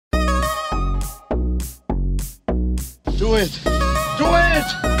Do it. Do it.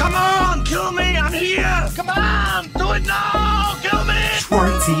 Come on, kill me. I'm here. Come on, do it now. Kill me.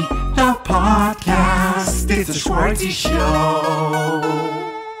 Schwartzy, the podcast. It's a Schwartzy show.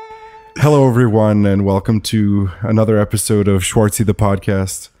 Hello, everyone, and welcome to another episode of Schwartzy, the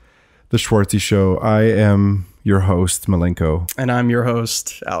podcast, the Schwartzy show. I am your host, Malenko. And I'm your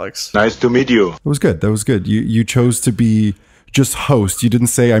host, Alex. Nice to meet you. That was good. That was good. You chose to be just host. You didn't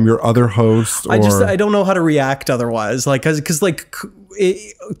say I'm your other host. Or... I don't know how to react otherwise. Like, because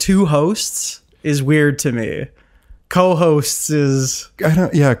two hosts is weird to me. Co-hosts is... I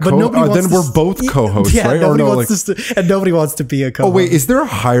don't, yeah, but then we're both co-hosts, yeah, right? Or no, and nobody wants to be a co-host. Oh, wait, is there a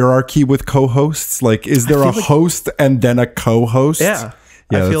hierarchy with co-hosts? Like, is there a host and then a co-host? Yeah.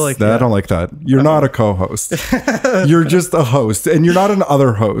 Yeah, I feel like I don't like that. You're not a co-host. You're just a host, and you're not an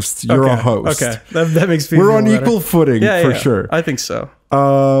other host. You're a host. Okay, that makes me. We're feel on better. equal footing for sure. I think so.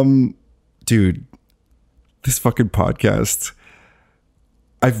 Dude, this fucking podcast.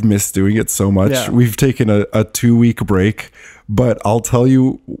 I've missed doing it so much. Yeah. We've taken a 2-week break, but I'll tell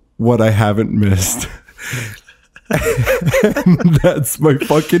you what I haven't missed. And that's my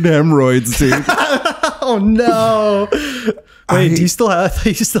fucking hemorrhoids, dude. Oh no. Wait, do you still have? I thought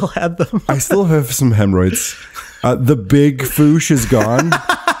you still had them. I still have some hemorrhoids. The big foosh is gone,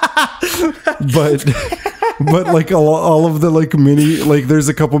 but like all of the like mini, like there's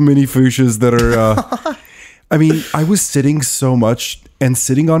a couple mini fooshes that are. I mean, I was sitting so much and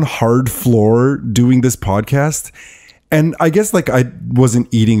sitting on hard floor doing this podcast, and I guess like I wasn't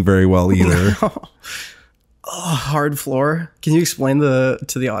eating very well either. Hard floor. Can you explain to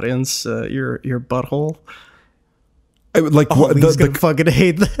the audience your butthole? Like what he's gonna fucking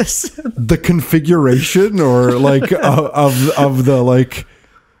hate this. The configuration or like of the like.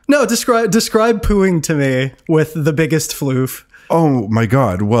 No, describe pooing to me with the biggest floof. Oh my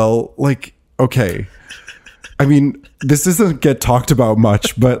god! Well, like okay, I mean this doesn't get talked about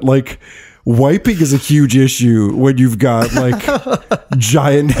much, but like wiping is a huge issue when you've got like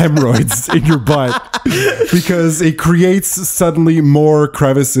giant hemorrhoids in your butt because it creates suddenly more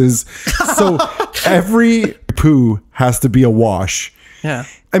crevices. So every poo has to be a wash. Yeah.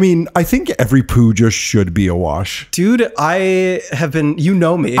 I mean, I think every poo just should be a wash. Dude, I have been, you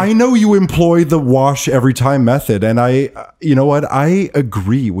know me. I know you employ the wash every time method, and you know what? I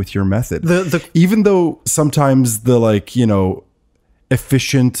agree with your method. Even though sometimes the like,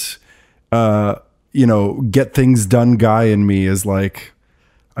 efficient, get things done guy in me is like,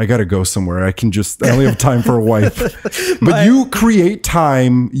 I gotta go somewhere. I only have time for a wipe. But you create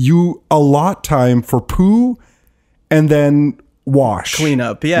time, you allot time for poo and then wash. Clean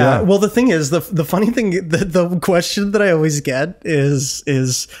up. Yeah. Well, the thing is, the funny thing, the question that I always get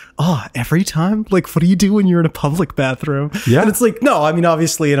is every time? Like, what do you do when you're in a public bathroom? Yeah. And it's like, no, I mean,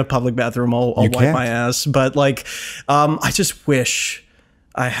 obviously in a public bathroom, I'll wipe my ass. But like, I just wish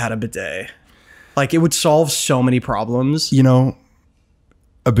I had a bidet. Like, it would solve so many problems.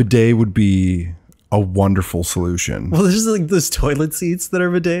 A bidet would be a wonderful solution. Well, there's like those toilet seats that are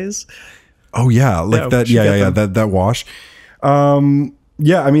bidets. Oh yeah, like that. Yeah. That wash.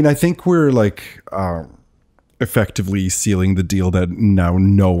 Yeah. I mean, I think we're like effectively sealing the deal that now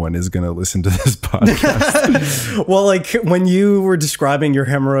no one is going to listen to this podcast. Well, like when you were describing your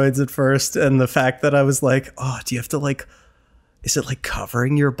hemorrhoids at first, and the fact that I was like, oh, do you have to like? Is it like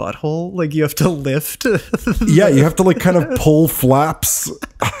covering your butthole? Like you have to lift? Yeah, you have to like kind of pull flaps.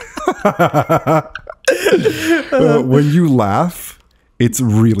 When you laugh, it's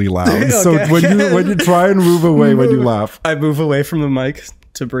really loud. Okay. So when you try and move away when you laugh. I move away from the mic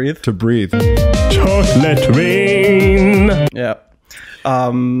to breathe. Chocolate rain. Yeah.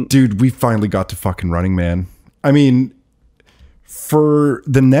 Dude, we finally got to fucking Running Man. I mean, for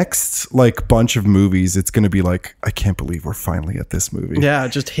the next like bunch of movies, it's going to be like, I can't believe we're finally at this movie. Yeah,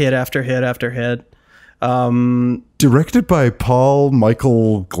 just hit after hit after hit. Directed by Paul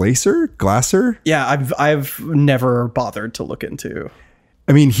Michael Glasser. Yeah, I've never bothered to look into.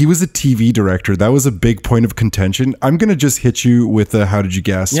 I mean, he was a TV director. That was a big point of contention. I'm going to just hit you with a how did you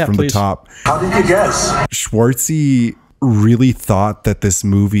guess from the top. How did you guess? Schwartzy really thought that this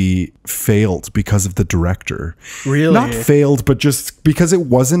movie failed because of the director. Really? Not failed, but just because it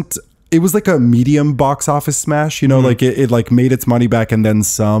was like a medium box office smash, like it like made its money back and then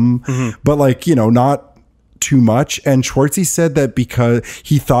some, but like, not too much. And Schwartzy said that because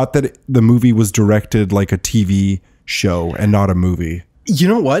he thought that the movie was directed like a TV show and not a movie. You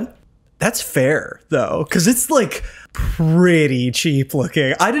know what? That's fair though, because it's like pretty cheap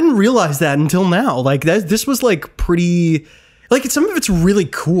looking. I didn't realize that until now. Like this was like pretty, like some of it's really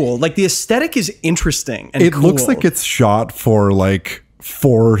cool. Like the aesthetic is interesting and it cool. looks like it's shot for like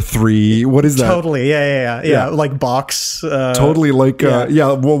 4:3. What is that? Totally. Yeah. Like box. Totally like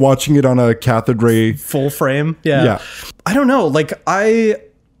watching it on a cathode ray full frame. Yeah. I don't know. Like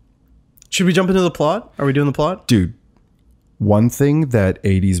should we jump into the plot? Are we doing the plot? Dude, one thing that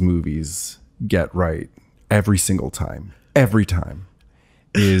 80s movies get right every single time,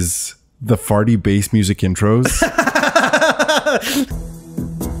 is the farty bass music intros.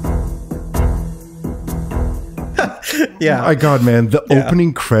 Yeah. My God, man, the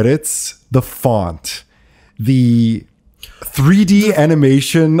opening credits, the font, the 3D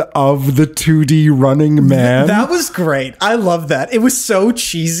animation of the 2D running man. That was great. I love that. It was so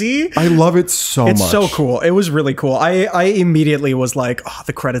cheesy. I love it so much. It's so cool. It was really cool. I immediately was like, oh,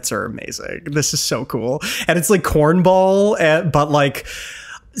 the credits are amazing. This is so cool. And it's like cornball, but like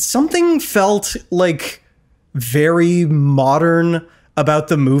something felt like very modern about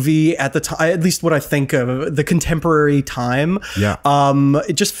the movie at the time, at least what I think of the contemporary time. Yeah.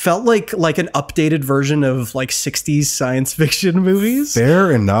 It just felt like an updated version of like 60s science fiction movies.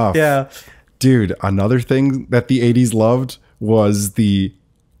 Fair enough. Yeah. Dude, another thing that the 80s loved was the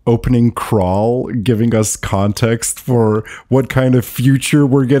opening crawl, giving us context for what kind of future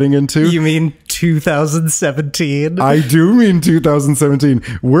we're getting into. You mean 2017? I do mean 2017.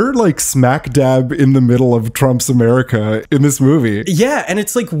 We're like smack dab in the middle of Trump's America in this movie. Yeah, and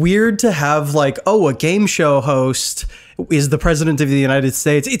it's like weird to have like, oh, a game show host is the president of the United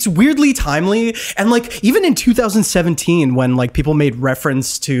States. It's weirdly timely. And like even in 2017, when like people made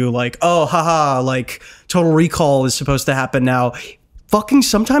reference to like, oh, haha, like Total Recall is supposed to happen now. Fucking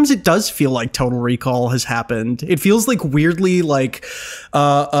sometimes it does feel like Total Recall has happened. It feels like weirdly like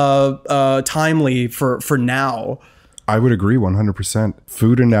timely for now. I would agree 100%.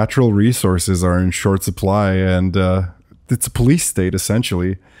 Food and natural resources are in short supply, and it's a police state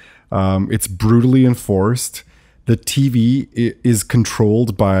essentially. It's brutally enforced. The TV is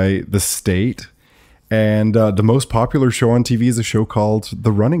controlled by the state, and the most popular show on TV is a show called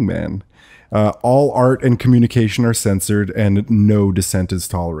The Running Man. All art and communication are censored and no dissent is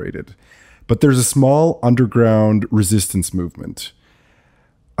tolerated. But there's a small underground resistance movement.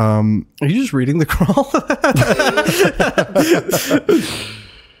 Are you just reading the crawl?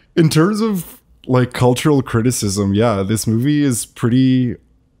 In terms of like cultural criticism, yeah, this movie is pretty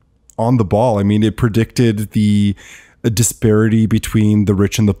on the ball. I mean, it predicted the disparity between the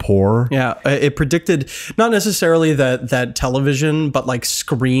rich and the poor. Yeah, it predicted not necessarily that television, but like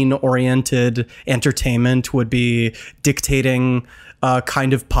screen-oriented entertainment would be dictating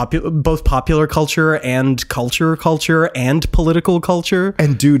kind of both popular culture and culture and political culture.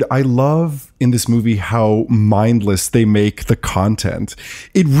 And dude, I love in this movie how mindless they make the content.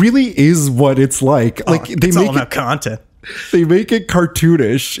 It really is what it's like. Like it's all about content. They make it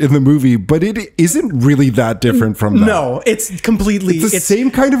cartoonish in the movie, but it isn't really that different from that. No, it's completely... It's the same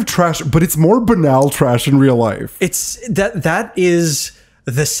kind of trash, but it's more banal trash in real life. It's that is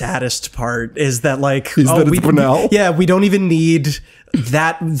the saddest part, is that like... That it's banal? Yeah, we don't even need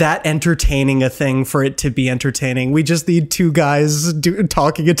that entertaining a thing for it to be entertaining. We just need two guys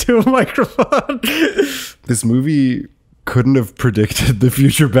talking into a microphone. This movie couldn't have predicted the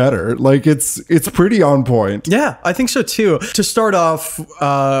future better. Like it's pretty on point. Yeah, I think so too. To start off,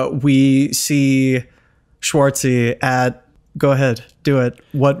 we see Schwartzy at, go ahead, do it.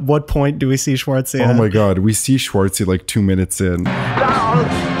 What point do we see Schwartzy at? Oh my God, we see Schwartzy like 2 minutes in.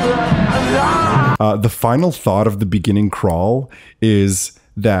 The final thought of the beginning crawl is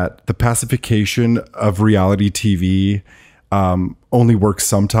that the pacification of reality TV only works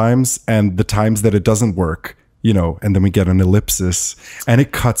sometimes, and the times that it doesn't work, you know, and then we get an ellipsis and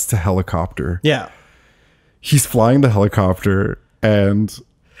it cuts to helicopter. Yeah. He's flying the helicopter, and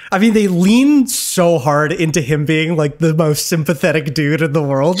I mean, they lean so hard into him being like the most sympathetic dude in the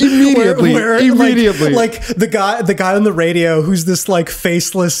world. Immediately. Like the guy on the radio who's this like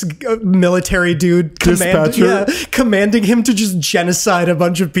faceless military dude commanding him to just genocide a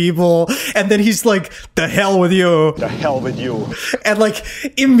bunch of people, and then he's like, "The hell with you." The hell with you. And like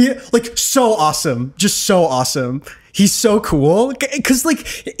so awesome, just so awesome. He's so cool, because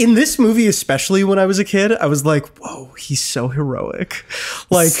like in this movie, especially when I was a kid, I was like, whoa, he's so heroic.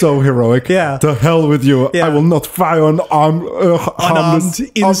 Like so heroic. Yeah. The hell with you. Yeah. I will not fire on harmless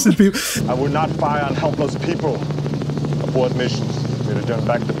innocent people. I will not fire on helpless people. Abort missions. We return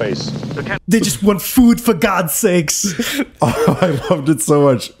back to base. They just want food, for God's sakes. Oh, I loved it so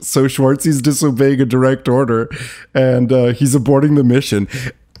much. So Schwartzy's disobeying a direct order, and he's aborting the mission.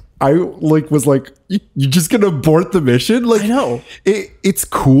 I was like, you're just gonna abort the mission? Like, I know. It's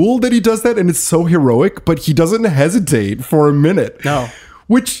cool that he does that, and it's so heroic, but he doesn't hesitate for a minute. No.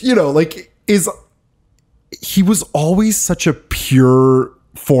 Which, you know, like, is he was always such a pure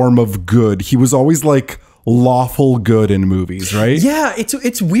form of good. He was always like lawful good in movies, right? Yeah,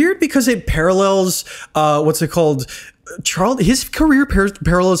 it's weird because it parallels what's it called? His career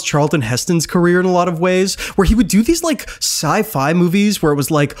parallels Charlton Heston's career in a lot of ways, where he would do these like sci-fi movies where it was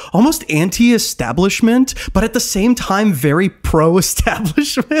like almost anti-establishment, but at the same time very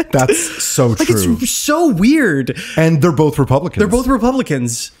pro-establishment. That's so like, true. It's so weird. And they're both Republicans. They're both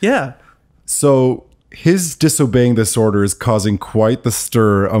Republicans. Yeah. So his disobeying this order is causing quite the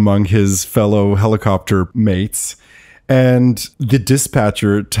stir among his fellow helicopter mates. And the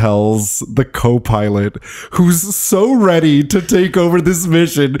dispatcher tells the co-pilot, who's so ready to take over this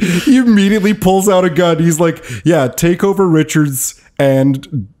mission, he immediately pulls out a gun. He's like, yeah, take over Richards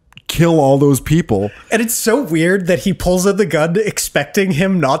and kill all those people. And it's so weird that he pulls out the gun expecting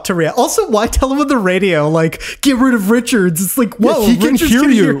him not to react. Also, why tell him on the radio, like, get rid of Richards? It's like, whoa, yeah, he can hear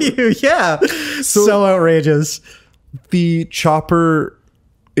you. Yeah. So outrageous. The chopper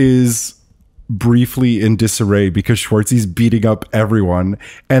is briefly in disarray because Schwartzy's beating up everyone,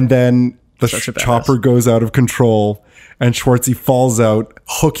 and then the chopper goes out of control and Schwartzy falls out,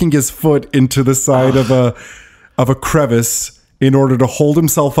 hooking his foot into the side of a crevice in order to hold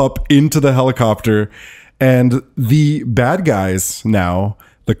himself up into the helicopter. And the bad guys now,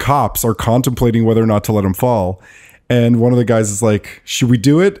 the cops, are contemplating whether or not to let him fall. And one of the guys is like, should we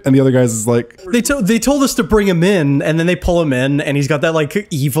do it? And the other guys is like, they told us to bring him in, and then they pull him in, and he's got that like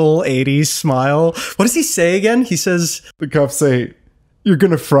evil 80s smile. What does he say again? He says, the cops say, you're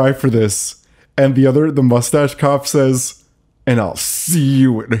going to fry for this. And the mustache cop says, and I'll see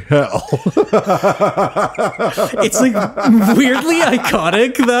you in hell. It's like weirdly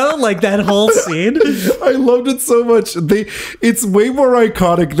iconic though, like that whole scene. I loved it so much. It's way more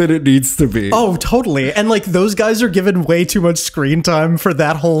iconic than it needs to be. Oh, totally. And like those guys are given way too much screen time for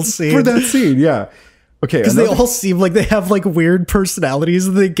that whole scene. For that scene, yeah. Okay, because they all seem like they have like weird personalities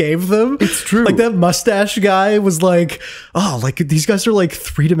that they gave them. It's true. Like that mustache guy was like, oh, like these guys are like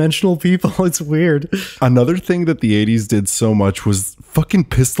three-dimensional people. It's weird. Another thing that the 80s did so much was fucking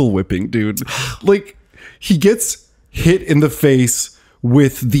pistol whipping, dude. Like he gets hit in the face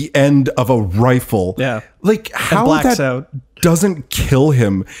with the end of a rifle. Yeah. Like how that doesn't kill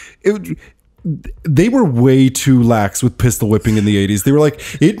him. They were way too lax with pistol whipping in the 80s. They were like,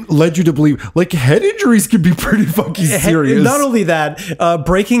 it led you to believe like head injuries could be pretty fucking serious. Not only that,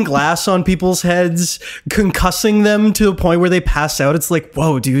 breaking glass on people's heads, concussing them to a point where they pass out. It's like,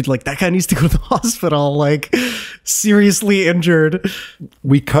 whoa, dude, like that guy needs to go to the hospital, like seriously injured.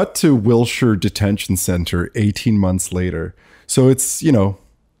 We cut to Wilshire Detention Center 18 months later. So it's,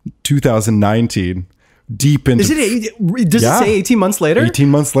 2019. Deep into... Does it say 18 months later? 18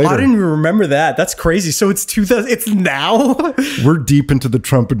 months later. I didn't even remember that. That's crazy. So it's 2000. It's now? We're deep into the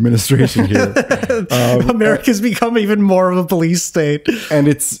Trump administration here. America's become even more of a police state. And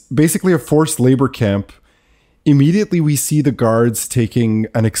it's basically a forced labor camp. Immediately we see the guards taking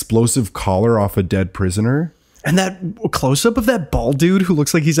an explosive collar off a dead prisoner. And that close-up of that bald dude who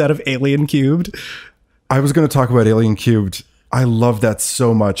looks like he's out of Alien Cubed. I was going to talk about Alien Cubed. I love that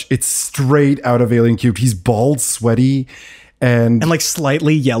so much. It's straight out of Alien Cubed. He's bald, sweaty, and like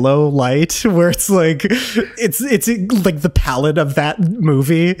slightly yellow light, where it's like it's like the palette of that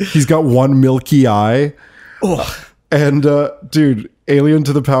movie. He's got one milky eye. Oh, and dude, Alien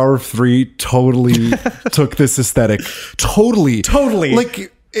to the Power of 3 totally took this aesthetic. Totally.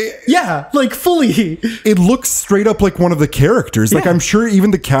 Like. Yeah, like fully. It looks straight up like one of the characters. Yeah. Like I'm sure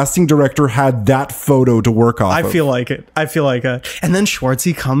even the casting director had that photo to work off of. I feel like it. And then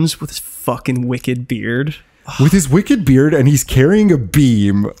Schwartzy comes with his fucking wicked beard. With his wicked beard, and he's carrying a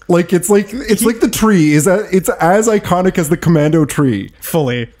beam. Like it's like the tree. It's as iconic as the commando tree.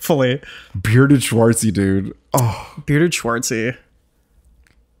 Fully. Bearded Schwartzy, dude. Oh, bearded Schwartzy.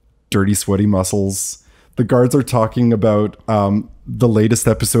 Dirty, sweaty muscles. The guards are talking about the latest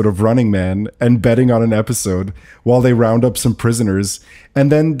episode of Running Man and betting on an episode while they round up some prisoners.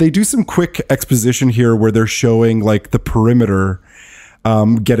 And then they do some quick exposition here where they're showing like the perimeter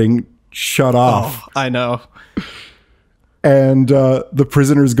getting shut off. Oh, I know. And the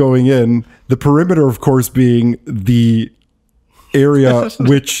prisoners going in. The perimeter, of course, being the area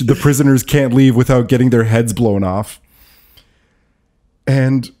which the prisoners can't leave without getting their heads blown off.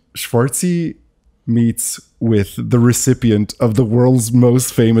 And Schwartzy meets with the recipient of the world's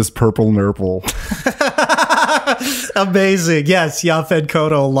most famous purple nurple. Amazing. Yes, Yaphet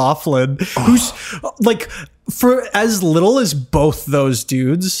Kotto Laughlin, who's like for as little as both those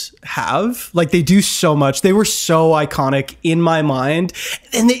dudes have, like they do so much. They were so iconic in my mind,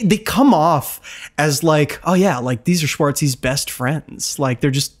 and they come off as like, oh yeah, like these are Schwartzy's best friends. Like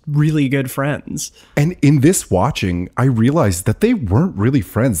they're just really good friends. And in this watching, I realized that they weren't really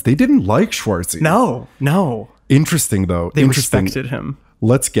friends. They didn't like Schwartzy. No. Interesting though. They respected him.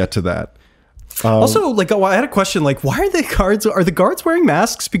 Let's get to that. Also, like, I had a question, like, why are the guards wearing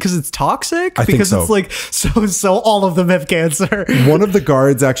masks because it's toxic? I think so. It's like, so all of them have cancer. One of the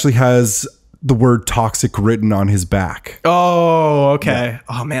guards actually has the word toxic written on his back. Oh, okay. Yeah.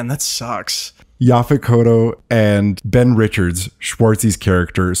 Oh man, that sucks. Yaphet Kotto and Ben Richards, Schwartzy's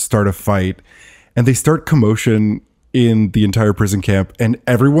character, start a fight, and they start commotion in the entire prison camp, and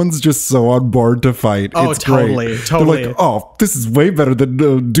everyone's just so on board to fight. Oh, it's totally, great. totally. They're like, oh, this is way better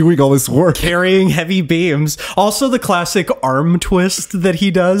than doing all this work. Carrying heavy beams. Also, the classic arm twist that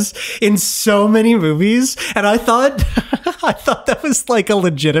he does in so many movies, and I thought, I thought that was like a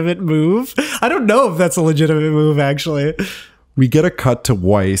legitimate move. I don't know if that's a legitimate move, actually. We get a cut to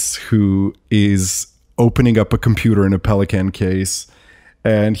Weiss, who is opening up a computer in a Pelican case,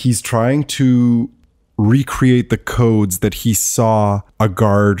 and he's trying to recreate the codes that he saw a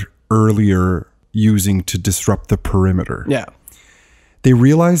guard earlier using to disrupt the perimeter. Yeah. They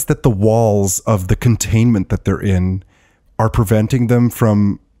realize that the walls of the containment that they're in are preventing them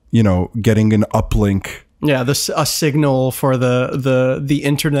from, you know, getting an uplink. Yeah, a signal for the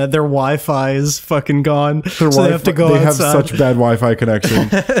internet. Their Wi-Fi is fucking gone, so they have to go outside. They have such bad Wi-Fi connection.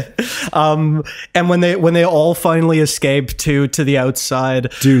 And when they all finally escape to the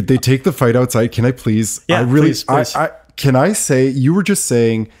outside, dude, they take the fight outside. Can I please? Yeah, I really. please. Can I say, you were just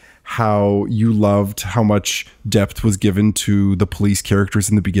saying how you loved how much depth was given to the police characters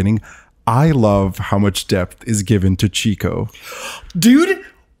in the beginning. I love how much depth is given to Chico, dude.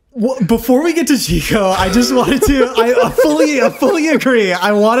 Before we get to Chico, I just wanted to, I fully agree.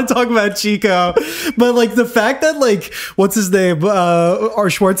 I want to talk about Chico, but like the fact that like, what's his name? Our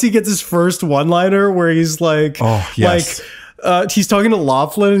Schwartzy gets his first one-liner where he's like, oh, yes. He's talking to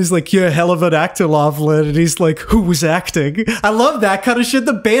Laughlin and he's like, you're a hell of an actor, Laughlin. And he's like, who was acting? I love that kind of shit.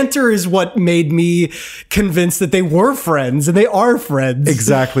 The banter is what made me convinced that they were friends, and they are friends.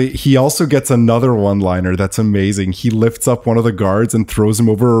 Exactly. He also gets another one-liner that's amazing. He lifts up one of the guards and throws him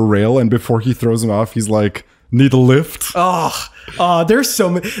over a rail, and before he throws him off, he's like, need a lift? There's so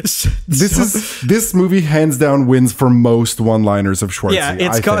many. This movie hands down wins for most one-liners of Schwartzy. Yeah,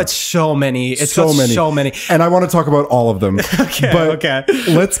 it's got so many. It's got so many. And I want to talk about all of them. Okay.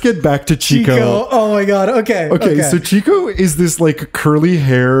 Let's get back to Chico. Oh my god. Okay. So Chico is this like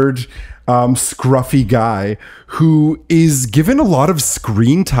curly-haired, scruffy guy who is given a lot of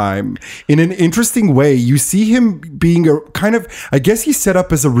screen time in an interesting way. You see him being a kind of, I guess he's set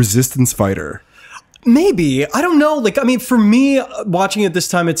up as a resistance fighter. Maybe. I don't know. Like, I mean, for me, watching it this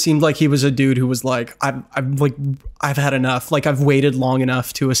time, it seemed like he was a dude who was like, I've had enough. Like, I've waited long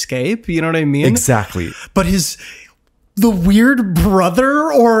enough to escape. You know what I mean? Exactly. But the weird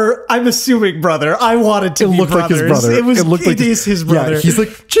brother, or I'm assuming brother. I wanted to be brothers. Like his brother. It is his brother. Yeah, he's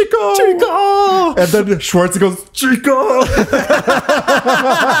like, Chico! Chico! And then Schwartzy goes, Chico!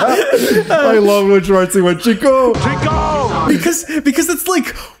 I love when Schwartzy went, Chico! Chico! Because it's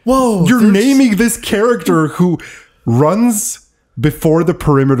like, whoa. You're naming this character who runs before the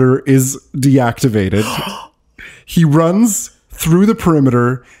perimeter is deactivated. He runs through the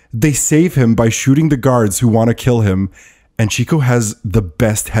perimeter. They save him by shooting the guards who want to kill him. And Chico has the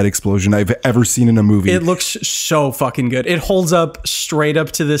best head explosion I've ever seen in a movie. It looks so fucking good. It holds up straight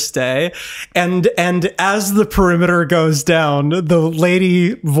up to this day. And as the perimeter goes down, the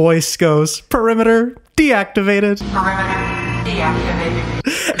lady voice goes, perimeter deactivated. Perimeter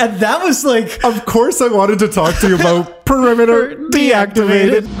deactivated. And that was like... Of course I wanted to talk to you about perimeter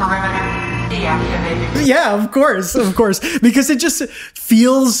deactivated. Yeah, of course. Because it just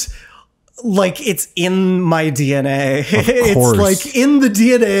feels like it's in my DNA. It's like in the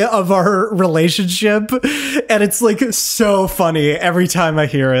DNA of our relationship. And it's like so funny every time I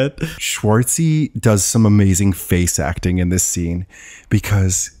hear it. Schwartzy does some amazing face acting in this scene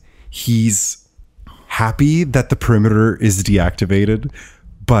because he's happy that the perimeter is deactivated,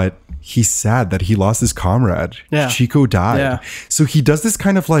 but he's sad that he lost his comrade. Yeah. Chico died. Yeah. So he does this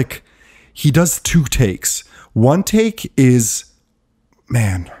kind of like, he does two takes. One take is,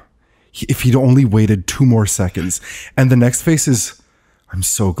 man, if he'd only waited 2 more seconds. And the next face is, I'm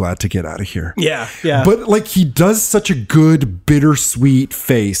so glad to get out of here. Yeah. But like he does such a good bittersweet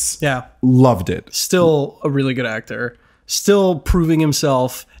face. Yeah. Loved it. Still a really good actor. Still proving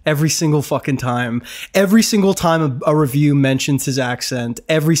himself Every single fucking time. Every single time a review mentions his accent,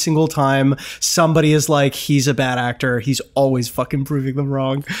 every single time somebody is like, he's a bad actor, he's always fucking proving them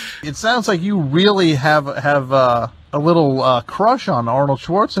wrong. It sounds like you really have a little crush on Arnold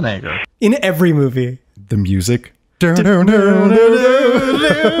Schwarzenegger. In every movie. The music. I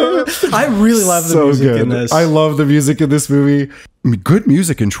really love the music in this. I love the music in this movie. I mean, good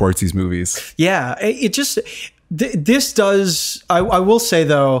music in Schwartzy's movies. Yeah, it just... This does... I will say,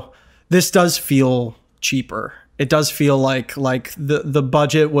 though, this does feel cheaper. It does feel like the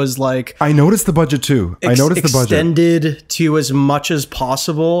budget was like... I noticed the budget, too. I noticed the budget. Extended to as much as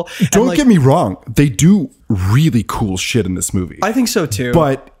possible. Don't get me wrong. They do really cool shit in this movie. I think so, too.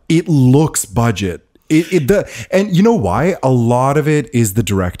 But it looks budget. And you know why? A lot of it is the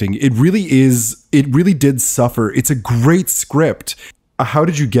directing. It really is. It really did suffer. It's a great script. How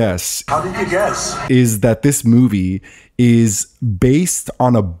did you guess? How did you guess? Is that this movie is based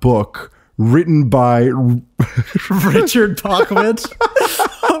on a book written by Richard Bachman,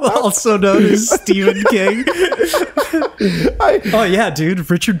 also known as Stephen King. Oh yeah, dude,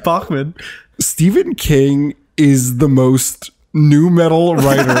 Richard Bachman. Stephen King is the most nu metal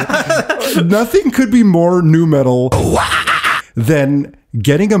writer. Nothing could be more nu metal than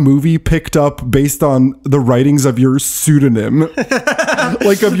getting a movie picked up based on the writings of your pseudonym,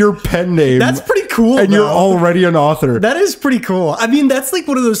 like of your pen name. That's pretty cool. And you're already an author. That is pretty cool. I mean, that's like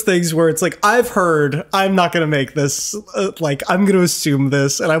one of those things where it's like, I've heard, I'm not going to make this, like, I'm going to assume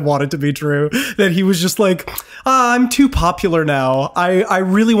this, and I want it to be true, that he was just like, I'm too popular now. I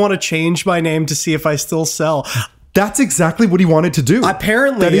really want to change my name to see if I still sell. That's exactly what he wanted to do.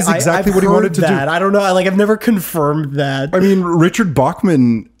 Apparently, that is exactly what he wanted to do. I don't know. I've never confirmed that. I mean, Richard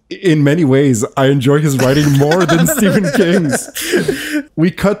Bachman, in many ways, I enjoy his writing more than Stephen King's.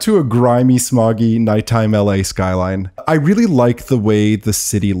 We cut to a grimy, smoggy, nighttime LA skyline. I really like the way the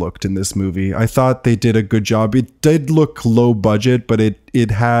city looked in this movie. I thought they did a good job. It did look low budget, but it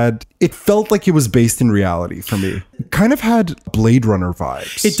felt like it was based in reality for me. Kind of had Blade Runner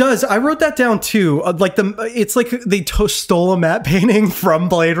vibes. It does. I wrote that down too. It's like they stole a matte painting from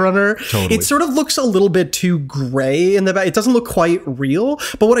Blade Runner. Totally. It sort of looks a little bit too gray in the back. It doesn't look quite real.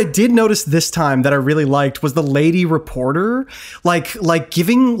 But what I did notice this time that I really liked was the lady reporter, like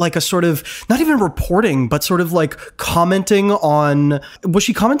giving like a sort of, not even reporting, but sort of like commenting on, was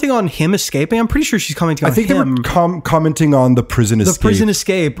she commenting on him escaping? I'm pretty sure she's commenting on him. I think they were commenting on the prison escape. The prison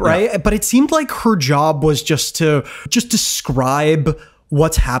escape, right? Yeah. But it seemed like her job was just to describe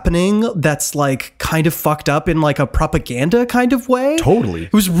what's happening that's like kind of fucked up in like a propaganda kind of way. Totally.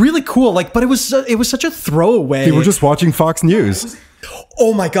 It was really cool. Like, but it was such a throwaway. They were just watching Fox News.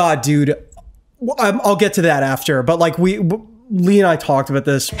 Oh my God, dude. I'll get to that after, but like Lee and I talked about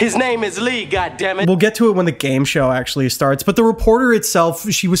this. His name is Lee, goddammit. We'll get to it when the game show actually starts. But the reporter itself,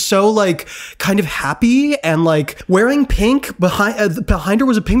 she was so like kind of happy and like wearing pink. Behind her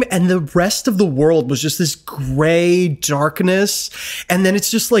was a pink, and the rest of the world was just this gray darkness. And then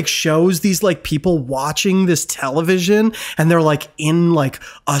it's just like shows these like people watching this television, and they're like in like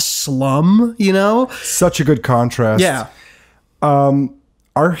a slum, you know? Such a good contrast. Yeah.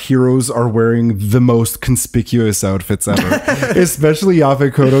 Our heroes are wearing the most conspicuous outfits ever, especially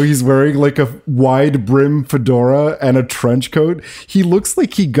Yaphet Kotto. He's wearing like a wide brim fedora and a trench coat. He looks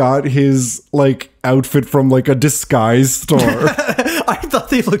like he got his like outfit from like a disguise store. I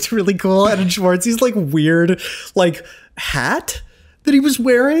thought they looked really cool. And Schwartzy's like weird like hat that he was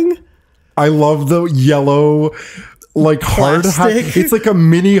wearing. I love the yellow like hard hat. It's like a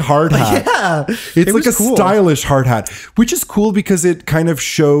mini hard hat. Yeah, it's like a cool, stylish hard hat, which is cool because it kind of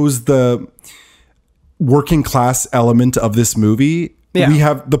shows the working class element of this movie. Yeah. We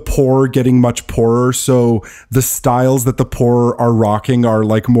have the poor getting much poorer, so the styles that the poor are rocking are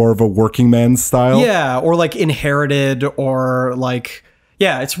like more of a working man's style. Yeah, or like inherited, or like,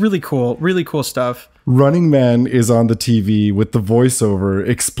 yeah, it's really cool stuff. Running Man is on the TV with the voiceover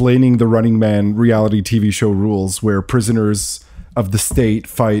explaining the Running Man reality TV show rules, where prisoners of the state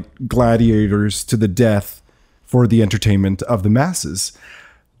fight gladiators to the death for the entertainment of the masses.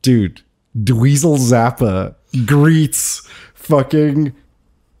 Dude, Dweezil Zappa greets fucking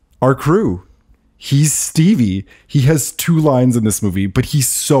our crew. He's Stevie. He has 2 lines in this movie, but he's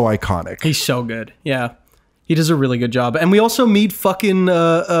so iconic. He's so good. Yeah. He does a really good job. And we also meet fucking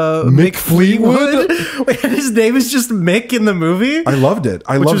Mick Fleetwood. His name is just Mick in the movie. I loved it.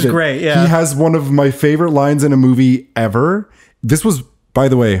 Which was great, yeah. He has one of my favorite lines in a movie ever. This was, by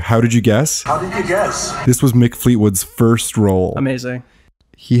the way, how did you guess? How did you guess? This was Mick Fleetwood's first role. Amazing.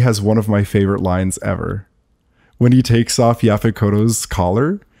 He has one of my favorite lines ever. When he takes off Yaphet Kotto's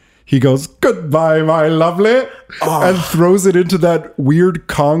collar, he goes, "Goodbye, my lovely," and throws it into that weird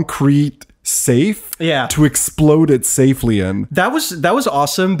concrete safe to explode it safely in. That was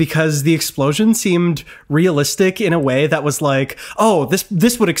awesome because the explosion seemed realistic in a way that was like, oh,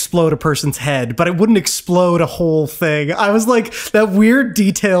 this would explode a person's head, but it wouldn't explode a whole thing. I was like, that weird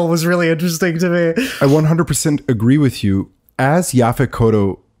detail was really interesting to me. I 100% agree with you. As Yaphet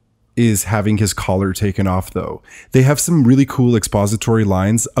Kotto is having his collar taken off, though, they have some really cool expository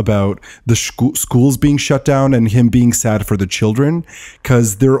lines about the schools being shut down and him being sad for the children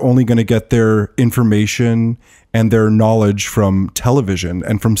because they're only going to get their information and their knowledge from television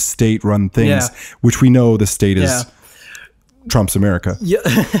and from state-run things, which we know the state is Trump's America.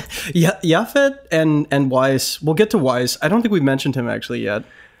 Yaphet and Weiss. We'll get to Weiss. I don't think we've mentioned him actually yet.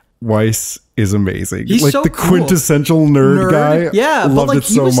 Weiss is amazing. He's like so the cool. Quintessential nerd guy. Yeah, loved but like it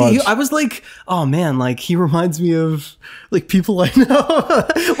so much. I was like, oh man, like he reminds me of like people I know.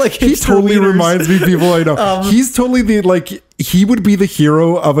 Like he totally reminds me of people I know. He's totally he would be the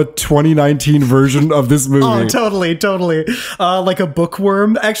hero of a 2019 version of this movie. Oh, totally. Like a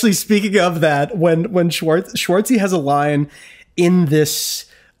bookworm. Actually, speaking of that, when Schwartzy has a line in this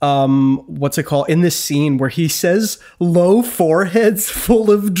what's it called, in this scene where he says low foreheads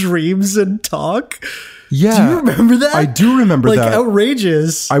full of dreams and talk. Yeah. Do you remember that? I do remember that. Like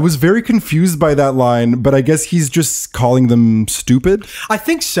outrageous. I was very confused by that line, but I guess he's just calling them stupid. I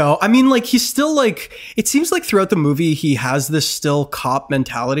think so. I mean, like he's still like, it seems like throughout the movie he has this still cop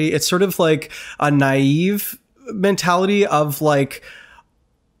mentality. It's sort of like a naive mentality of like,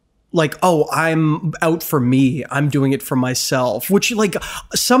 oh, I'm out for me. I'm doing it for myself, which like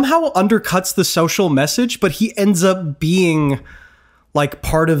somehow undercuts the social message, but he ends up being like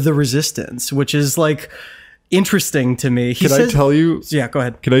part of the resistance, which is like interesting to me. Can I tell you? Yeah, go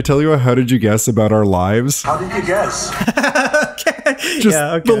ahead. Can I tell you how did you guess about our lives? How did you guess?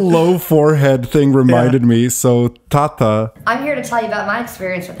 Just the low forehead thing reminded me. So Tata, I'm here to tell you about my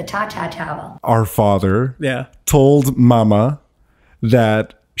experience with the Tata towel. our father, told Mama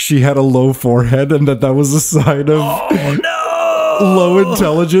that she had a low forehead and that was a sign of low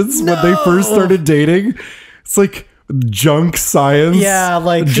intelligence when they first started dating. It's like junk science. Yeah,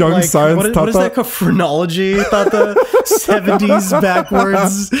 like junk science. What is that called? Phrenology? Tata? 70s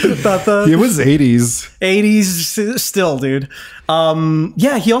backwards. Tata? It was 80s. 80s still, dude.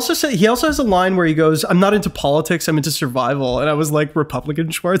 Yeah, he also has a line where he goes, "I'm not into politics, I'm into survival." And I was like, Republican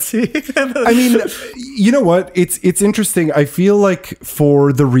Schwartzy. I mean, you know what? It's interesting. I feel like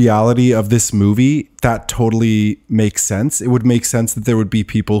for the reality of this movie, that totally makes sense. It would make sense that there would be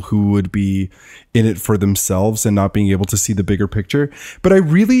people who would be in it for themselves and not being able to see the bigger picture. But I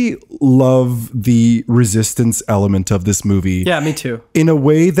really love the resistance element of this movie. Yeah, me too. In a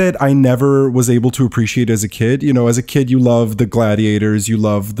way that I never was able to appreciate as a kid. You know, as a kid, you love the gladiators, you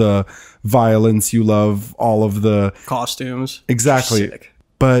love the violence, you love all of the costumes. Exactly. Sick.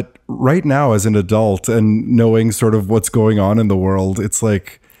 But right now, as an adult and knowing sort of what's going on in the world, it's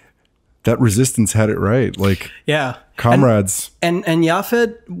like that resistance had it right. Like, yeah, comrades. And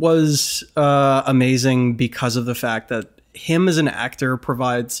Yaphet was amazing because of the fact that him as an actor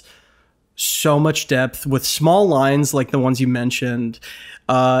provides so much depth with small lines like the ones you mentioned.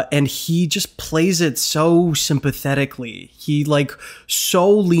 And he just plays it so sympathetically. He like so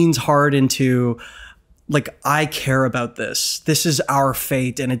leans hard into like, I care about this. This is our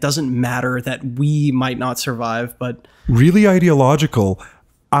fate. And it doesn't matter that we might not survive, but really ideological.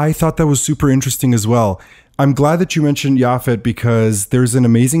 I thought that was super interesting as well. I'm glad that you mentioned Yaphet because there's an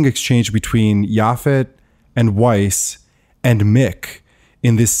amazing exchange between Yaphet and Weiss and Mick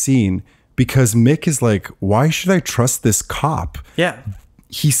in this scene, because Mick is like, why should I trust this cop? Yeah.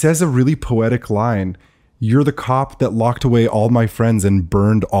 He says a really poetic line. You're the cop that locked away all my friends and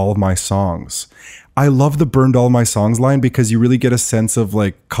burned all of my songs. I love the burned all my songs line because you really get a sense of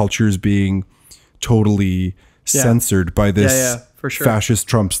like cultures being totally censored by this for sure. fascist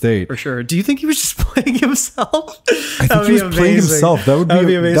Trump state. For sure. Do you think he was just playing himself? I think he was playing himself. That would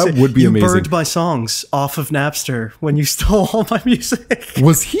be amazing. That would be amazing. You burned my songs off of Napster when you stole all my music.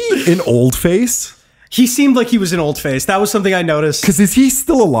 Was he in Oldface? He seemed like he was an old face. That was something I noticed. Because is he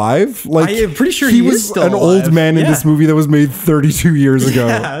still alive? Like, I'm pretty sure he was still an alive. old man in this movie that was made 32 years ago.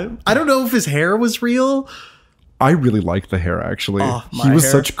 Yeah. I don't know if his hair was real. I really liked the hair, actually. Oh, he was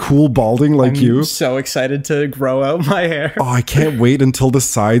such cool balding like you. I'm so excited to grow out my hair. Oh, I can't wait until the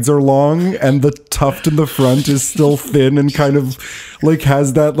sides are long and the tuft in the front is still thin and kind of like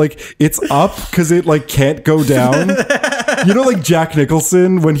has that, like, it's up because it like can't go down. You know, like Jack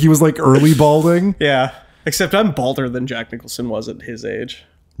Nicholson when he was like early balding? Yeah. Except I'm balder than Jack Nicholson was at his age.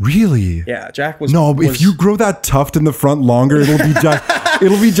 Really? Yeah, Jack was. No, but if you grow that tuft in the front longer, it'll be Jack.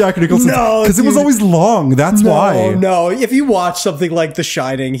 It'll be Jack Nicholson. No, because it was always long. That's why. No, if you watch something like The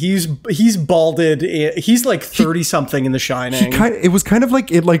Shining, he's balded. He's like 30 something in The Shining. It was kind of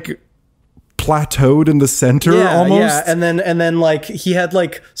like it plateaued in the center almost. Yeah, and then like he had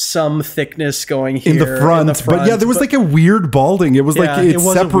like some thickness going here in the front. But yeah, there was like a weird balding. It was like it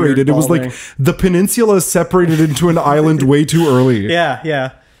separated. It was like the peninsula separated into an island way too early.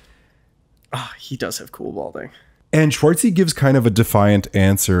 Yeah. Oh, he does have cool balding. And Schwartzy gives kind of a defiant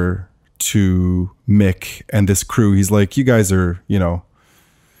answer to Mick and this crew. He's like, you guys are, you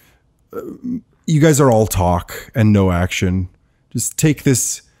guys are all talk and no action. Just take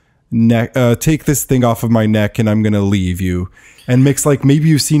this thing off of my neck and I'm going to leave you. And Mick's like, maybe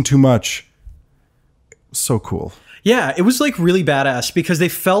you've seen too much. So cool. Yeah, it was like really badass because they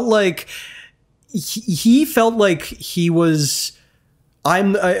felt like he felt like he was,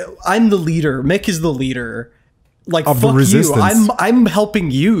 I'm the leader. Mick is the leader. Like, of fuck the resistance. You. I'm helping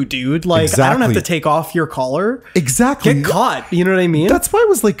you, dude. Like, exactly. I don't have to take off your collar. Exactly. Get caught. You know what I mean? That's why I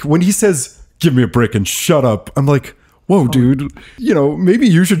was like, when he says, give me a break and shut up, I'm like, whoa, dude, maybe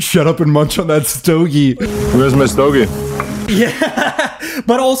you should shut up and munch on that stogie. Where's my stogie? Yeah.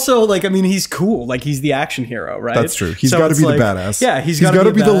 But also, like, I mean, he's cool. Like, he's the action hero, right? That's true. He's got to be the badass. Yeah, he's got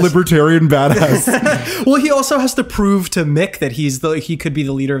to be the libertarian badass. Well, he also has to prove to Mick that he could be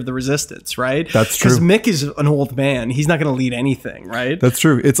the leader of the resistance, right? That's true. Because Mick is an old man. He's not going to lead anything, right? That's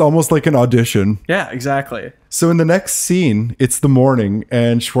true. It's almost like an audition. Yeah, exactly. So in the next scene, it's the morning,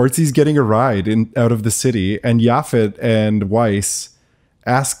 and Schwartzy's getting a ride out of the city, and Yaphet and Weiss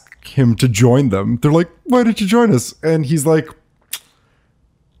ask him to join them. They're like, why did you join us? And he's like,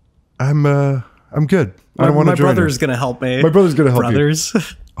 I'm good. I don't want to join. My brother's gonna help me. My brother's gonna help Brothers. You.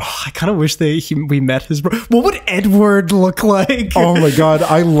 Oh, I kind of wish we met his brother. What would Edward look like? Oh my god,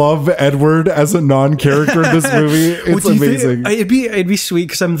 I love Edward as a non-character in this movie. It's amazing. It'd be sweet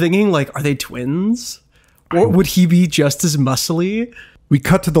because I'm thinking like, are they twins? Or would he be just as muscly? We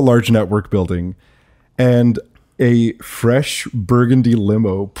cut to the large network building, and a fresh burgundy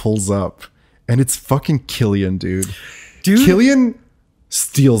limo pulls up, and it's fucking Killian, dude. Killian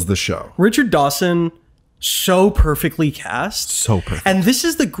steals the show. Richard Dawson, so perfectly cast. So perfect. And this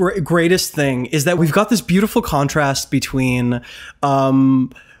is the greatest thing, is that we've got this beautiful contrast between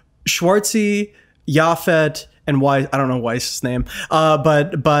Schwartzy, Yaphet, and Weiss. I don't know Weiss's name.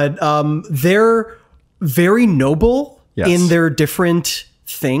 But they're very noble in their different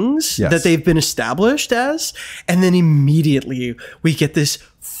things that they've been established as. And then immediately we get this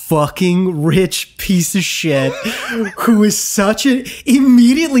fucking rich piece of shit who is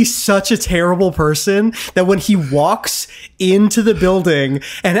immediately such a terrible person that when he walks into the building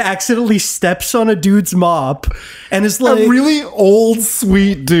and accidentally steps on a dude's mop and is like, a really old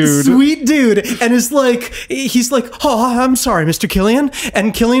sweet dude, and is like, he's like, oh, I'm sorry, Mr. Killian.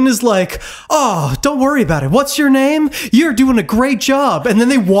 And Killian is like, oh, don't worry about it. What's your name? You're doing a great job. And then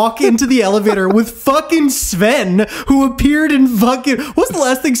they walk into the elevator with fucking Sven, who appeared in fucking, what's the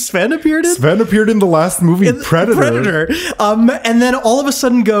last thing Sven appeared in? Sven appeared in the last movie, Predator. And then all of a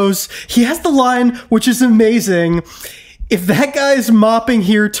sudden he has the line, which is amazing. If that guy's mopping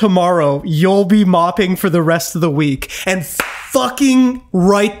here tomorrow, you'll be mopping for the rest of the week. And fucking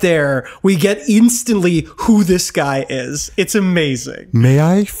right there, we get instantly who this guy is. It's amazing. May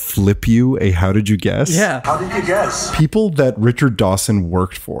I flip you a how did you guess? Yeah. How did you guess? People that Richard Dawson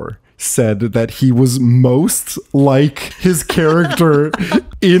worked for said that he was most like his character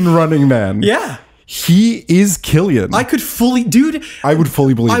in Running Man. Yeah. He is Killian. I would fully believe that. I would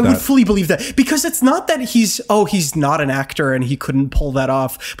fully believe that. Because it's not that he's not an actor and he couldn't pull that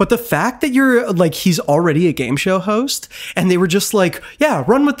off. But the fact that you're like, he's already a game show host and they were just like, yeah,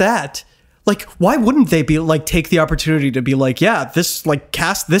 run with that. Like, why wouldn't they be like, take the opportunity to be like, yeah, this, like,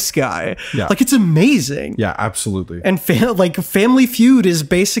 cast this guy. Yeah. Like, it's amazing. Yeah, absolutely. And Family Feud is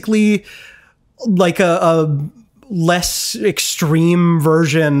basically like a less extreme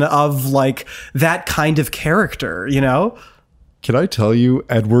version of like that kind of character, you know? Can I tell you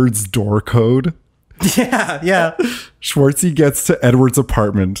Edward's door code? Yeah. Schwartzy gets to Edward's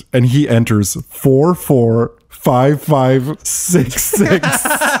apartment and he enters 445566.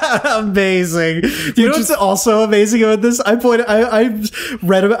 Amazing. You know what's also amazing about this? I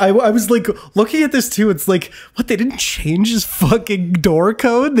was like looking at this too. It's like, what, they didn't change his fucking door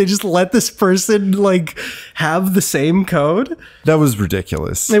code? They just let this person like have the same code? That was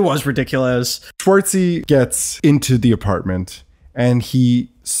ridiculous. It was ridiculous. Schwartzy gets into the apartment and he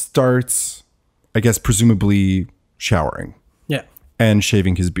starts, I guess, presumably showering. Yeah. And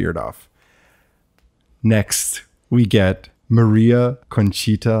shaving his beard off. Next, we get Maria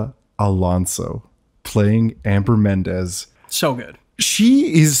Conchita Alonso playing Amber Mendez. So good.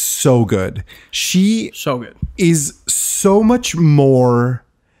 She is so good. She So good. is so much more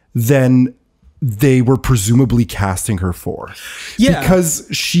than they were presumably casting her for. Yeah. Because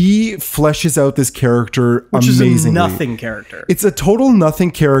she fleshes out this character Which amazingly. is a nothing character. It's a total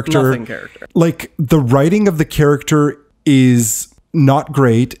nothing character. Nothing character. Like, the writing of the character is not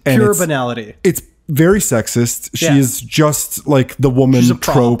great. And Pure it's, banality. It's very sexist. She Yeah. is just like the woman She's a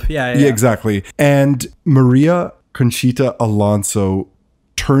prop. trope. Yeah, Exactly. And Maria Conchita Alonso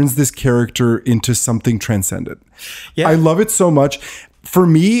turns this character into something transcendent. Yeah. I love it so much. For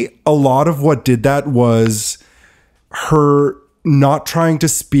me, a lot of what did that was her not trying to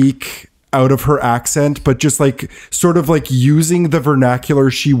speak out of her accent, but just like sort of like using the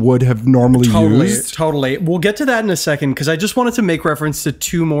vernacular she would have normally used. Totally. We'll get to that in a second because I just wanted to make reference to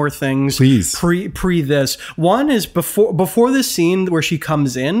two more things. Please. Pre this. One is before this scene where she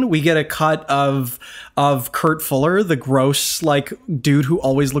comes in, we get a cut of Kurt Fuller, the gross like dude who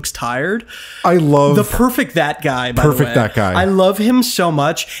always looks tired. I love the perfect that guy. By the way. that guy. I love him so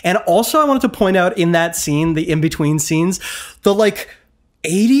much. And also I wanted to point out in that scene, the in-between scenes, the like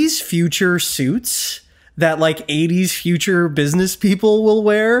 80s future suits that like 80s future business people will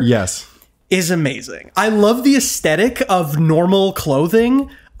wear. Yes. Is amazing. I love the aesthetic of normal clothing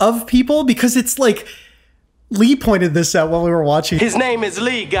of people because it's like Lee pointed this out while we were watching. His name is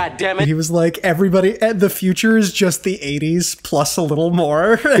Lee, goddammit. He was like, everybody, the future is just the 80s plus a little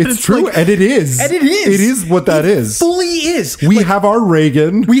more. And It's true, like, and it is. And it is. It is what that is. Fully is. We have our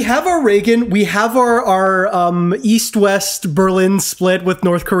Reagan. We have our Reagan. We have our East-West Berlin split with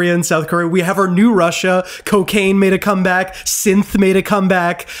North Korea and South Korea. We have our new Russia. Cocaine made a comeback. Synth made a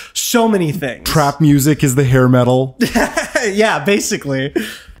comeback. So many things. Trap music is the hair metal. Yeah, basically.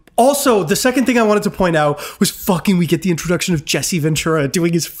 Also, the second thing I wanted to point out was we get the introduction of Jesse Ventura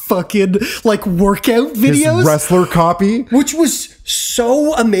doing his fucking like workout videos. His wrestler copy. Which was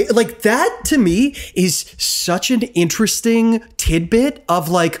so amazing. Like that to me is such an interesting tidbit of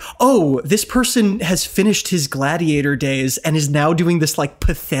like, oh, this person has finished his gladiator days and is now doing this like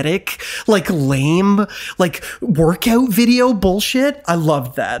pathetic, like lame, like workout video bullshit. I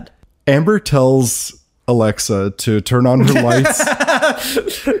loved that. Amber tells Alexa to turn on her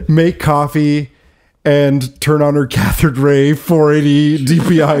lights, make coffee, and turn on her cathode ray 480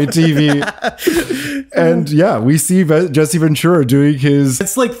 DPI TV. And yeah, we see Jesse Ventura doing his...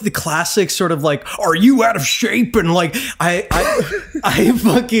 It's like the classic sort of like, are you out of shape? And like, I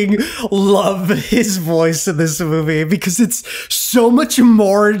fucking love his voice in this movie because it's so much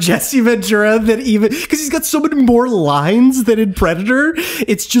more Jesse Ventura than even... Because he's got so many more lines than in Predator.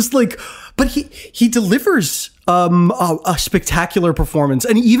 It's just like... But he delivers a spectacular performance,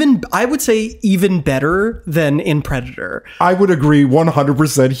 and even I would say even better than in Predator. I would agree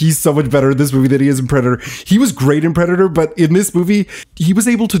 100%. He's so much better in this movie than he is in Predator. He was great in Predator, but in this movie, he was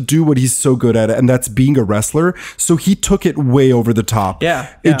able to do what he's so good at, and that's being a wrestler. So he took it way over the top.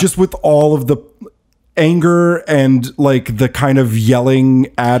 Yeah. It just with all of the anger and like the kind of yelling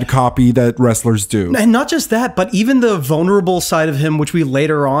ad copy that wrestlers do. And not just that, but even the vulnerable side of him, which we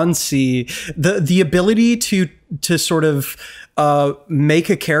later on see, the ability to sort of make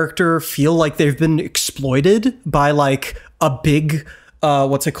a character feel like they've been exploited by like a big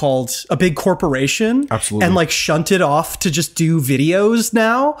what's it called? A big corporation. Absolutely. And like shunted off to just do videos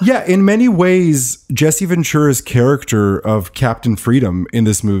now. Yeah, in many ways, Jesse Ventura's character of Captain Freedom in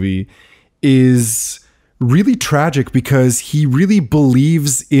this movie is really tragic because he really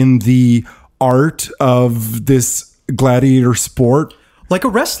believes in the art of this gladiator sport. Like a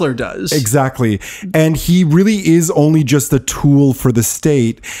wrestler does. Exactly. And he really is only just a tool for the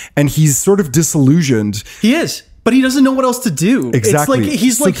state. And he's sort of disillusioned. He is. But he doesn't know what else to do. Exactly.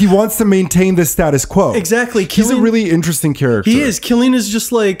 It's like he wants to maintain the status quo. Exactly. He's a really interesting character. He is. Killian is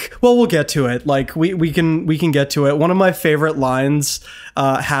just like, well, we'll get to it. Like we can get to it. One of my favorite lines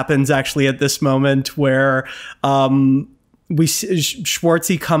happens actually at this moment where Schwartzy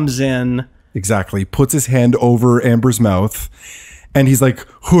comes in. Exactly. Puts his hand over Amber's mouth. And he's like,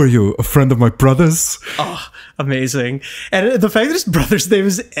 who are you? A friend of my brother's? Oh, amazing. And the fact that his brother's name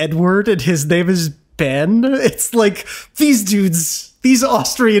is Edward and his name is Ben, it's like these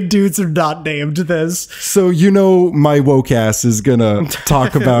Austrian dudes are not named this. So, you know, my woke ass is gonna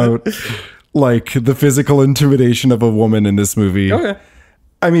talk about like the physical intimidation of a woman in this movie. Okay.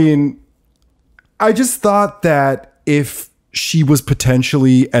 I mean, I just thought that if she was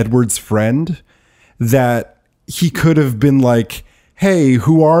potentially Edward's friend, that he could have been like, hey,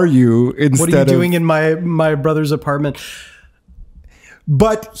 who are you? Instead what are you doing in my brother's apartment?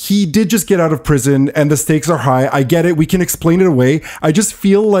 But he did just get out of prison and the stakes are high. I get it. We can explain it away. I just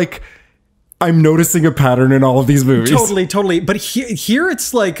feel like I'm noticing a pattern in all of these movies. Totally. But here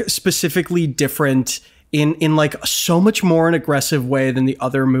it's like specifically different in like so much more an aggressive way than the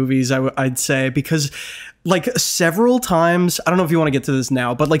other movies, I'd say, because like several times, I don't know if you want to get to this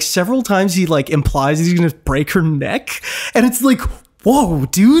now, but like several times he like implies he's going to break her neck. And it's like, whoa,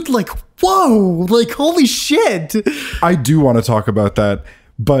 dude, like, whoa, like, holy shit. I do want to talk about that.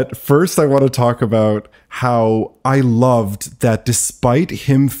 But first, I want to talk about how I loved that despite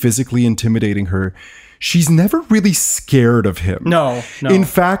him physically intimidating her, she's never really scared of him. No. In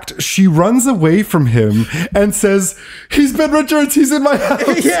fact, she runs away from him and says, he's Ben Richards, he's in my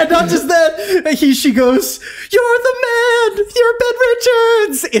house. Yeah, not just that. She goes, you're the man, you're Ben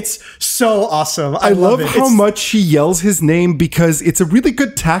Richards. It's so awesome. I love it. How much she yells his name because it's a really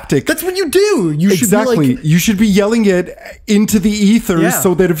good tactic. That's what you do. You exactly. You should be yelling it into the ethers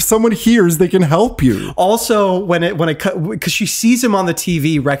so that if someone hears, they can help you. Also, when it cut, because she sees him on the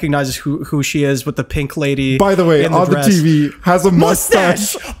TV, recognizes who she is with the pink lady. By the way, on the TV has a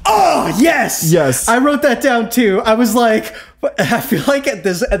mustache. Oh yes, yes. I wrote that down too. I was like, I feel like at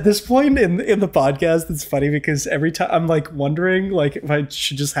this point in the podcast, it's funny because every time I'm like wondering like if I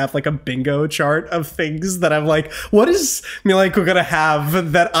should just have like a bingo chart of things that I'm like, what is Milenko gonna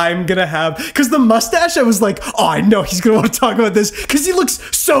have that I'm gonna have? Because the mustache, I was like, oh, I know he's gonna want to talk about this because he looks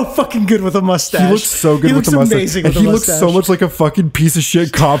so fucking good with a mustache. He looks so good with the mustache. Amazing and with he a looks mustache. so much like a fucking piece of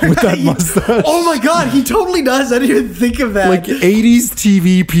shit cop with that mustache. Oh my god, he totally does. I didn't even think of that. Like 80s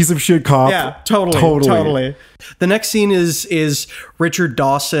TV piece of shit cop. Yeah, totally. The next scene is Richard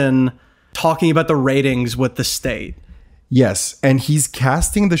Dawson talking about the ratings with the state. Yes, and he's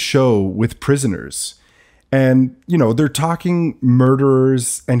casting the show with prisoners. And, you know, they're talking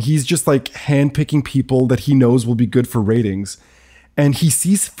murderers, and he's just like handpicking people that he knows will be good for ratings. And he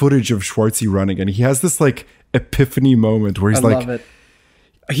sees footage of Schwartzy running, and he has this like epiphany moment where he's like, love it.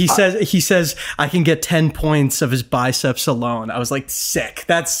 He says, I can get 10 points of his biceps alone. I was like, sick.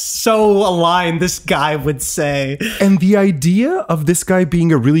 That's so a line this guy would say. And the idea of this guy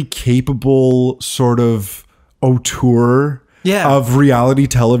being a really capable sort of auteur of reality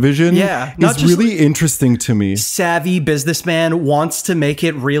television is really interesting to me. Savvy businessman, wants to make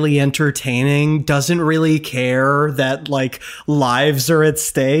it really entertaining, doesn't really care that like lives are at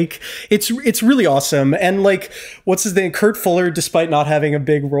stake. It's really awesome. And like, what's his name? Kurt Fuller, despite not having a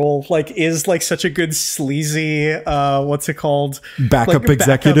big role, like is like such a good sleazy, what's it called? Backup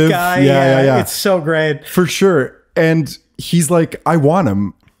executive. Guy. Yeah. It's so great. For sure. And he's like, I want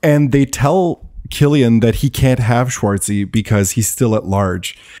him. And they tell Killian that he can't have Schwartzy because he's still at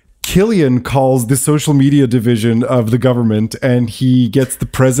large. Killian calls the social media division of the government and he gets the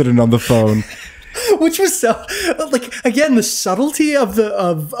president on the phone. Which was so like, again, the subtlety of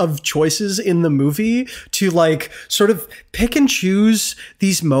of choices in the movie to like sort of pick and choose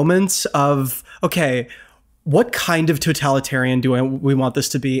these moments of, okay, what kind of totalitarian do we want this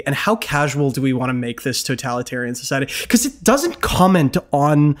to be? And how casual do we want to make this totalitarian society? Because it doesn't comment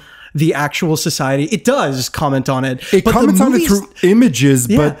on the actual society. It does comment on it. It comments on it through images,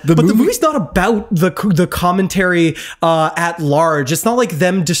 but the movie's not about the commentary at large. It's not like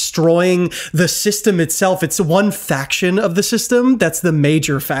them destroying the system itself. It's one faction of the system. That's the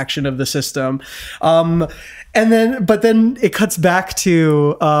major faction of the system. But then it cuts back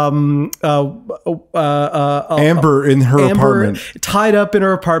to Amber in her apartment, tied up in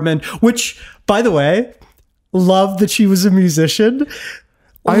her apartment. Which, by the way, loved that she was a musician.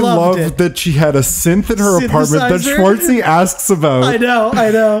 I loved that she had a synth in her apartment that Schwartzy asks about. I know.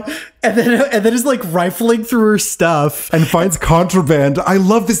 And then is like rifling through her stuff and finds contraband. I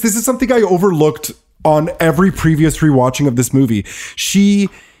love this. This is something I overlooked on every previous rewatching of this movie. She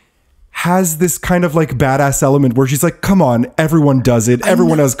has this kind of like badass element where she's like, come on, everyone does it.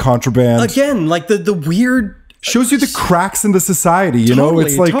 Everyone has contraband. Again, like the weird... Shows you the cracks in the society, you know?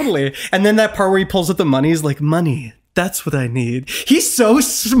 It's like... Totally. And then that part where he pulls out the money is like, money. That's what I need. He's so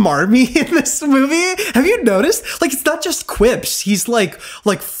smarmy in this movie. Have you noticed? Like, it's not just quips. He's like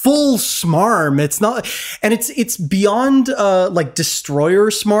full smarm. It's not, and it's beyond like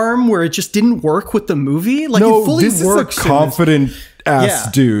Destroyer smarm where it just didn't work with the movie. Like, no, it fully this works. Is a confident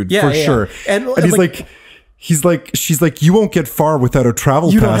ass dude for sure. And he's like, she's like, you won't get far without a travel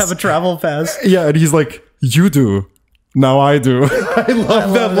pass. You don't have a travel pass. Yeah, and he's like, you do. Now I do. I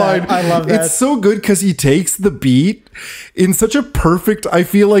love that line. I love that. It's so good because he takes the beat in such a perfect, I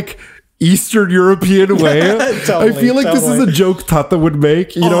feel like, Eastern European way. Totally, I feel like this is a joke Tata would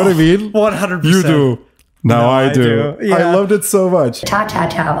make. You know what I mean? 100%. You do. Now No, I do. Yeah. I loved it so much. Ta-ta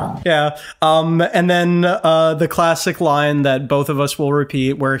towel. Yeah. And then the classic line that both of us will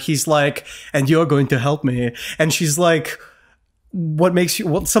repeat where he's like, and you're going to help me. And she's like, what makes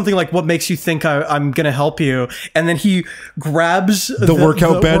you something like what makes you think I'm gonna help you? And then he grabs the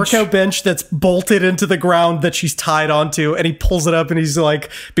workout bench that's bolted into the ground that she's tied onto, and he pulls it up and he's like,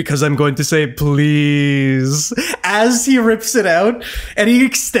 because I'm going to say please, as he rips it out, and he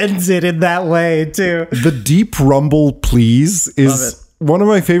extends it in that way too. The deep rumble please is one of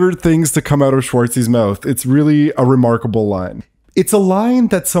my favorite things to come out of Schwartzy's mouth. It's really a remarkable line. It's a line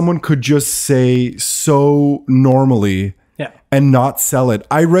that someone could just say so normally and not sell it.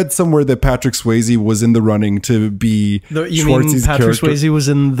 I read somewhere that Patrick Swayze was in the running to be Schwartzy's Patrick character. Swayze was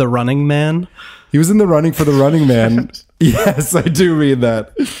in The Running Man? He was in the running for The Running Man. Yes, I do mean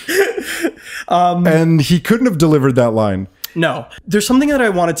that. And he couldn't have delivered that line. No. There's something that I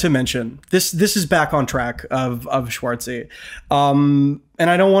wanted to mention. This is back on track of Schwartzy. And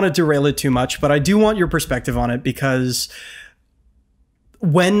I don't want to derail it too much, but I do want your perspective on it, because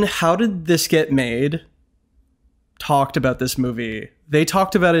how did this get made? Talked about this movie, they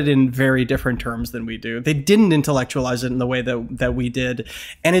talked about it in very different terms than we do. They didn't intellectualize it in the way that we did,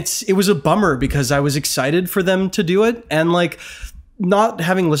 and it was a bummer, because I was excited for them to do it, and like, not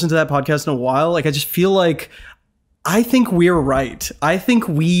having listened to that podcast in a while, like I just feel like I think we're right. I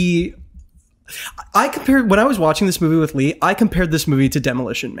compared, when I was watching this movie with Lee, I compared this movie to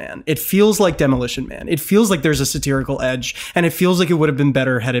Demolition Man. It feels like Demolition Man. It feels like there's a satirical edge, and it feels like it would have been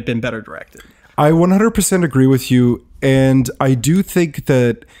better had it been better directed. I 100% agree with you. And I do think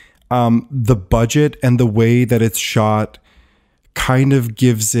that the budget and the way that it's shot kind of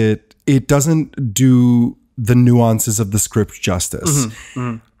gives it doesn't do the nuances of the script justice.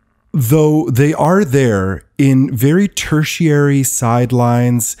 Though they are there in very tertiary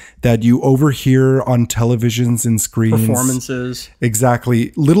sidelines that you overhear on televisions and screens. Performances.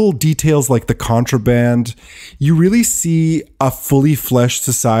 Exactly. Little details like the contraband. You really see a fully fleshed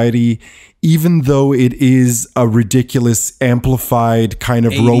society, even though it is a ridiculous, amplified kind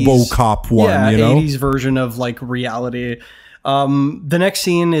of 80s, RoboCop one, yeah, you know? 80s version of like reality. The next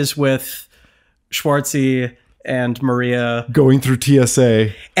scene is with Schwartzy and Maria going through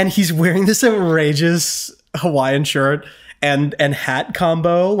TSA, and he's wearing this outrageous Hawaiian shirt and hat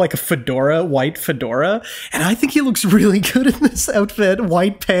combo, like a white fedora, and I think he looks really good in this outfit.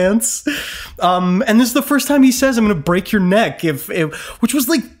 White pants, and this is the first time he says, "I'm going to break your neck," which was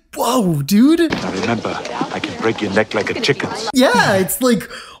like, whoa, dude. Now remember, I can break your neck like a chicken's. Yeah, it's like,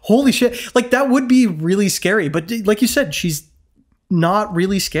 holy shit, like that would be really scary, but like you said, she's not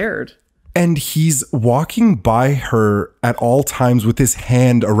really scared. And he's walking by her at all times with his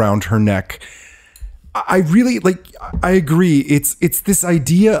hand around her neck. I really I agree. It's this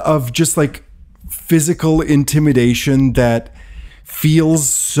idea of just like physical intimidation that feels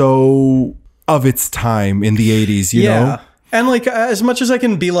so of its time in the 80s, you know? And like, as much as I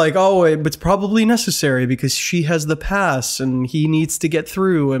can be like, oh, it's probably necessary because she has the pass and he needs to get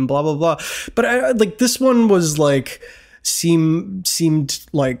through and blah, blah, blah. But like this one was like, seemed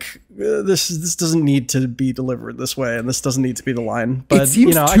like this doesn't need to be delivered this way, and this doesn't need to be the line. But it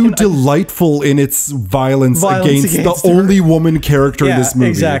seems too delightful in its violence against the only woman character in this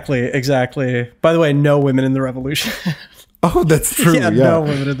movie. Exactly. By the way, no women in the revolution. Oh, that's true. Yeah, no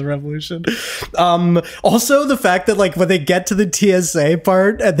women in the revolution. Also, the fact that like when they get to the TSA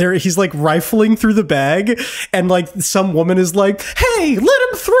part, and he's like rifling through the bag, and like some woman is like, "Hey, let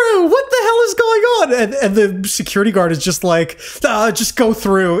him through! What the hell is going on?" And the security guard is just like, "Just go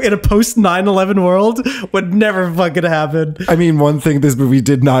through." In a post 9/11 world, would never fucking happen. I mean, one thing this movie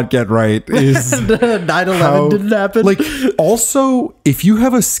did not get right is 9/11 didn't happen. Like, also, if you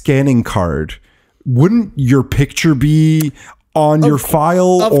have a scanning card, wouldn't your picture be on your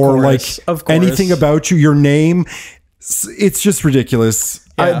file or like anything about you, your name? It's just ridiculous.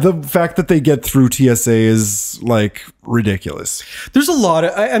 Yeah. The fact that they get through TSA is like ridiculous. There's a lot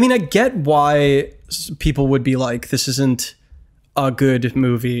of, I mean, I get why people would be like, this isn't a good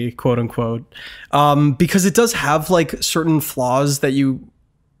movie, quote unquote, because it does have like certain flaws that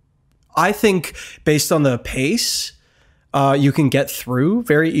I think based on the pace, you can get through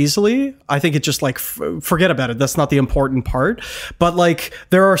very easily. I think it just like, forget about it. That's not the important part. But like,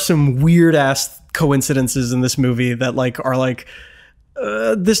 there are some weird ass coincidences in this movie that like are like,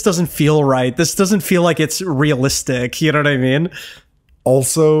 this doesn't feel right. This doesn't feel like it's realistic. You know what I mean?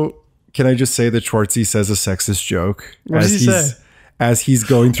 Also, can I just say that Schwartzy says a sexist joke as he's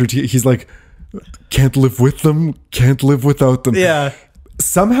going through? He's like, "Can't live with them, can't live without them." Yeah.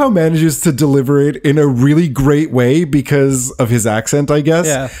 Somehow manages to deliver it in a really great way because of his accent, I guess.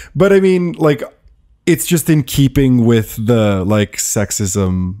 Yeah. But I mean, like, it's just in keeping with the like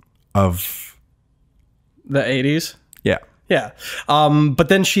sexism of the 80s. Yeah. Yeah. But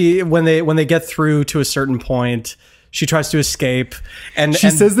then when they get through to a certain point, she tries to escape, and she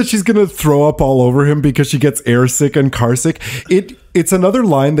says that she's gonna throw up all over him because she gets airsick and carsick. It's another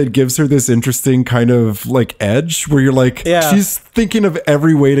line that gives her this interesting kind of like edge where you're like, she's thinking of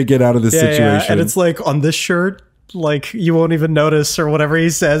every way to get out of this situation. Yeah. And it's like, on this shirt, like you won't even notice, or whatever he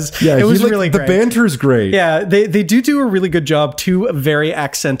says. Yeah, it was really great. The banter's great. Yeah, they do a really good job. Two very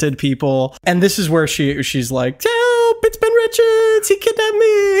accented people, and this is where she's like, "Help! It's Ben Richards. He kidnapped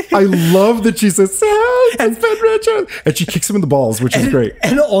me." I love that she says, "Help! It's Ben Richards," and she kicks him in the balls, which is great.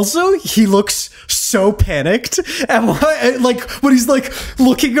 And also, he looks so panicked, and like when he's like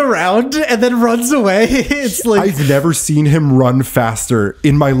looking around and then runs away. It's like, I've never seen him run faster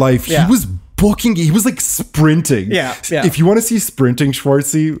in my life. Yeah. He was like sprinting. Yeah. If you want to see sprinting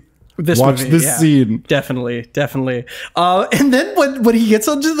Schwartzy, watch this scene. Definitely. And then when he gets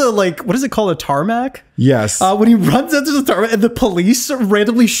onto the, like, what is it called? A tarmac? Yes. When he runs into the tarmac and the police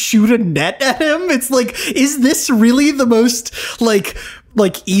randomly shoot a net at him, it's like, is this really the most like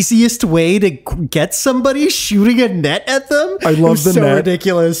easiest way to get somebody, shooting a net at them? I love the net. So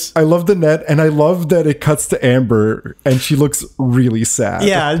ridiculous. I love the net, and I love that it cuts to Amber and she looks really sad.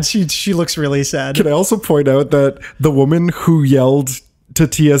 Yeah, she looks really sad. Can I also point out that the woman who yelled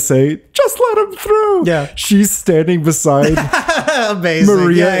to TSA, "Just let him through," she's standing beside Amazing.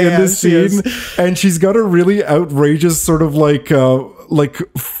 Maria in this scene, and she's got a really outrageous sort of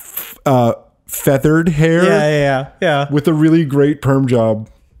feathered hair. Yeah. With a really great perm job.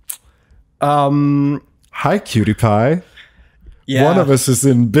 Hi, cutie pie. Yeah. One of us is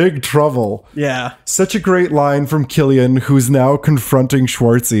in big trouble. Yeah. Such a great line from Killian, who's now confronting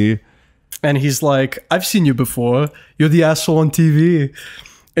Schwartzy. And he's like, "I've seen you before. You're the asshole on TV."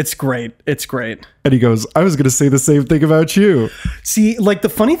 It's great. And he goes, "I was going to say the same thing about you." See, like, the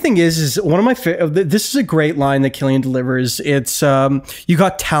funny thing is one of my this is a great line that Killian delivers. It's you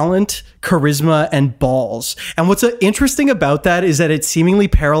got talent, charisma, and balls. And what's interesting about that is that it seemingly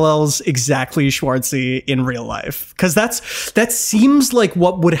parallels exactly Schwartzy in real life, because that seems like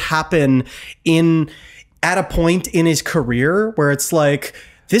what would happen at a point in his career where it's like,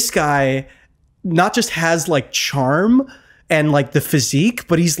 this guy not just has like charm and like the physique,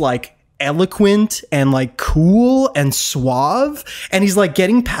 but he's like eloquent and like cool and suave, and he's like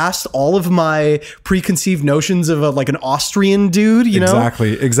getting past all of my preconceived notions of like an Austrian dude, you know?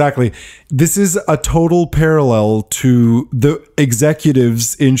 Exactly. This is a total parallel to the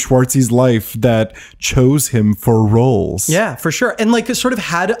executives in Schwartzy's life that chose him for roles. Yeah, for sure. And like sort of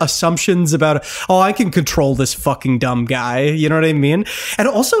had assumptions about, oh, I can control this fucking dumb guy, you know what I mean? And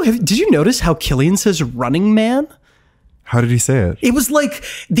also, did you notice how Killian says "running man"? How did he say it? It was like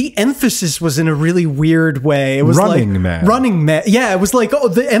the emphasis was in a really weird way. It was running like man. Running man. Yeah, it was like, oh,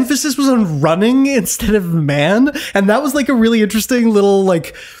 the emphasis was on running instead of man. And that was like a really interesting little,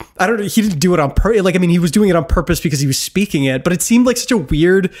 like, I don't know, he didn't do it on purpose. Like, I mean, he was doing it on purpose because he was speaking it, but it seemed like such a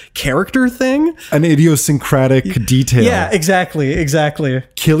weird character thing. An idiosyncratic detail. Yeah, exactly.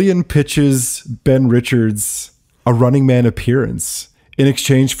 Killian pitches Ben Richards a running man appearance in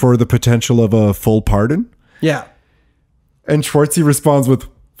exchange for the potential of a full pardon. Yeah. And Schwartzy responds with,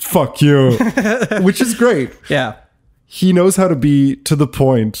 "Fuck you," which is great. Yeah. He knows how to be to the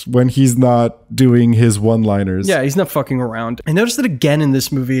point when he's not doing his one-liners. Yeah, he's not fucking around. I noticed it again in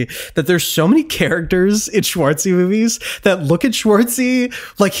this movie, that there's so many characters in Schwartzy movies that look at Schwartzy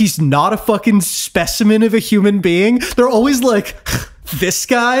like he's not a fucking specimen of a human being. They're always like, this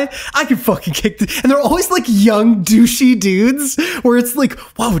guy, I can fucking kick this. And they're always like young, douchey dudes where it's like,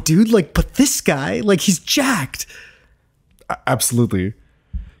 whoa, dude, like, but this guy, like, he's jacked. Absolutely.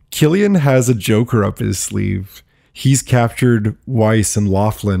 Killian has a joker up his sleeve. He's captured Weiss and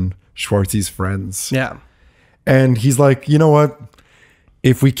Laughlin, Schwartzy's friends. Yeah. And he's like, you know what?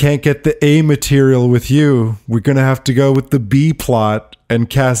 If we can't get the A material with you, we're going to have to go with the B plot and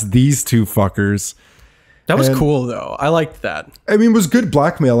cast these two fuckers. That was cool, though. I liked that. I mean, it was good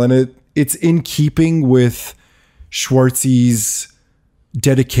blackmail, and it's in keeping with Schwartzy's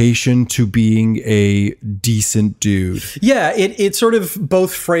dedication to being a decent dude. Yeah, it sort of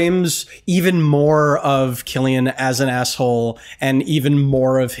both frames even more of Killian as an asshole and even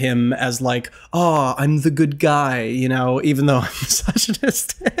more of him as like, oh, I'm the good guy, you know, even though I'm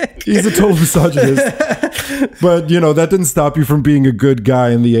misogynistic. He's a total misogynist. But, you know, that didn't stop you from being a good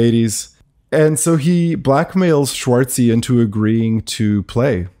guy in the 80s. And so he blackmails Schwartzy into agreeing to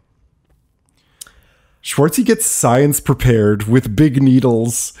play. Schwartzy gets science prepared with big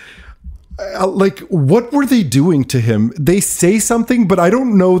needles. like, what were they doing to him? They say something, but I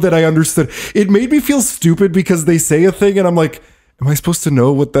don't know that I understood. It made me feel stupid because they say a thing and I'm like, am I supposed to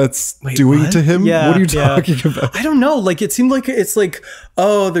know what that's doing to him? Yeah, what are you talking about? I don't know. Like, it seemed like it's like,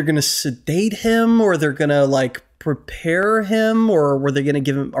 oh, they're going to sedate him, or they're going to like prepare him, or were they going to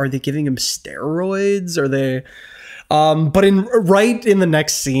give him, are they giving him steroids? Are they... but right in the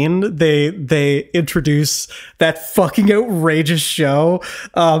next scene, they introduce that fucking outrageous show,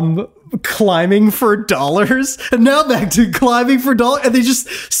 climbing for dollars, and now back to climbing for dollars, and they just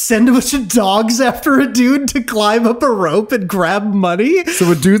send a bunch of dogs after a dude to climb up a rope and grab money.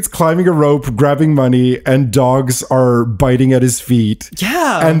 So a dude's climbing a rope, grabbing money, and dogs are biting at his feet.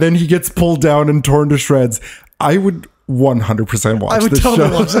 Yeah, and then he gets pulled down and torn to shreds. I would 100% watch. I would this totally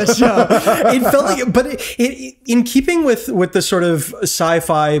show. watch that show. It felt like, but it in keeping with the sort of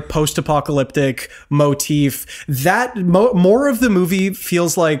sci-fi post-apocalyptic motif, that more of the movie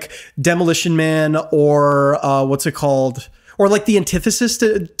feels like Demolition Man, or what's it called? Or like the antithesis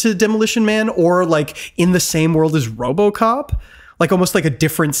to Demolition Man, or like In the Same World as RoboCop, like almost like a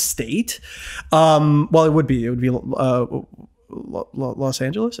different state. Well, it would be Los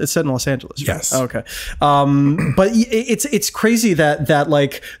Angeles. It's set in Los Angeles, right? Yes. Okay. But it's crazy that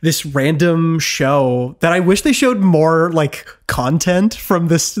like this random show that I wish they showed more like content from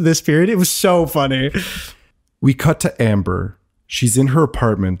this period. It was so funny. We cut to Amber. She's in her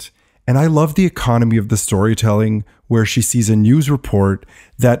apartment, and I love the economy of the storytelling where she sees a news report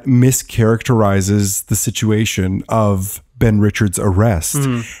that mischaracterizes the situation of Ben Richards' arrest.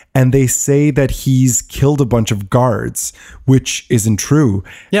 And they say that he's killed a bunch of guards, which isn't true.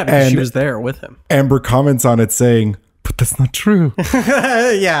 Yeah, because and she was there with him. Amber comments on it saying, but that's not true.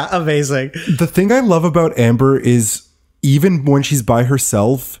 Yeah, amazing. The thing I love about Amber is even when she's by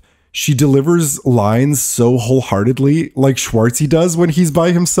herself, she delivers lines so wholeheartedly, like Schwartzy does when he's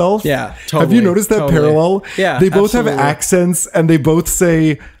by himself. Yeah, totally. Have you noticed that parallel? Yeah, they both absolutely. have accents, and they both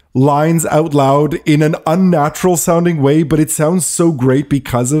say lines out loud in an unnatural sounding way, but it sounds so great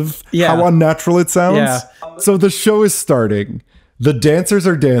because of how unnatural it sounds. Yeah. So the show is starting. The dancers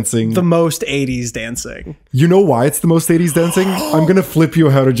are dancing. The most 80s dancing. You know why it's the most 80s dancing? I'm going to flip you.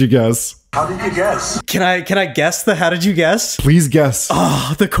 How did you guess? How did you guess? Can I guess the how did you guess? Please guess.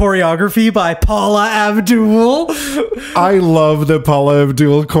 Oh, the choreography by Paula Abdul. I love that Paula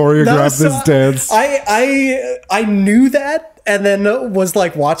Abdul choreographed this dance. I knew that, and then was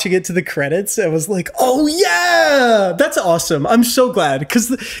like watching it to the credits and was like, oh yeah, that's awesome. I'm so glad because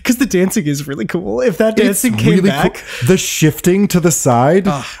the dancing is really cool. If that dancing came really back, cool. The shifting to the side,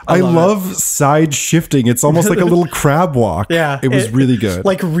 I love side shifting. It's almost like a little crab walk. Yeah, it was really good.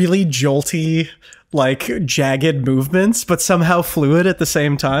 Like really jolty, like jagged movements, but somehow fluid at the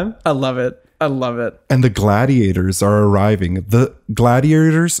same time. I love it. I love it. And the gladiators are arriving. The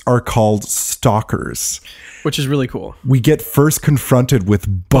gladiators are called stalkers, which is really cool. We get first confronted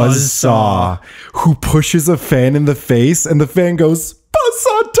with Buzzsaw, who pushes a fan in the face, and the fan goes,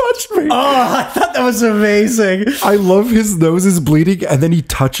 Buzzsaw touched me. Oh, I thought that was amazing. I love his nose is bleeding, and then he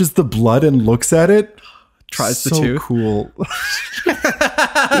touches the blood and looks at it. Tries the tooth. So cool.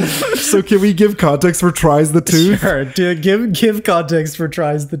 So can we give context for tries the tooth? Sure. Give context for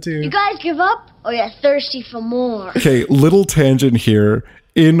tries the tooth. You guys give up, or you're thirsty for more? Okay, little tangent here.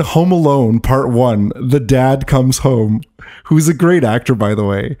 In Home Alone Part 1, the dad comes home, who's a great actor, by the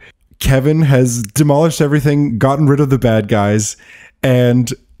way. Kevin has demolished everything, gotten rid of the bad guys,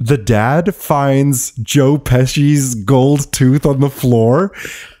 and the dad finds Joe Pesci's gold tooth on the floor.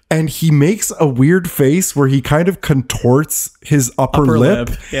 And he makes a weird face where he kind of contorts his upper lip.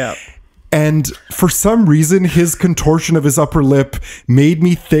 Yeah. And for some reason, his contortion of his upper lip made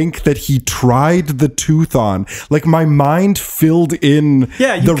me think that he tried the tooth on. Like my mind filled in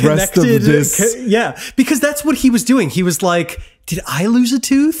the rest of this. Yeah, because that's what he was doing. He was like, did I lose a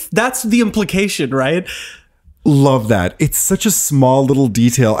tooth? That's the implication, right? Love that. It's such a small little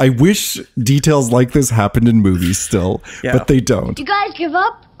detail. I wish details like this happened in movies still, but they don't. You guys give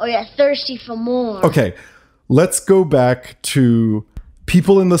up, or you're thirsty for more? Okay, let's go back to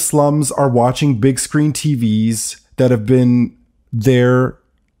people in the slums are watching big screen TVs that have been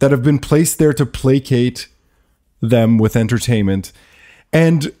placed there to placate them with entertainment.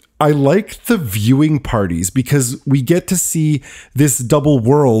 And I like the viewing parties because we get to see this double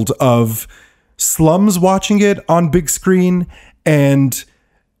world of slums watching it on big screen and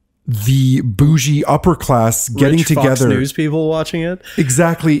the bougie upper class getting together. Fox News people watching it.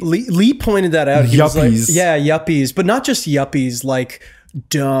 Exactly. Lee pointed that out. He was like, yuppies. yeah, yuppies, but not just yuppies, like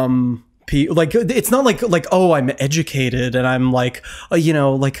dumb like it's not like oh, I'm educated and I'm like you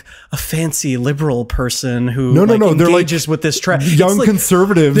know, like a fancy liberal person who no, they're engages with this trend. Young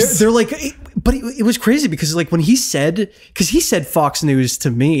conservatives. They're like, but it was crazy because like when he said Fox News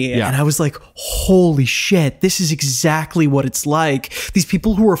to me, and I was like, holy shit, this is exactly what it's like. These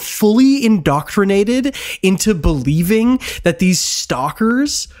people who are fully indoctrinated into believing that these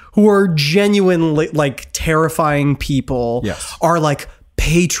stalkers who are genuinely like terrifying people are like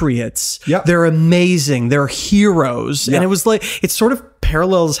patriots. They're amazing. They're heroes. And it was like, it sort of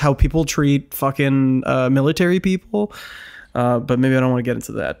parallels how people treat fucking military people. But maybe I don't want to get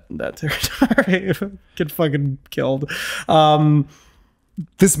into that territory. Get fucking killed.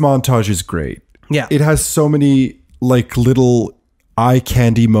 This montage is great. Yeah. It has so many like little eye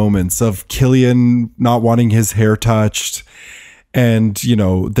candy moments of Killian not wanting his hair touched, and you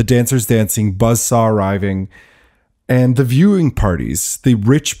know, the dancers dancing, Buzzsaw arriving, and the viewing parties, the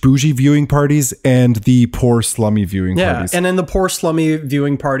rich bougie viewing parties and the poor slummy viewing parties. And in the poor slummy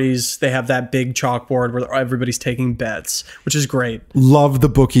viewing parties, they have that big chalkboard where everybody's taking bets, which is great. Love the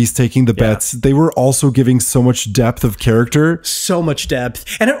bookies taking the bets. They were also giving so much depth of character. So much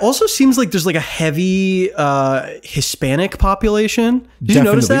depth. And it also seems like there's like a heavy Hispanic population. Did you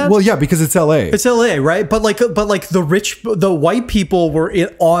notice that? Well, yeah, because it's LA. It's LA, right? But like the white people were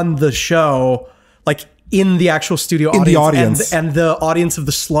on the show, like in the actual studio audience. And the audience of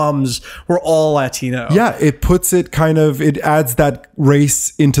the slums were all Latino. Yeah, it puts it kind of, it adds that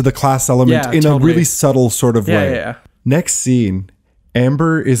race into the class element in a really subtle sort of way. Yeah. Next scene,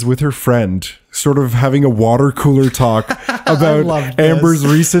 Amber is with her friend, sort of having a water cooler talk about Amber's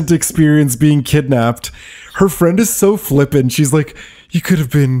recent experience being kidnapped. Her friend is so flippant. She's like, you could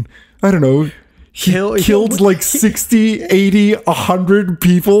have been, I don't know, killed like 60, 80, 100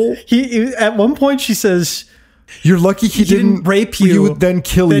 people. He at one point she says, you're lucky he didn't rape you. He would then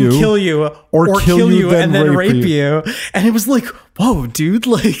kill you. Or kill you and then rape you. And it was like, whoa, dude,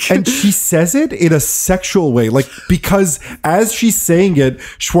 like. And she says it in a sexual way, like, because as she's saying it,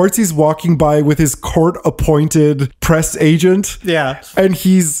 Schwartzy's walking by with his court-appointed press agent. Yeah. And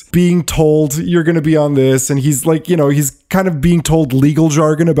he's being told, you're going to be on this. And he's like, you know, he's kind of being told legal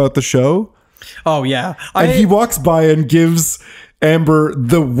jargon about the show. Oh, yeah. And he walks by and gives Amber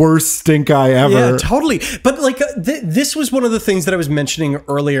the worst stink eye ever. Yeah, totally. But like this was one of the things that I was mentioning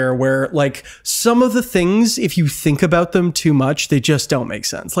earlier where like some of the things, if you think about them too much, they just don't make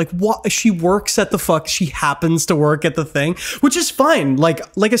sense. Like what she works at she happens to work at the thing, which is fine. Like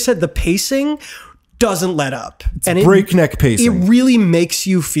I said, the pacing doesn't let up. It's breakneck pacing. It really makes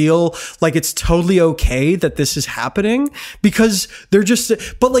you feel like it's totally okay that this is happening because they're just,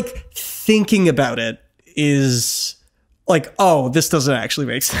 but like thinking about it is like, oh, this doesn't actually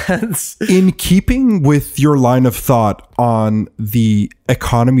make sense. In keeping with your line of thought on the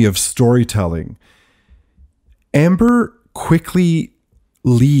economy of storytelling, Amber quickly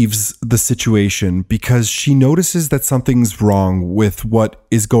leaves the situation because she notices that something's wrong with what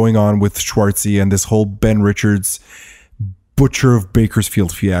is going on with Schwartzy and this whole Ben Richards Butcher of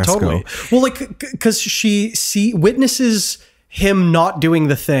Bakersfield fiasco. Totally. Well, like, because she witnesses him not doing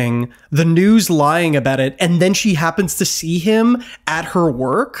the thing, the news lying about it, and then she happens to see him at her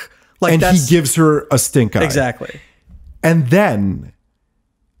work. Like, and he gives her a stink eye. Exactly. And then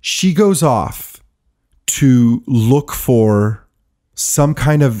she goes off to look for some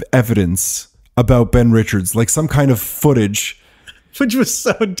kind of evidence about Ben Richards, like some kind of footage. Which was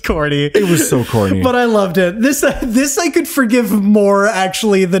so corny. It was so corny. But I loved it. This I could forgive more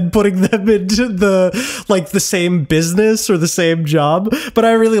actually than putting them into the same business or the same job. But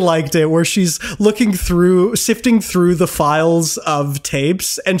I really liked it where she's sifting through the files of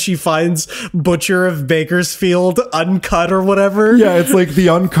tapes and she finds Butcher of Bakersfield uncut or whatever. Yeah, it's like the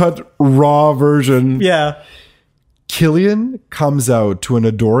uncut raw version. Yeah. Killian comes out to an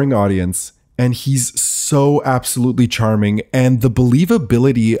adoring audience and he's so absolutely charming, and the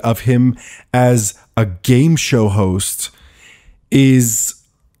believability of him as a game show host is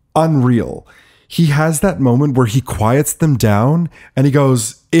unreal. He has that moment where he quiets them down and he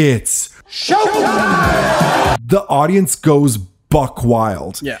goes, "It's showtime!" The audience goes buck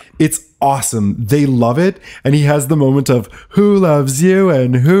wild. Yeah. It's awesome. They love it. And he has the moment of, who loves you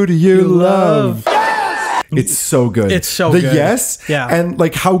and who do you love? It's so good. It's so good. good. Yes. Yeah. And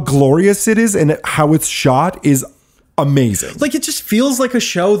like how glorious it is and how it's shot is amazing. Like it just feels like a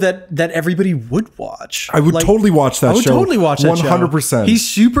show that everybody would watch. I would totally watch that show. I would totally watch that 100%. show. He's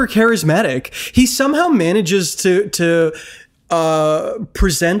super charismatic. He somehow manages to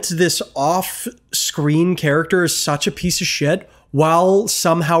present this off-screen character as such a piece of shit while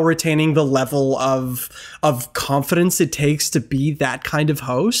somehow retaining the level of confidence it takes to be that kind of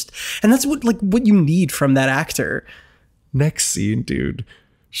host. And that's what you need from that actor. Next scene, dude.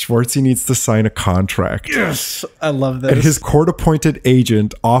 Schwartzy needs to sign a contract. Yes, I love this. And his court-appointed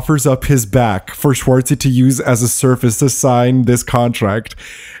agent offers up his back for Schwartzy to use as a surface to sign this contract.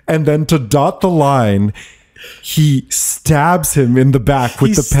 And then to dot the line, he stabs him in the back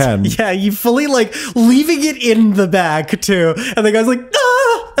with the pen. Yeah, you fully like leaving it in the back too. And the guy's like,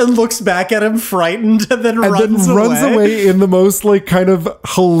 ah, and looks back at him frightened and then runs away in the most like kind of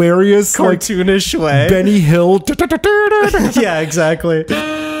hilarious, cartoonish way. Benny Hill. Yeah, exactly.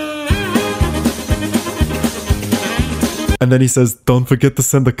 And then he says, don't forget to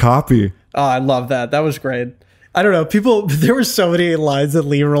send a copy. Oh, I love that. That was great. I don't know. There were so many lines that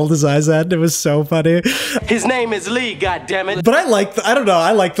Lee rolled his eyes at, and it was so funny. His name is Lee, goddammit. But I like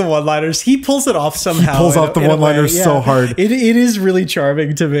the one-liners. He pulls it off somehow. He pulls off the one-liners so hard. It is really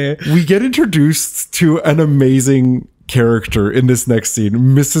charming to me. We get introduced to an amazing character in this next scene,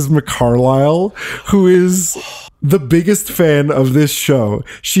 Mrs. McCarlyle, who is the biggest fan of this show.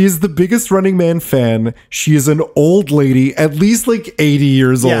 She is the biggest Running Man fan. She is an old lady, at least like 80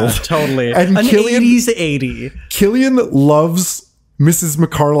 years old. Yeah, totally. And an 80s 80. Killian loves Mrs.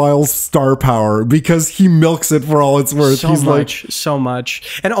 McCarlyle's star power because he milks it for all it's worth. So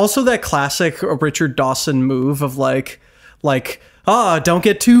much. And also that classic Richard Dawson move of like, don't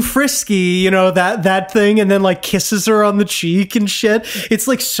get too frisky, you know, that thing, and then like kisses her on the cheek and shit. It's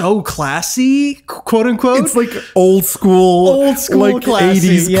like so classy, quote unquote. It's like old school like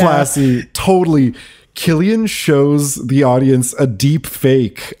classy, 80s classy. Totally. Killian shows the audience a deep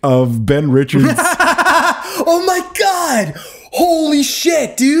fake of Ben Richards. Oh my God. Holy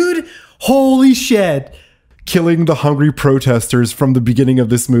shit, dude. Holy shit. Killing the hungry protesters from the beginning of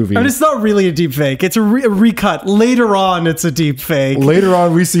this movie. I mean, it's not really a deep fake. It's a recut. Later on, it's a deep fake. Later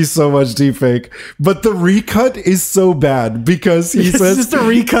on, we see so much deep fake. But the recut is so bad because he says... It's just a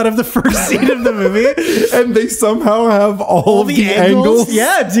recut of the first scene of the movie. And they somehow have all of the angles.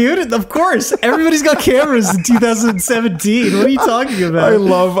 Yeah, dude. Of course. Everybody's got cameras in 2017. What are you talking about? I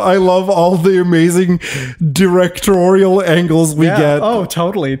love all the amazing directorial angles we get. Oh,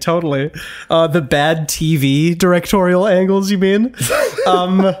 totally. The bad TV directorial angles, you mean?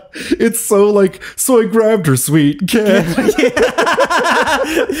 It's so I grabbed her, sweet Ken.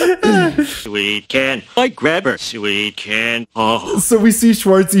 Sweet Ken. I grab her, sweet Ken. Oh. So we see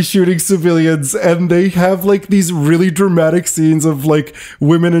Schwartzy shooting civilians, and they have like these really dramatic scenes of like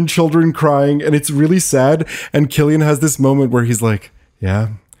women and children crying, and it's really sad. And Killian has this moment where he's like,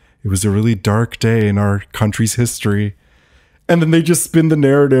 yeah, it was a really dark day in our country's history. And then they just spin the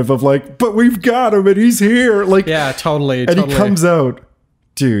narrative of like, but we've got him and he's here. Like, yeah, totally. And he comes out,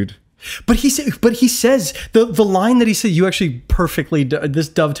 dude. But he says the line that he said, you actually perfectly, this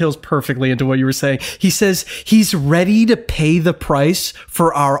dovetails perfectly into what you were saying. He says he's ready to pay the price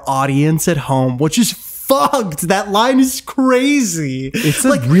for our audience at home, which is fucked. That line is crazy. It's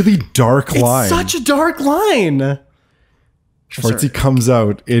like a really dark line. It's such a dark line. Schwartzy comes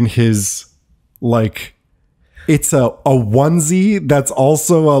out in his like, it's a onesie that's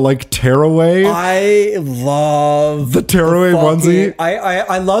also a like tearaway. I love the tearaway onesie.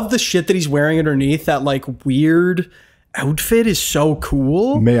 I love the shit that he's wearing underneath. That like weird outfit is so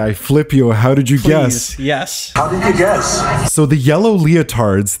cool. May I flip you? How did you guess? Yes. How did you guess? So the yellow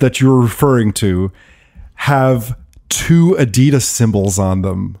leotards that you're referring to have 2 Adidas symbols on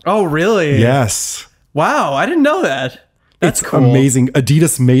them. Oh, really? Yes. Wow, I didn't know that. That's cool. Amazing.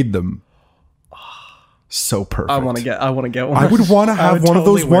 Adidas made them. So perfect. I want to get one. I would want to have one of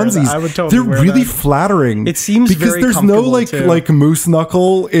those onesies. I would totally They're really flattering. It seems because very there's no like too. like moose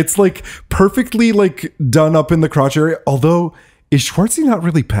knuckle. It's like perfectly like done up in the crotch area. Although, is Schwartzy not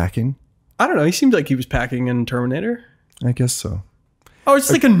really packing? I don't know. He seemed like he was packing in Terminator. I guess so. Oh,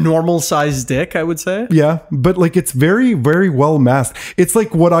 it's like a normal sized dick, I would say. Yeah, but like it's very, very well masked. It's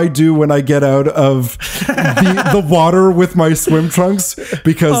like what I do when I get out of the water with my swim trunks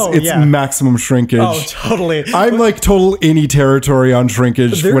because it's maximum shrinkage. Oh, totally. I'm like total any territory on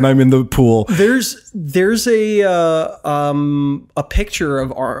shrinkage when I'm in the pool. There's a picture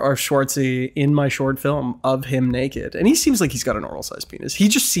of our Schwartzy in my short film of him naked, and he seems like he's got a normal sized penis. He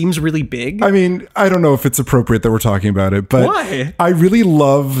just seems really big. I mean, I don't know if it's appropriate that we're talking about it, but why? I really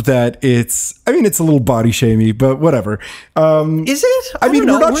love that it's a little body shamey, but whatever. Is it? I mean,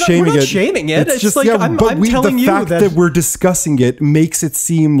 we're not shaming it. It's just like I'm telling you the fact that we're discussing it makes it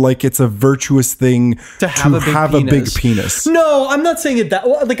seem like it's a virtuous thing to have a big penis. No, I'm not saying it that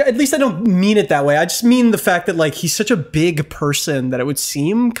well, like at least I don't mean it that way. I just mean the fact that like he's such a big person that it would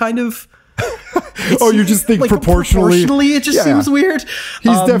seem kind of Oh, you just think like proportionally? It just seems weird.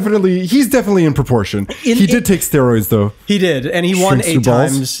 He's definitely in proportion. He did take steroids though. He did, and he won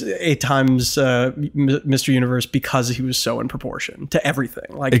Shrinks 8 times Mr. Universe because he was so in proportion to everything.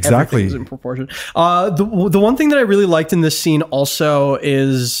 Like exactly, everything was in proportion. The one thing that I really liked in this scene also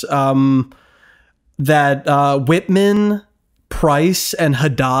is that Whitman, Price, and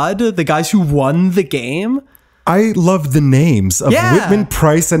Haddad, the guys who won the game. I love the names of Whitman,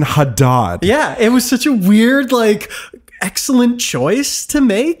 Price, and Haddad. Yeah, it was such a weird, like, excellent choice to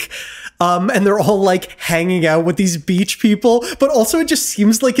make. And they're all like hanging out with these beach people, but also it just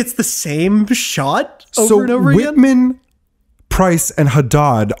seems like it's the same shot over and over again. Whitman, Price, and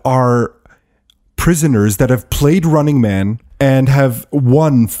Haddad are prisoners that have played Running Man and have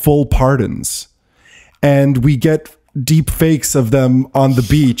won full pardons. And we get deep fakes of them on the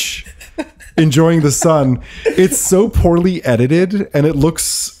beach enjoying the sun. It's so poorly edited and it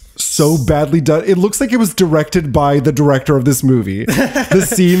looks so badly done. It looks like it was directed by the director of this movie. The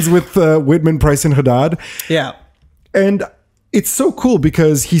scenes with Whitman, Price, and Haddad. Yeah. And it's so cool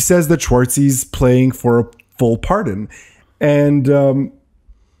because he says that Schwartzy's playing for a full pardon. And well,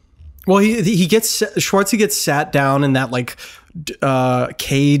 Schwartzy gets sat down in that like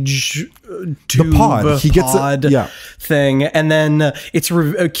cage tube, the pod. He gets a thing, and then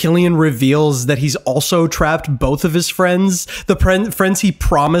Killian reveals that he's also trapped both of his friends, the friends he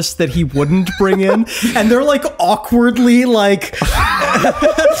promised that he wouldn't bring in, and they're like awkwardly like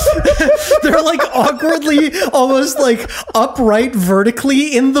they're like awkwardly almost like upright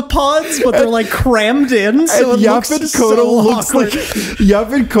vertically in the pods, but they're like crammed in, so it looks Yaphet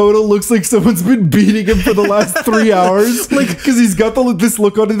Kotto looks like someone's been beating him for the last 3 hours, like because he's got this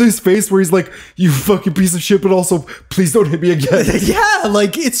look on his face where he's like, you fucking piece of shit, but also please don't hit me again. Yeah,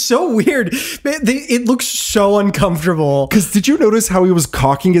 like it's so weird. It looks so uncomfortable. Because did you notice how he was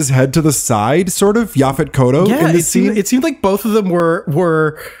cocking his head to the side, sort of, Yaphet Kotto, in this scene? It seemed like both of them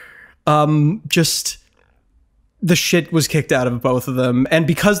were just the shit was kicked out of both of them, and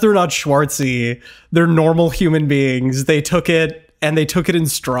because they're not Schwartzy, they're normal human beings. They took it in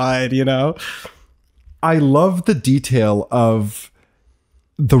stride, you know. I love the detail of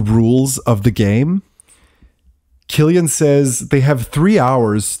the rules of the game. Killian says they have 3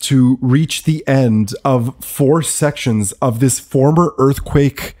 hours to reach the end of 4 sections of this former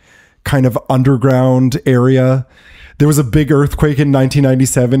earthquake kind of underground area. There was a big earthquake in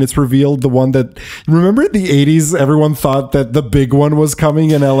 1997. It's revealed, the one that, remember in the 80s, everyone thought that the big one was coming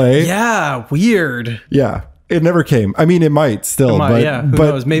in LA? Yeah, weird. Yeah. It never came. I mean, it might still, but who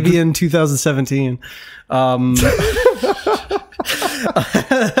knows? Maybe in 2017. But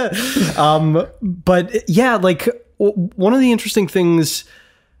yeah, like one of the interesting things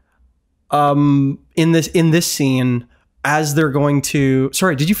in this scene, as they're going to,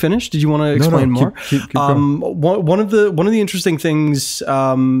 sorry, did you finish? Did you want to explain more? Keep going. One of the interesting things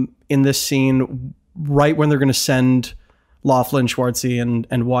in this scene, right when they're going to send Laughlin, Schwartzy,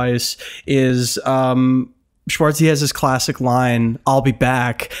 and Weiss, is Schwartzy has his classic line, "I'll be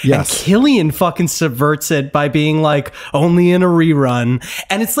back." Yes. And Killian fucking subverts it by being like, "Only in a rerun."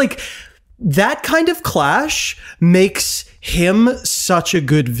 And it's like, that kind of clash makes him such a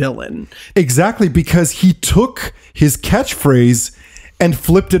good villain. Exactly, because he took his catchphrase and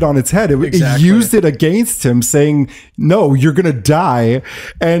flipped it on its head. It used it against him, saying, "No, you're going to die,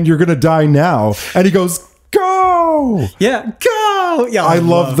 and you're going to die now." And he goes, "Go!" Yeah, go! Yeah, I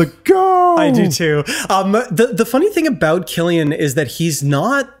love the go. I do too. The funny thing about Killian is that he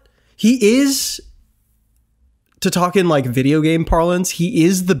is, to talk in like video game parlance, he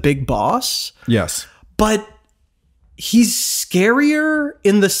is the big boss. Yes. But he's scarier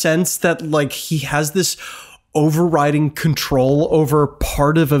in the sense that like he has this overriding control over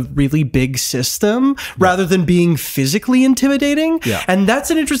part of a really big system rather than being physically intimidating. Yeah. And that's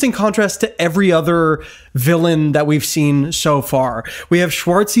an interesting contrast to every other villain that we've seen so far. We have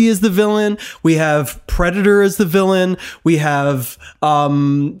Schwartzy as the villain. We have Predator as the villain. We have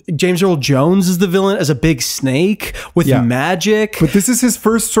James Earl Jones as the villain, as a big snake with magic. But this is his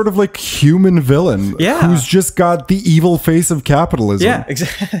first sort of like human villain who's just got the evil face of capitalism.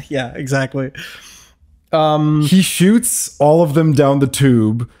 Yeah, exactly. He shoots all of them down the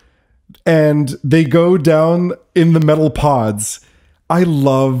tube and they go down in the metal pods. I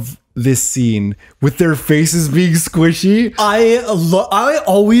love this scene with their faces being squishy. I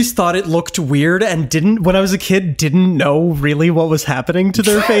always thought it looked weird and when I was a kid, didn't know really what was happening to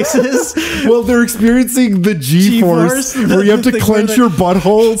their faces. Well, they're experiencing the G-force where you have to clench your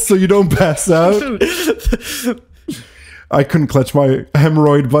butthole so you don't pass out. I couldn't clutch my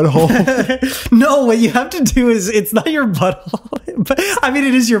hemorrhoid butthole. No, what you have to do is, it's not your butthole. I mean,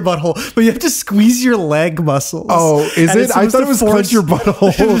 it is your butthole, but you have to squeeze your leg muscles. Oh, is it? I thought it was clench your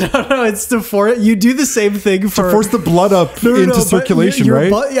butthole. No, it's to force. You do the same thing for to force the blood up into circulation,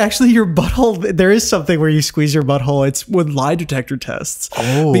 right? Actually, your butthole, there is something where you squeeze your butthole. It's with lie detector tests.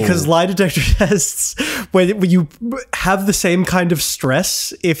 Oh. Because lie detector tests, when you have the same kind of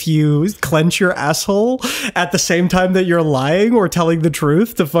stress if you clench your asshole at the same time that you're lying or telling the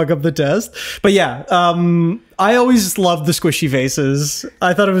truth to fuck up the test. But yeah, I always loved the squishy faces.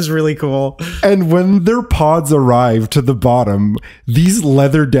 I thought it was really cool. And when their pods arrive to the bottom, these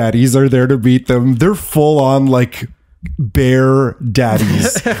leather daddies are there to meet them. They're full on like bear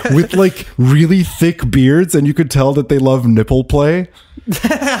daddies with like really thick beards, and you could tell that they love nipple play.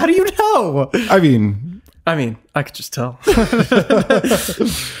 How do you know? I mean, I could just tell.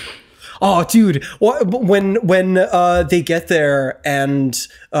 Oh, dude! When they get there, and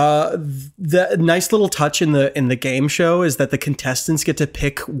the nice little touch in the game show is that the contestants get to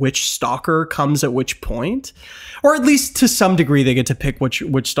pick which stalker comes at which point, or at least to some degree they get to pick which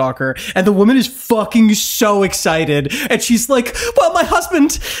stalker. And the woman is fucking so excited, and she's like, "Well, my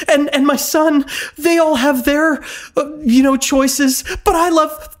husband and my son, they all have their choices, but I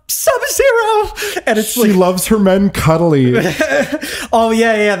love Sub-Zero." And it's she loves her men cuddly. Oh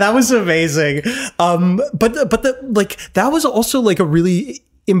yeah, that was amazing. But that was also like a really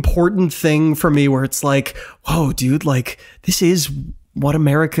important thing for me, where it's like, whoa, dude, like this is what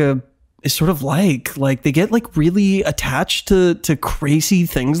America is sort of like they get like really attached to crazy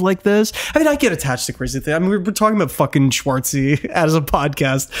things like this. I mean, I get attached to crazy things. I mean, we're talking about fucking Schwartzy as a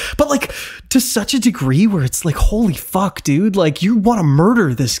podcast, but like to such a degree where it's like, holy fuck, dude, like you want to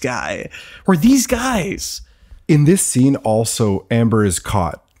murder this guy or these guys. In this scene also, Amber is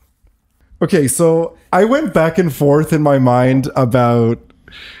caught. Okay, so I went back and forth in my mind about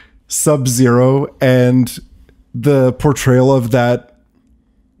Sub-Zero and the portrayal of that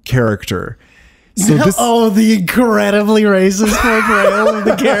character. So the incredibly racist portrayal of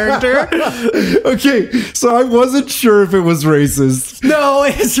the character. Okay, so I wasn't sure if it was racist. No,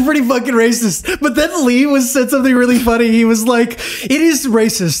 it's pretty fucking racist. But then Lee said something really funny. He was like, "It is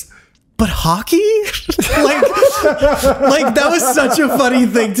racist, but hockey?" like that was such a funny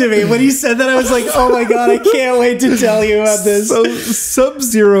thing to me. When he said that, I was like, oh my god, I can't wait to tell you about this. So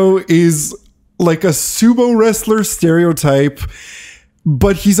Sub-Zero is like a sumo wrestler stereotype,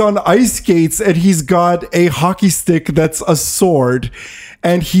 but he's on ice skates and he's got a hockey stick that's a sword,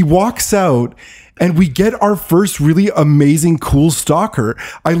 and he walks out and we get our first really amazing, cool stalker.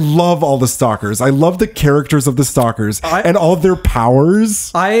 I love all the stalkers. I love the characters of the stalkers and all of their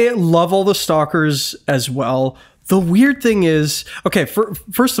powers. I love all the stalkers as well. The weird thing is, okay,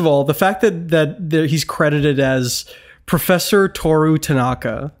 first of all, the fact that he's credited as Professor Toru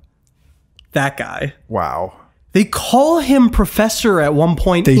Tanaka, that guy. Wow. They call him Professor at one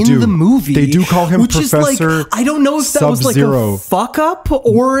point in the movie. They do call him Professor. Is like, I don't know if that was like a fuck up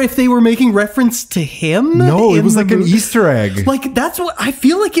or if they were making reference to him. No, it was like an Easter egg. Like that's what I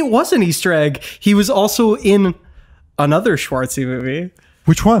feel like it was, an Easter egg. He was also in another Schwartzy movie.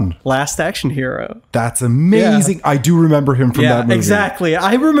 Which one? Last Action Hero. That's amazing. Yeah. I do remember him from that movie. Exactly.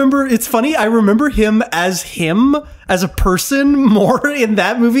 I remember, it's funny, I remember him as a person more in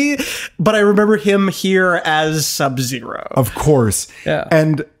that movie, but I remember him here as Sub-Zero. Of course. Yeah.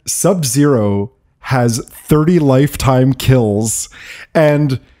 And Sub-Zero has 30 lifetime kills,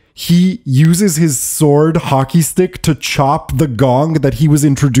 and he uses his sword hockey stick to chop the gong that he was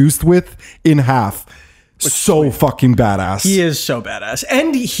introduced with in half. So fucking badass. He is so badass.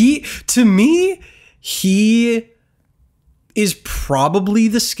 And to me, he is probably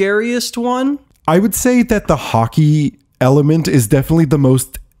the scariest one. I would say that the hockey element is definitely the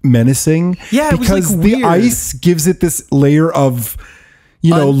most menacing. Yeah, because the ice gives it this layer of,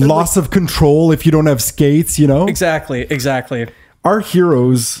 loss of control if you don't have skates, Exactly. Our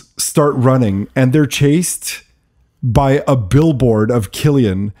heroes start running and they're chased by a billboard of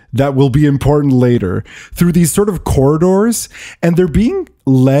Killian that will be important later through these sort of corridors, and they're being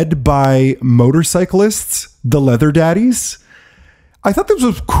led by motorcyclists, the leather daddies. I thought this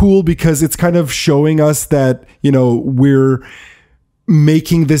was cool because it's kind of showing us that, we're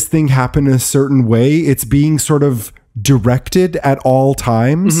making this thing happen in a certain way. It's being sort of directed at all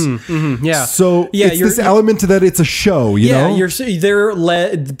times. Yeah. So it's this element to that it's a show, you know?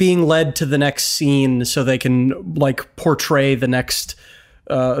 They're being led to the next scene so they can like portray the next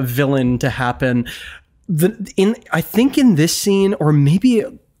villain to happen. I think in this scene, or maybe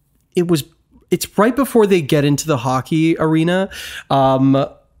it's right before they get into the hockey arena.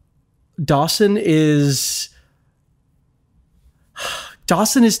 Dawson is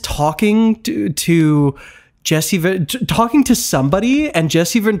Dawson is talking to talking to somebody, and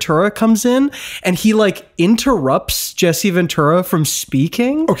Jesse Ventura comes in and he like interrupts Jesse Ventura from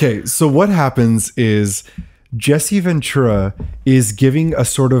speaking. Okay, so what happens is Jesse Ventura is giving a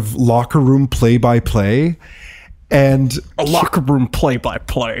sort of locker room play-by-play, and a locker room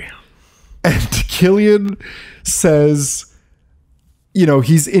play-by-play. And Killian says, you know,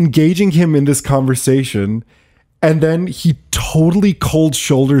 he's engaging him in this conversation, and then he totally cold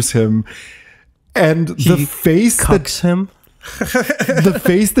shoulders him. And the face the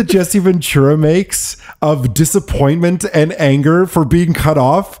face that Jesse Ventura makes of disappointment and anger for being cut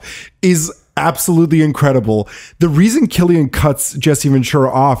off is absolutely incredible. The reason Killian cuts Jesse Ventura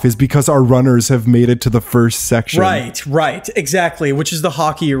off is because our runners have made it to the first section. Right, exactly, which is the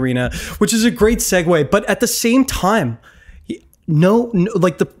hockey arena, which is a great segue. But at the same time,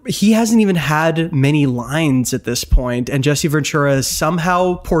 he hasn't even had many lines at this point, and Jesse Ventura has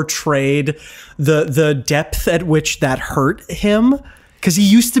somehow portrayed the depth at which that hurt him, because he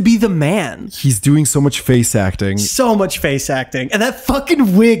used to be the man. He's doing so much face acting. And that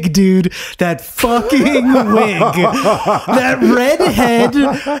fucking wig, dude. That fucking wig. That redhead,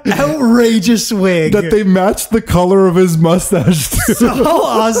 outrageous wig. That they matched the color of his mustache too. So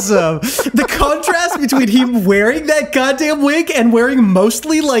awesome. The contrast between him wearing that goddamn wig and wearing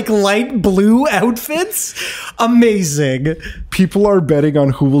mostly like light blue outfits. Amazing. People are betting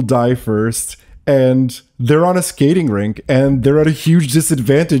on who will die first. And they're on a skating rink, and they're at a huge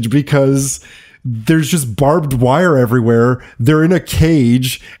disadvantage because there's just barbed wire everywhere. They're in a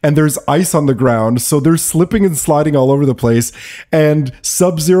cage, and there's ice on the ground, so they're slipping and sliding all over the place. And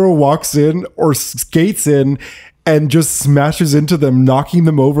Sub-Zero walks in or skates in and just smashes into them, knocking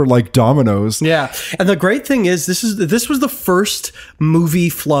them over like dominoes. Yeah, and the great thing is this was the first movie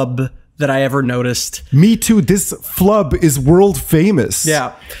flub that I ever noticed. Me too. This flub is world famous.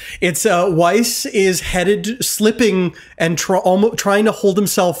 Yeah. It's Weiss is slipping and trying to hold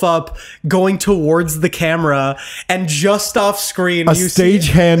himself up, going towards the camera, and just off screen, a stage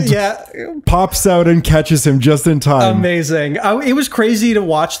hand pops out and catches him just in time. Amazing. It was crazy to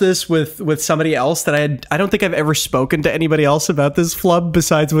watch this with somebody else that I don't think I've ever spoken to anybody else about this flub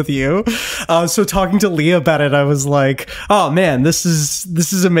besides with you. So talking to Leah about it, I was like, oh man, this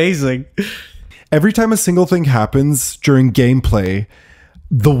is amazing. Every time a single thing happens during gameplay,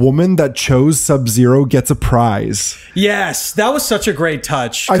 the woman that chose Sub-Zero gets a prize. Yes, that was such a great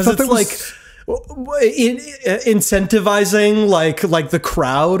touch. I thought it's that was incentivizing like the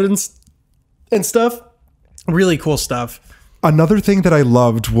crowd and stuff. Really cool stuff. Another thing that I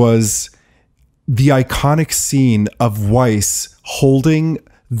loved was the iconic scene of Weiss holding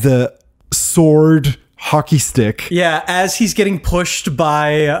the sword hockey stick. Yeah, as he's getting pushed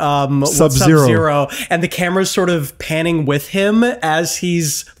by Sub-Zero, and the camera's sort of panning with him as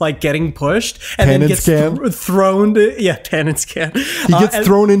he's like getting pushed, and pan then gets thrown. Yeah, pan and scan. He gets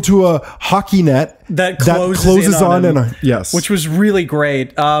thrown into a hockey net that closes on him, yes, which was really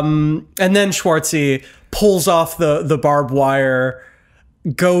great. And then Schwartzy pulls off the barbed wire,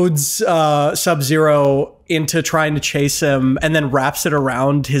 goads Sub-Zero into trying to chase him, and then wraps it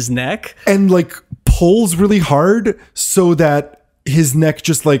around his neck and like pulls really hard so that his neck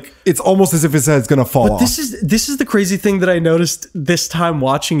just like, it's almost as if his head's gonna fall off. This is the crazy thing that I noticed this time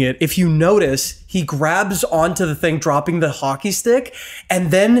watching it. If you notice, he grabs onto the thing, dropping the hockey stick,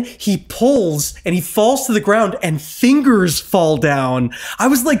 and then he pulls and he falls to the ground and fingers fall down. I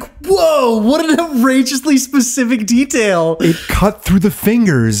was like, whoa, what an outrageously specific detail. It cut through the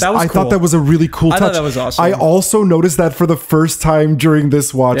fingers. That was I cool. thought that was a really cool touch. I thought that was awesome. I also noticed that for the first time during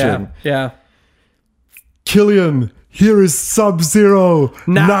this watching. Yeah. Killian, here is Sub-Zero.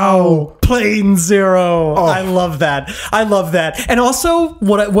 Now Plane Zero. Oh. I love that. And also,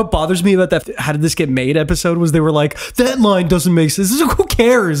 what bothers me about that "How did this get made" episode was they were like, that line doesn't make sense. Who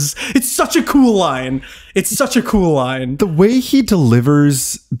cares? It's such a cool line. The way he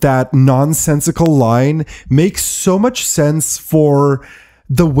delivers that nonsensical line makes so much sense for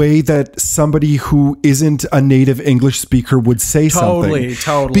the way that somebody who isn't a native English speaker would say something.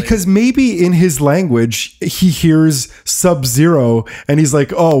 Totally. Because maybe in his language, he hears Sub-Zero and he's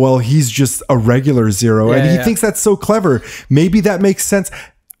like, oh, well, he's just a regular zero. And he thinks that's so clever. Maybe that makes sense.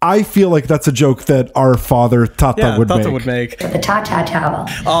 I feel like that's a joke that our father Tata would make. The Tata towel.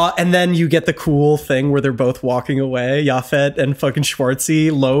 And then you get the cool thing where they're both walking away, Yafet and fucking Schwartzy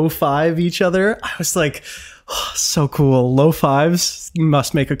low five each other. I was like, oh, so cool. Low fives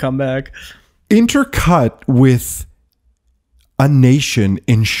must make a comeback. Intercut with a nation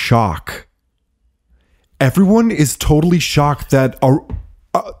in shock. Everyone is totally shocked that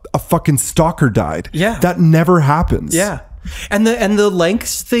a fucking stalker died. Yeah. That never happens. Yeah. And the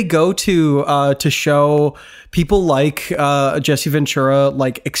lengths they go to show people like Jesse Ventura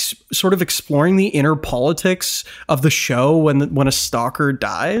like sort of exploring the inner politics of the show when a stalker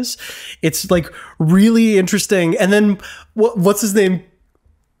dies. It's like really interesting. And then what's his name?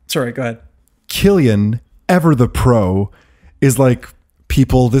 Sorry, go ahead. Killian, ever the pro, is like,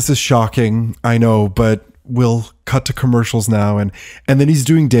 people, this is shocking, I know, but we'll cut to commercials now. And then he's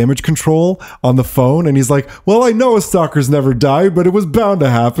doing damage control on the phone, and he's like, well, I know a stalker's never died, but it was bound to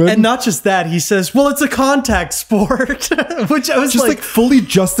happen. And not just that, he says, well, it's a contact sport. Which I was just like fully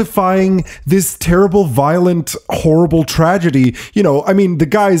justifying this terrible, violent, horrible tragedy. You know, I mean, the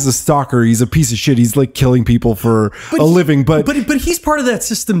guy's a stalker, he's a piece of shit, he's like killing people for a living, but he's part of that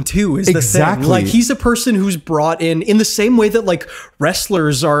system too, is exactly the thing. Like, he's a person who's brought in the same way that like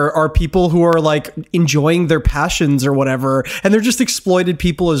wrestlers are people who are like enjoying their passions or whatever, and they're just exploited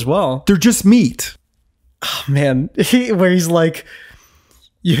people as well. They're just meat. Oh man, where he's like,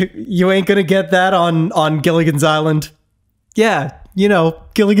 you ain't gonna get that on Gilligan's Island. Yeah, you know,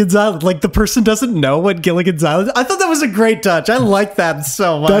 Gilligan's Island. Like, the person doesn't know what Gilligan's Island. I thought that was a great touch. I like that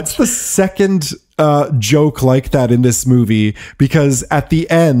so much. That's the second joke like that in this movie, because at the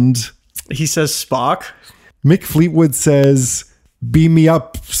end he says Spock. Mick Fleetwood says, beam me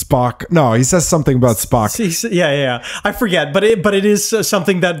up, Spock. No, he says something about Spock. Yeah. I forget, but it is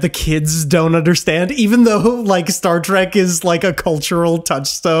something that the kids don't understand, even though like Star Trek is like a cultural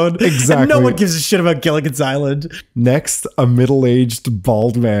touchstone. Exactly. And no one gives a shit about Gilligan's Island. Next, a middle-aged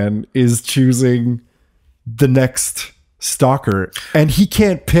bald man is choosing the next stalker, and he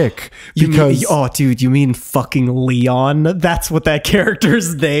can't pick because you mean fucking Leon? That's what that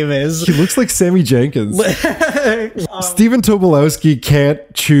character's name is. He looks like Sammy Jenkins. Stephen Tobolowsky can't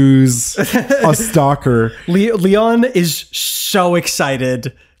choose a stalker. Leon is so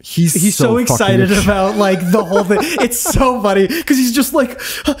excited. He's so excited about like the whole thing. It's so funny because he's just like,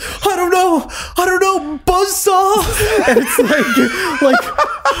 I don't know, buzzsaw, and it's like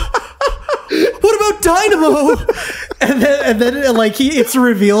what about Dynamo? And then like it's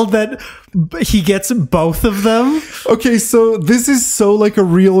revealed that he gets both of them. Okay, so this is so like a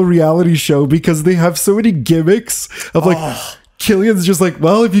real reality show because they have so many gimmicks of like Killian's just like,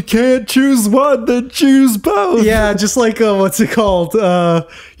 well, if you can't choose one, then choose both. Yeah, just like what's it called?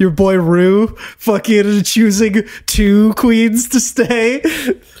 Your boy Rue fucking choosing two queens to stay.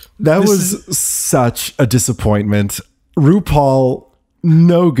 That was such a disappointment. RuPaul,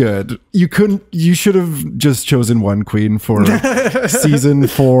 no good. You should have just chosen one queen for season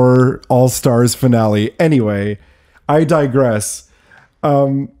 4 All Stars finale. Anyway, I digress.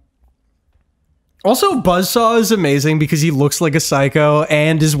 Also, Buzzsaw is amazing because he looks like a psycho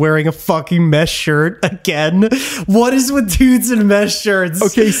and is wearing a fucking mesh shirt again. What is with dudes in mesh shirts?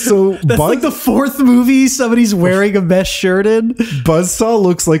 Okay, so that's like the 4th movie somebody's wearing a mesh shirt in. Buzzsaw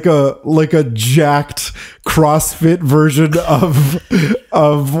looks like a jacked CrossFit version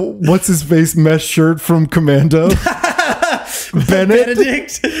of what's his face mesh shirt from Commando.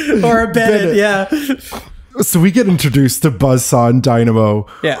 Benedict or Bennett, yeah. So we get introduced to Buzzsaw and Dynamo,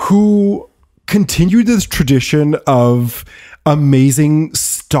 who continue this tradition of amazing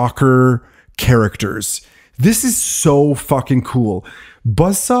stalker characters. This is so fucking cool.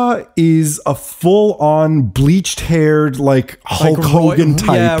 Buzzsaw is a full-on bleached-haired, like Hulk Hogan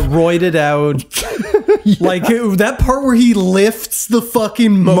type. Yeah, roided out. Yeah. Like that part where he lifts the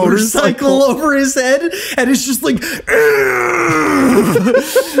fucking motorcycle over his head and it's just like,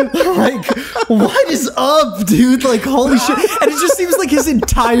 like, what is up, dude? Like, holy shit. And it just seems like his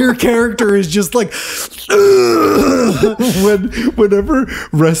entire character is just like, whenever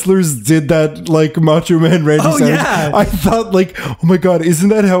wrestlers did that, like Macho Man Randy Savage, yeah. I thought like, oh my God, isn't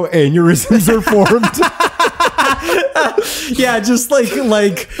that how aneurysms are formed? Yeah, just like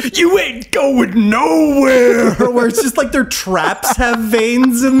you ain't going nowhere. Where it's just like their traps have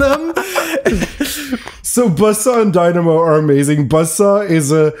veins in them. So Buzzsaw and Dynamo are amazing. Buzzsaw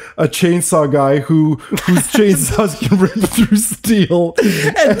is a chainsaw guy whose chainsaws can rip through steel.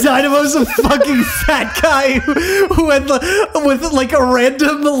 And Dynamo's a fucking fat guy who had with like a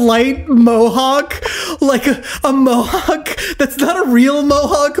random light mohawk, like a mohawk that's not a real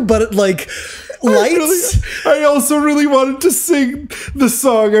mohawk, but it, like lights. I also really wanted to sing the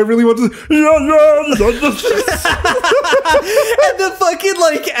song. I really wanted to. And the fucking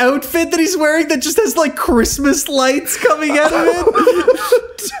like outfit that he's wearing that just has like Christmas lights coming out of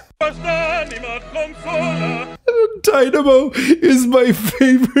it. Dynamo is my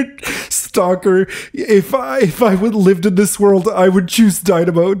favorite stalker. If I would lived in this world, I would choose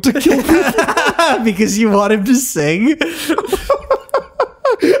Dynamo to kill people. Because you want him to sing.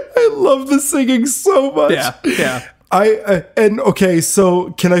 I love the singing so much. Yeah. Okay,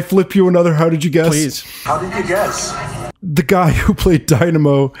 so can I flip you another? How did you guess? Please. How did you guess? The guy who played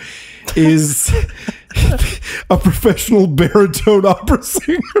Dynamo is a professional baritone opera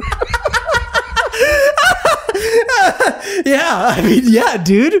singer. Yeah, I mean, yeah,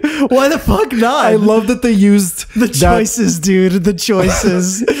 dude. Why the fuck not? I love that they used the choices, dude. The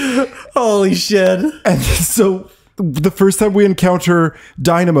choices. Holy shit. And so the first time we encounter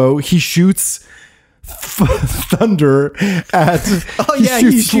Dynamo, he shoots thunder at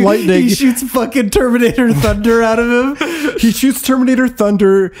lightning. He shoots fucking Terminator Thunder out of him. He shoots Terminator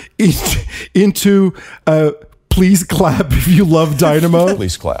Thunder into please clap if you love Dynamo.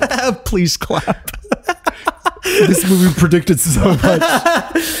 Please clap. Please clap. This movie predicted so much.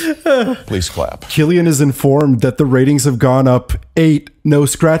 Please clap. Killian is informed that the ratings have gone up 8. No,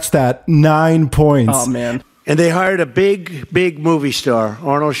 scratch that. 9 points. Oh, man. And they hired a big movie star,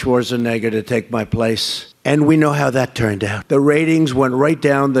 Arnold Schwarzenegger, to take my place. And we know how that turned out. The ratings went right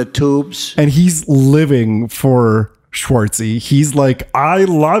down the tubes. And he's living for Schwartzy. He's like, I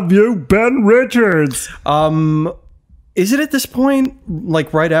love you, Ben Richards. Is it at this point,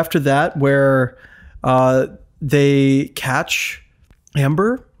 like right after that, where they catch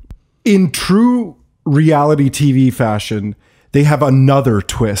Amber? In true reality TV fashion, they have another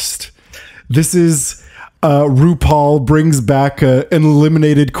twist. This is RuPaul brings back an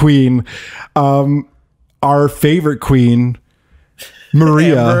eliminated queen. Our favorite queen,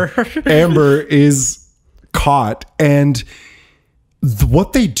 Maria, Amber is caught. And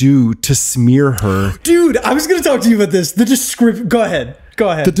what they do to smear her. Dude, I was going to talk to you about this. The description. Go ahead.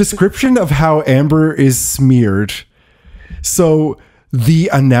 The description of how Amber is smeared. So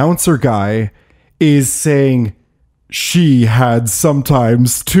the announcer guy is saying she had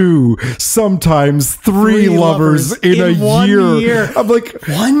sometimes 2, sometimes 3 lovers in a 1 year. I'm like,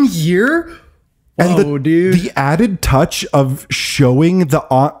 1 year? And the added touch of showing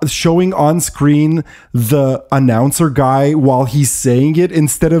on screen the announcer guy while he's saying it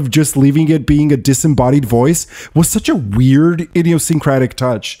instead of just leaving it being a disembodied voice was such a weird idiosyncratic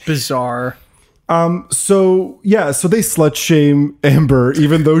touch. Bizarre. So they slut shame Amber,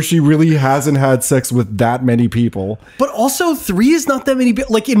 even though she really hasn't had sex with that many people. But also 3 is not that many.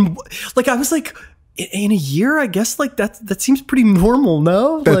 I was like, in a year, I guess that seems pretty normal,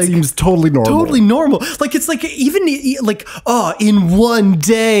 no? That seems totally normal. Totally normal. Like it's like even like in 1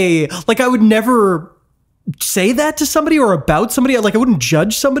 day, like I would never say that to somebody or about somebody. Like I wouldn't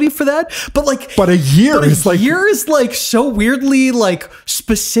judge somebody for that. But a year is like so weirdly like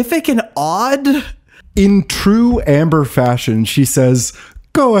specific and odd. In true Amber fashion, she says,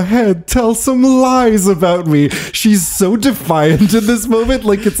 go ahead, tell some lies about me. She's so defiant in this moment.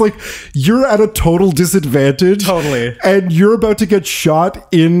 Like, it's like you're at a total disadvantage. Totally. And you're about to get shot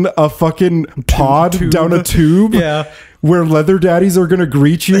in a fucking pod down a tube. Yeah. Where leather daddies are going to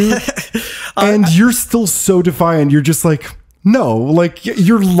greet you. And you're still so defiant. You're just like, no, like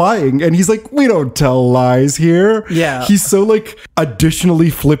you're lying. And he's like, we don't tell lies here. Yeah. He's so like additionally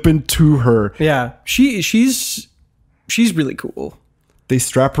flippant to her. Yeah. She's really cool. They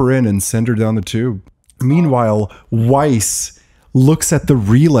strap her in and send her down the tube. Meanwhile, Weiss looks at the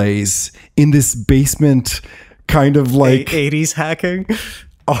relays in this basement kind of like 80s hacking.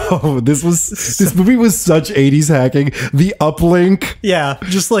 Oh, this movie was such 80s hacking. The uplink. Yeah,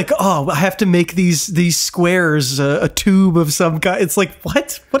 just like, I have to make these squares a tube of some kind. It's like,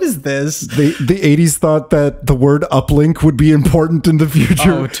 what? What is this? The 80s thought that the word uplink would be important in the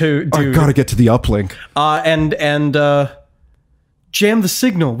future. Oh, dude. I gotta get to the uplink. And jam the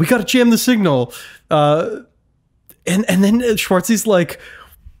signal. We gotta jam the signal. And then Schwartzy's like,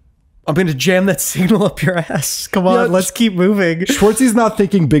 I'm going to jam that signal up your ass. Come on, let's keep moving. Schwartzy's not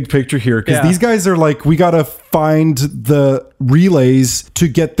thinking big picture here because these guys are like, we got to find the relays to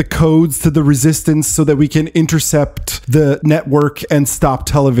get the codes to the resistance so that we can intercept the network and stop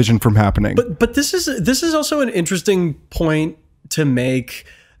television from happening. But this is also an interesting point to make,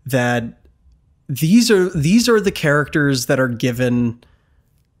 that these are the characters that are given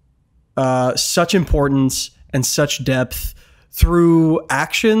such importance and such depth through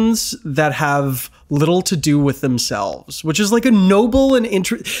actions that have little to do with themselves, which is like a noble and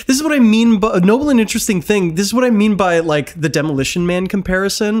this is what I mean by a noble and interesting thing. This is what I mean by like the Demolition Man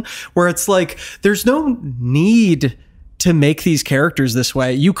comparison, where it's like, there's no need to make these characters this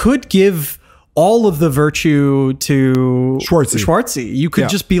way. You could give all of the virtue to Schwartzy. You could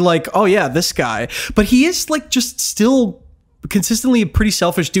just be like, oh yeah, this guy. But he is like just still consistently a pretty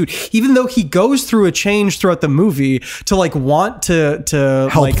selfish dude, even though he goes through a change throughout the movie to like want to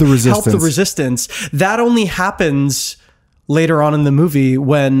help the resistance. That only happens later on in the movie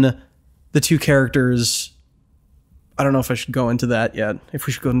when the two characters I don't know if I should go into that yet. If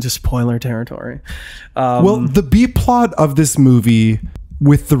we should go into spoiler territory. Well, the B plot of this movie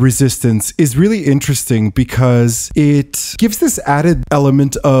with the resistance is really interesting because it gives this added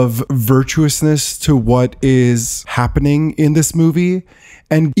element of virtuousness to what is happening in this movie.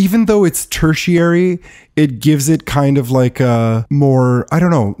 And even though it's tertiary, it gives it kind of like a more, I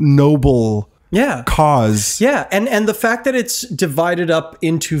don't know, noble cause. Yeah, and the fact that it's divided up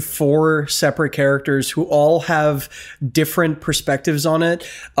into 4 separate characters who all have different perspectives on it.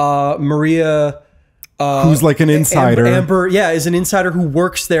 Maria... who's like an insider. Amber, is an insider who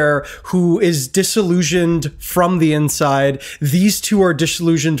works there, who is disillusioned from the inside. These 2 are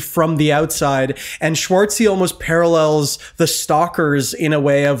disillusioned from the outside. And Schwartzy almost parallels the stalkers in a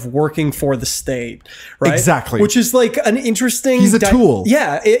way of working for the state, right? Exactly. Which is like an interesting... He's a tool.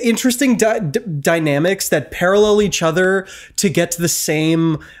 Yeah, interesting dynamics that parallel each other to get to the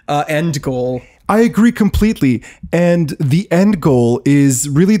same end goal. I agree completely. And the end goal is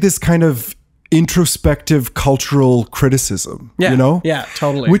really this kind of introspective cultural criticism, you know? Yeah,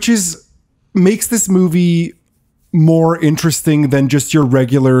 totally. Which makes this movie more interesting than just your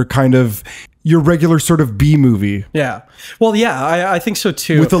regular sort of B movie. Yeah. Well, yeah, I think so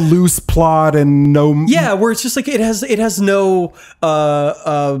too. With a loose plot and no... Yeah, where it's just like it has no...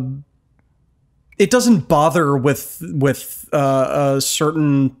 it doesn't bother with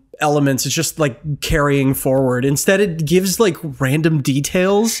certain elements. It's just like carrying forward. Instead, it gives like random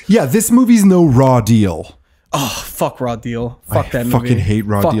details. Yeah, this movie's no Raw Deal. Oh, fuck Raw Deal. Fuck that movie. I fucking hate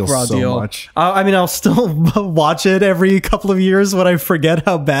Raw Deal so much. I mean, I'll still watch it every couple of years when I forget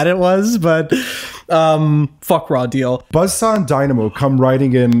how bad it was, but fuck Raw Deal. Buzzsaw and Dynamo come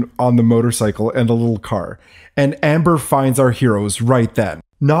riding in on the motorcycle and a little car, and Amber finds our heroes right then.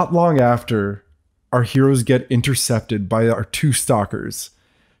 Not long after, our heroes get intercepted by our 2 stalkers.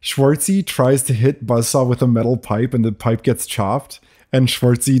 Schwartzy tries to hit Buzzsaw with a metal pipe and the pipe gets chopped. And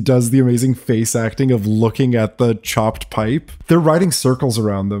Schwartzy does the amazing face acting of looking at the chopped pipe. They're riding circles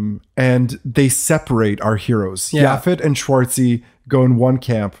around them and they separate our heroes. Yeah. Yaphet and Schwartzy go in one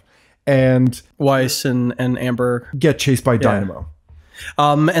camp and Weiss and Amber get chased by Dynamo.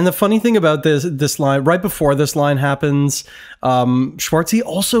 And the funny thing about this line, right before this line happens, Schwartzy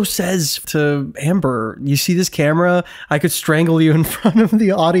also says to Amber, "You see this camera? I could strangle you in front of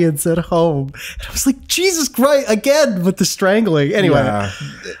the audience at home." And I was like, Jesus Christ, again with the strangling. Anyway,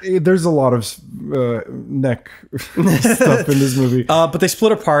 there's a lot of neck stuff in this movie. But they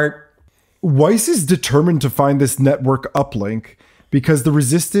split apart. Weiss is determined to find this network uplink because the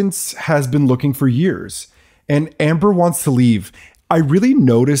resistance has been looking for years, and Amber wants to leave. I really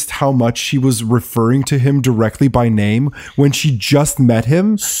noticed how much she was referring to him directly by name when she just met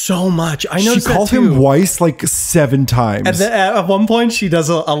him. So much. I noticed she called him Weiss like 7 times. And at one point, she does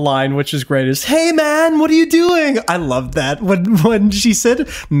a line which is great. Is, "Hey man, what are you doing?" I loved that. When she said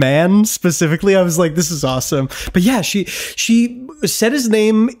 "man" specifically, I was like, "This is awesome." But yeah, she said his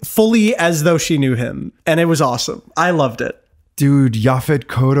name fully as though she knew him, and it was awesome. I loved it. Dude, Yaphet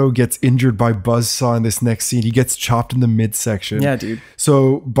Kotto gets injured by Buzzsaw in this next scene. He gets chopped in the midsection. Yeah, dude.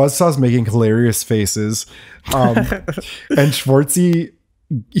 So Buzzsaw's making hilarious faces. And Schwartzy,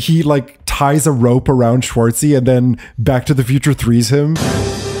 he like ties a rope around Schwartzy and then Back to the Future 3's him.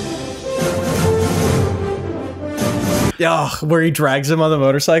 Yeah, where he drags him on the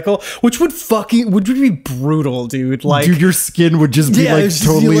motorcycle, which would be brutal, dude. Like, dude, your skin would just be like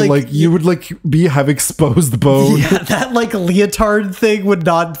totally like you would like have exposed bone. Yeah, that like leotard thing would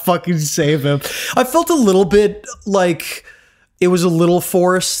not fucking save him. I felt a little bit like it was a little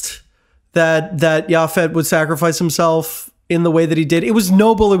forced that Yaphet would sacrifice himself in the way that he did. It was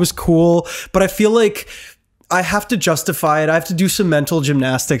noble, it was cool, but I feel like I have to justify it. I have to do some mental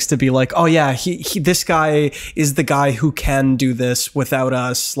gymnastics to be like, oh yeah, this guy is the guy who can do this without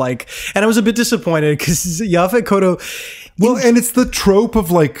us. Like, and I was a bit disappointed because Yaphet Kotto. Well, and it's the trope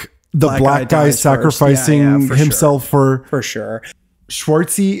of like the black guy sacrificing himself for sure.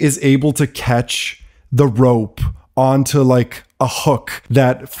 Schwartzy is able to catch the rope onto like a hook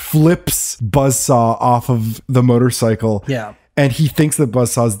that flips Buzzsaw off of the motorcycle. Yeah. And he thinks that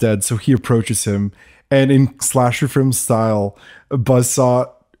Buzzsaw's dead, so he approaches him. And in slasher film style, Buzzsaw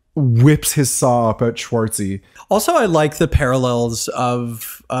whips his saw up at Schwartzy. Also, I like the parallels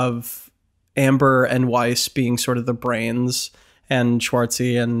of Amber and Weiss being sort of the brains and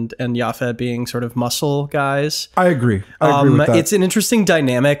Schwartzy and Yaphet being sort of muscle guys. I agree. I agree with that. It's an interesting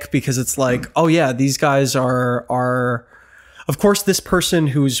dynamic because it's like, oh yeah, these guys are of course this person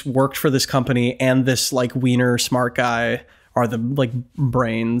who's worked for this company and this like wiener smart guy are the like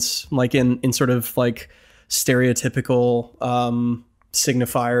brains, like in sort of like stereotypical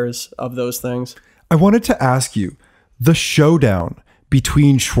signifiers of those things. I wanted to ask you, the showdown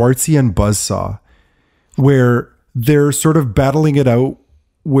between Schwartzy and Buzzsaw, where they're sort of battling it out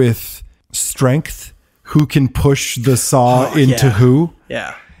with strength, who can push the saw into who.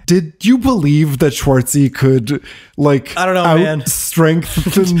 Yeah. Did you believe that Schwartzy could, like, I don't know, man,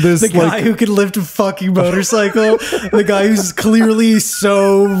 strengthen this? The guy who could lift a fucking motorcycle, the guy who's clearly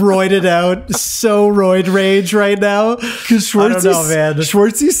so roided out, so roid rage right now. Because I don't know, man.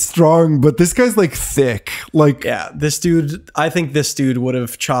 Schwartzy's strong, but this guy's like thick. Like, yeah, this dude. I think this dude would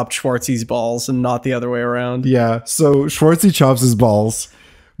have chopped Schwartzy's balls and not the other way around. Yeah. So Schwartzy chops his balls.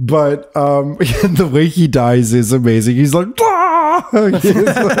 But the way he dies is amazing. He's like, ah!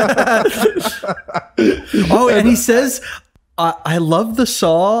 Oh, and he says, I love the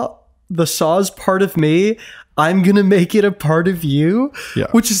saw. The saw's part of me. I'm going to make it a part of you. Yeah.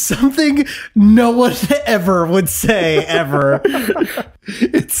 Which is something no one ever would say, ever.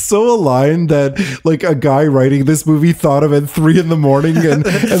 It's so aligned that like a guy writing this movie thought of it at 3 a.m. and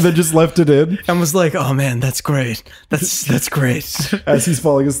then just left it in. And was like, oh man, that's great. That's great. As he's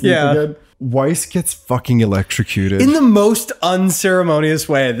falling asleep again. Weiss gets fucking electrocuted. In the most unceremonious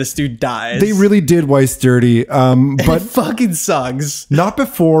way, this dude dies. They really did Weiss dirty. But it fucking sucks. Not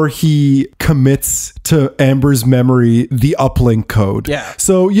before he commits to Amber's memory the uplink code. Yeah.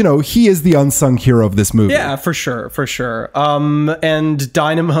 So, you know, he is the unsung hero of this movie. Yeah, for sure, for sure. And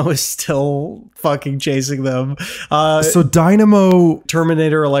Dynamo is still fucking chasing them. So Dynamo...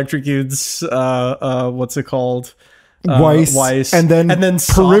 Terminator electrocutes, what's it called? Weiss, and then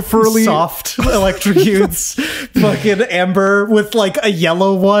peripherally soft electrocutes fucking Amber with like a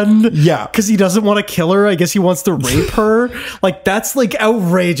yellow one. Yeah, because he doesn't want to kill her. I guess he wants to rape her. Like that's like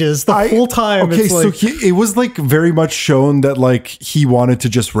outrageous the whole time. Okay, it's so like, it was like very much shown that like he wanted to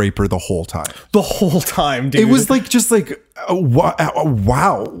just rape her the whole time. The whole time, dude. It was like just like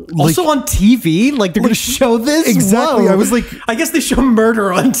wow. Also on TV, like they're gonna show this. Exactly. Whoa. I was like, I guess they show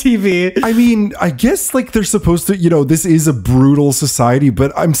murder on TV. I mean, I guess like they're supposed to, you know, this is a brutal society,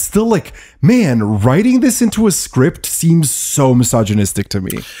 but I'm still like, man, writing this into a script seems so misogynistic to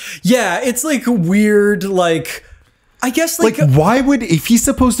me. Yeah, it's like weird, like I guess like why would, if he's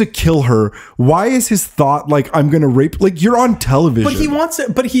supposed to kill her, why is his thought like I'm gonna rape? Like you're on television. But he wants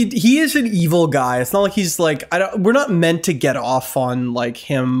it. But he is an evil guy. It's not like he's like we're not meant to get off on like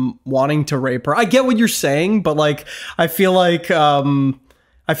him wanting to rape her. I get what you're saying, but like I feel like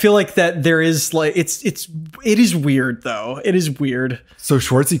that there is like it is weird though. It is weird. So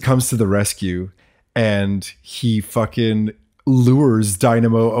Schwartzy comes to the rescue and he fucking lures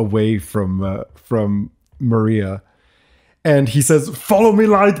Dynamo away from Maria. And he says, follow me,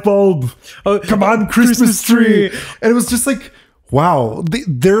 light bulb. Come on, Christmas tree. And it was just like, wow.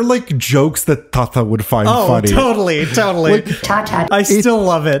 They're like jokes that Tata would find funny. Totally. Like, I still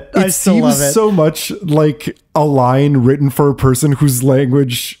love it. I still love it. So much like a line written for a person whose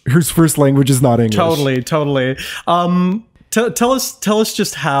first language is not English. Totally. Tell us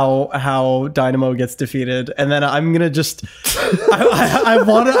just how Dynamo gets defeated, and then I'm gonna just I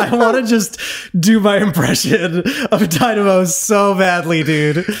want to just do my impression of Dynamo so badly,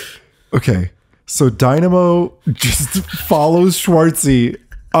 dude. Okay, so Dynamo just follows Schwartzy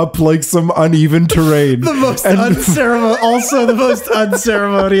up like some uneven terrain. The most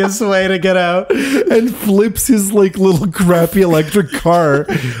unceremonious way to get out. And flips his like little crappy electric car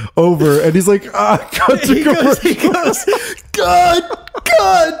over. And he's like, he goes, God,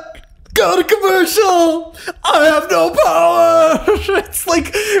 go to commercial. I have no power. It's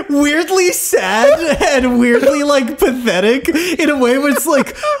like weirdly sad and weirdly like pathetic in a way where it's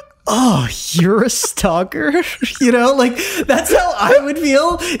like, oh, you're a stalker? You know, like that's how I would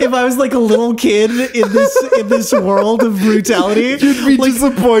feel if I was like a little kid in this world of brutality. You'd be like,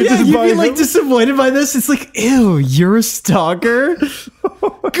 disappointed. Yeah, you'd be like disappointed by this. It's like, ew, you're a stalker?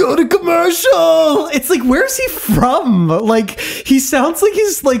 Go to commercial. It's like, where's he from? Like, he sounds like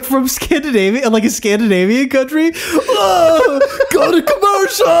he's like from Scandinavia, like a Scandinavian country. Oh, go to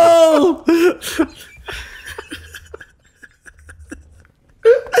commercial.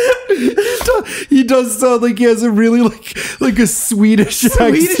 He does sound like he has a really like a Swedish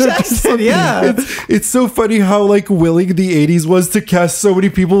accent. Yeah, it's so funny how like willing the 80s was to cast so many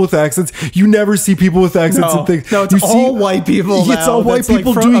people with accents. You never see people with accents and things. No, it's all white people now. It's all white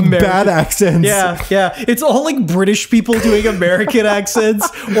people like doing bad accents. Yeah. It's all like British people doing American accents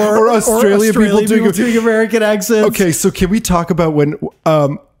or Australian people doing American accents. Okay, so can we talk about when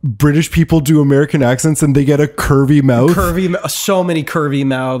British people do American accents and they get a curvy mouth? So many curvy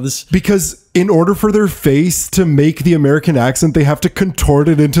mouths. Because in order for their face to make the American accent, they have to contort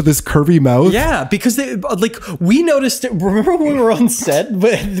it into this curvy mouth. Yeah, because they like we noticed it. Remember when we were on set,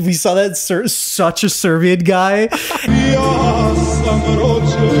 but we saw that such a Serbian guy,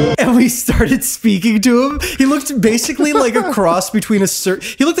 and we started speaking to him. He looked basically like a cross between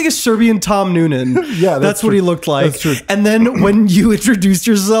he looked like a Serbian Tom Noonan. Yeah, that's what he looked like. That's true. And then when you introduced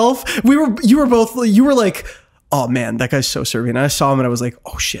yourself, you were like, oh man, that guy's so Serbian. And I saw him and I was like,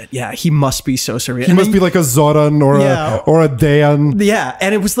 oh shit, yeah, he must be so Serbian. He must be like a Zoran or a Dejan. Yeah,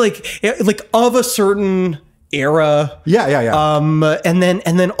 and it was like of a certain era. Yeah. And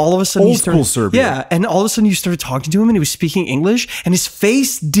then all of a sudden old school Serbia. Yeah, and all of a sudden you started talking to him and he was speaking English and his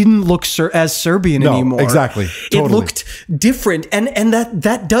face didn't look as Serbian anymore. Exactly. Totally. It looked different, and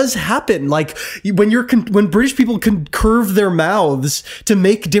that does happen. Like when British people can curve their mouths to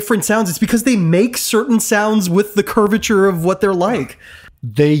make different sounds, it's because they make certain sounds with the curvature of what they're like.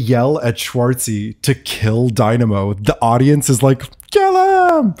 They yell at Schwartzy to kill Dynamo. The audience is like,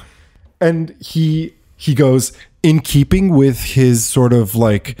 kill him! And he goes, in keeping with his sort of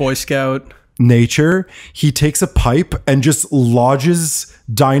like Boy Scout nature, he takes a pipe and just lodges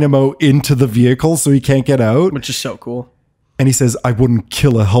Dynamo into the vehicle so he can't get out. Which is so cool. And he says, I wouldn't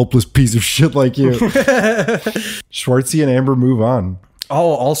kill a helpless piece of shit like you. Schwartzy and Amber move on.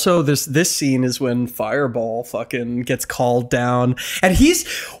 Oh, also this scene is when Fireball fucking gets called down and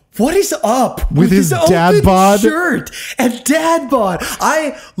what is up with his dad bod shirt and dad bod?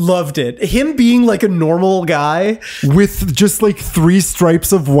 I loved it. Him being like a normal guy with just like 3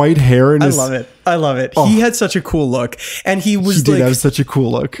 stripes of white hair. And I love it. Oh. He had such a cool look, and he did have such a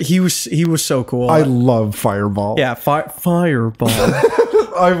cool look. He was so cool. I love Fireball. Yeah, Fireball.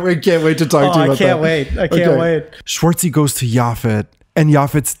 I can't wait to talk to you about that. I can't wait. Schwartzy goes to Yaphet, and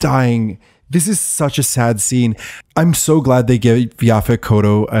Yaphet's dying. This is such a sad scene. I'm so glad they gave Yaphet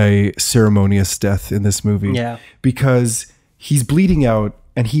Kotto a ceremonious death in this movie. Yeah. Because he's bleeding out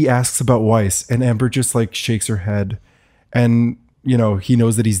and he asks about Weiss, and Amber just like shakes her head, and he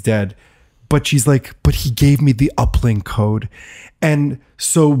knows that he's dead. But she's like, but he gave me the uplink code. And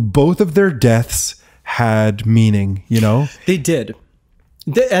so both of their deaths had meaning, They did.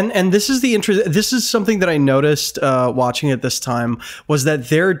 And this is this is something that I noticed watching it this time, was that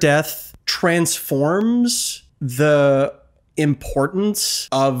their death transforms the importance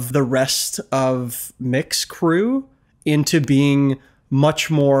of the rest of Mick's crew into being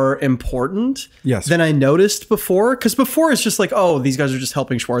much more important than I noticed before. Because before it's just like, oh, these guys are just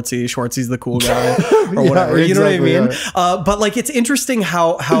helping Schwartzy. Schwartzy's the cool guy or whatever. You know what I mean? Right. But like, it's interesting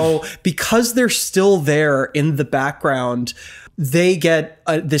how because they're still there in the background, they get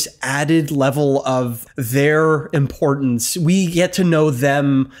this added level of their importance. We get to know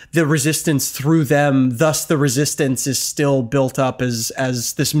them, the resistance through them. Thus, the resistance is still built up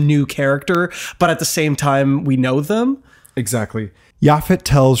as this new character. But at the same time, we know them. Exactly. Yaphet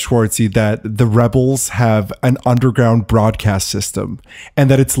tells Schwartzy that the rebels have an underground broadcast system and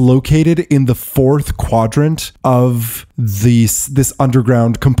that it's located in the 4th quadrant of this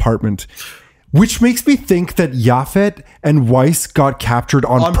underground compartment. Which makes me think that Yaphet and Weiss got captured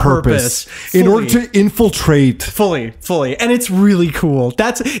on purpose in order to infiltrate. Fully. And it's really cool.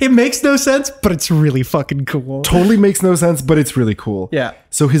 It makes no sense, but it's really fucking cool. Totally makes no sense, but it's really cool. Yeah.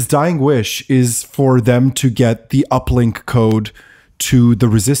 So his dying wish is for them to get the uplink code to the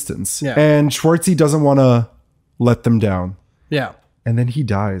resistance. Yeah. And Schwartzy doesn't want to let them down. Yeah. And then he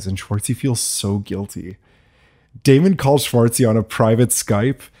dies, and Schwartzy feels so guilty. Damon calls Schwartzy on a private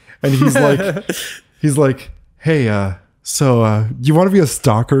Skype. And he's like, hey, so you want to be a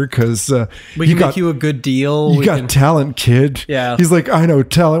stalker? Because we can make you a good deal. You got talent, kid. Yeah. He's like, I know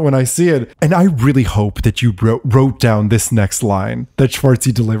talent when I see it. And I really hope that you wrote down this next line that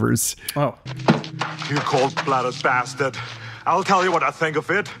Schwartzy delivers. Oh. You cold-blooded bastard. I'll tell you what I think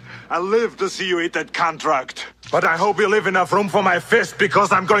of it. I live to see you eat that contract. But I hope you leave enough room for my fist,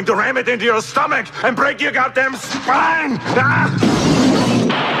 because I'm going to ram it into your stomach and break your goddamn spine.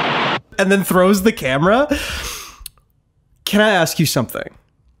 And then throws the camera. Can I ask you something?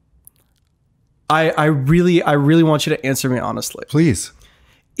 I really want you to answer me honestly. Please.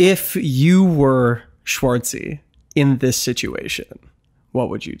 If you were Schwartzy in this situation, what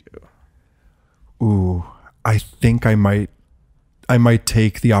would you do? Ooh, I think I might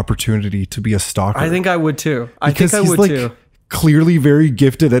take the opportunity to be a stalker. I think I would too. Because he's like clearly very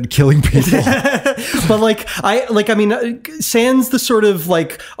gifted at killing people. But I mean, sans the sort of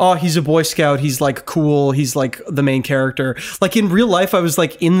like, oh, he's a Boy Scout, he's like cool, he's like the main character. Like in real life, I was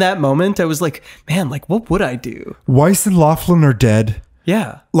like, in that moment, I was like, man, like what would I do? Weiss and Laughlin are dead.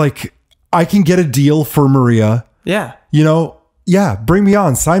 Yeah. Like I can get a deal for Maria. Yeah. yeah, bring me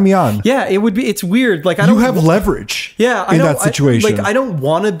on, sign me on. Yeah, it would be. It's weird. Like you have leverage. Yeah, in that situation. I don't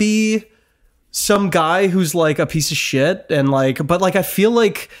want to be some guy who's like a piece of shit and like, but like I feel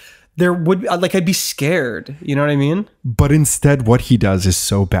like there would like I'd be scared. You know what I mean? But instead, what he does is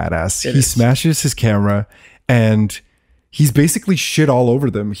so badass. He smashes his camera and he's basically shit all over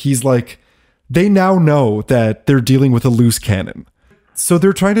them. He's like, they now know that they're dealing with a loose cannon. So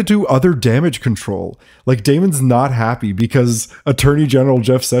they're trying to do other damage control. Like Damon's not happy because Attorney General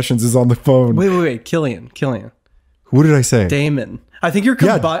Jeff Sessions is on the phone. Wait. Killian. Who did I say? Damon. I think you're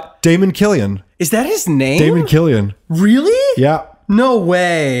Damon Killian. Is that his name? Damon Killian. Really? Yeah. No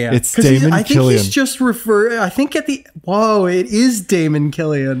way. It's Damon Killian. I think he's just it is Damon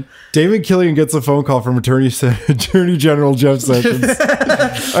Killian. Damon Killian gets a phone call from Attorney General Jeff Sessions.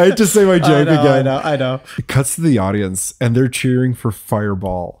 I had to say my joke again. I know. It cuts to the audience and they're cheering for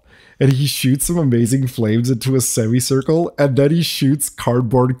Fireball. And he shoots some amazing flames into a semicircle and then he shoots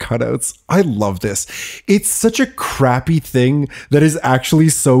cardboard cutouts. I love this. It's such a crappy thing that is actually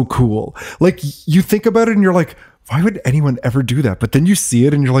so cool. Like you think about it and you're like, why would anyone ever do that? But then you see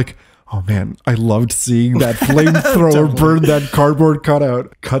it and you're like, oh man, I loved seeing that flamethrower burn that cardboard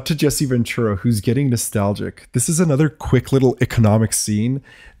cutout. Cut to Jesse Ventura, who's getting nostalgic. This is another quick little economic scene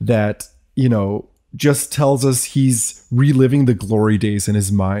that, you know, just tells us he's reliving the glory days in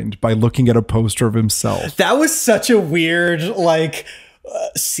his mind by looking at a poster of himself. That was such a weird, like,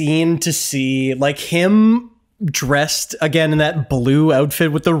 scene to see. Like him dressed again in that blue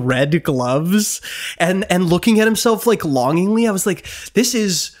outfit with the red gloves and looking at himself like longingly. I was like, this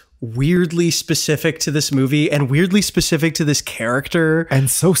is weirdly specific to this movie and weirdly specific to this character.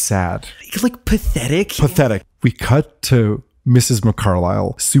 And so sad. Like pathetic. We cut to Mrs.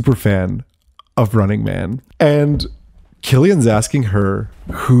 McCarlyle, super fan of Running Man. And Killian's asking her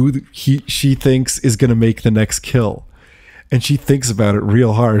who she thinks is going to make the next kill. And she thinks about it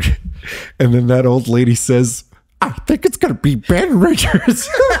real hard. And then that old lady says, I think it's going to be Ben Richards.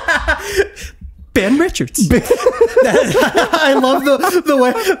 Ben Richards. I love the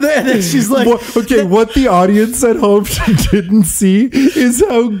way. And then she's like, what the audience at home didn't see is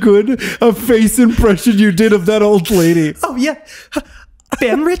how good a face impression you did of that old lady. Oh, yeah.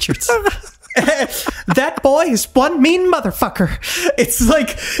 Ben Richards. That boy is one mean motherfucker. It's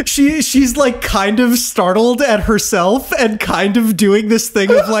like she's like kind of startled at herself and kind of doing this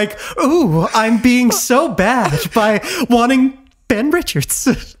thing of like, ooh, I'm being so bad by wanting Ben Richards.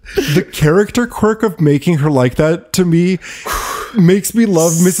 The character quirk of making her like that to me makes me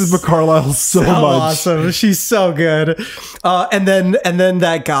love Mrs. McCarlyle so much. Awesome. She's so good. And then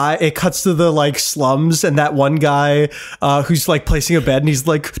that guy, it cuts to the like slums and that one guy who's like placing a bet and he's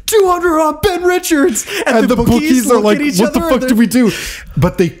like 200 on Ben Richards. And the bookies are like, what the fuck do we do?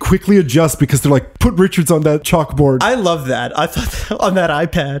 But they quickly adjust because they're like, put Richards on that chalkboard. I love that. I thought on that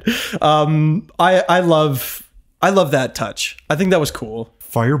iPad. I love that touch. I think that was cool.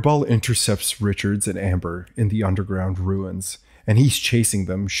 Fireball intercepts Richards and Amber in the underground ruins, and he's chasing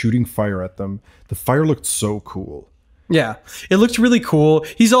them, shooting fire at them. The fire looked so cool. Yeah, it looked really cool.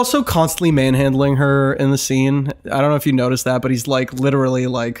 He's also constantly manhandling her in the scene. I don't know if you noticed that, but he's like literally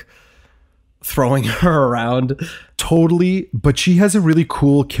like throwing her around. Totally, but she has a really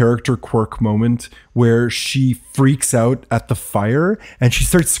cool character quirk moment where she freaks out at the fire and she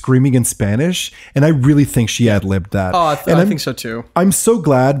starts screaming in Spanish, and I really think she ad-libbed that. Oh, I think so too. I'm so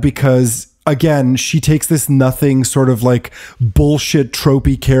glad because again, she takes this nothing sort of like bullshit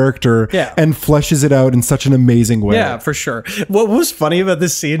tropey character and fleshes it out in such an amazing way. Yeah, for sure. What was funny about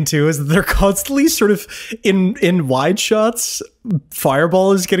this scene too is that they're constantly sort of in wide shots.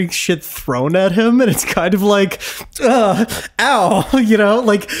 Fireball is getting shit thrown at him and it's kind of like, ow, you know,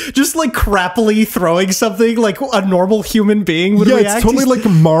 like just like crappily throwing something like a normal human being would react. It's totally like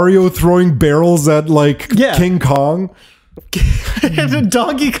Mario throwing barrels at like King Kong.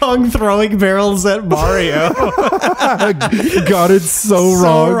 Donkey Kong throwing barrels at Mario. Got it so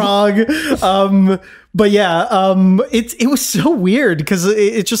wrong. But yeah, it was so weird because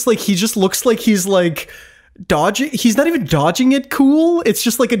it's just like he just looks like he's like dodging. He's not even dodging it cool. It's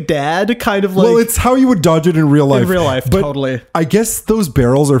just like a dad kind of like. Well, it's how you would dodge it in real life. In real life, but totally. I guess those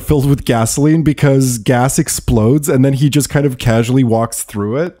barrels are filled with gasoline because gas explodes and then he just kind of casually walks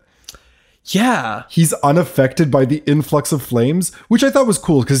through it. Yeah. He's unaffected by the influx of flames, which I thought was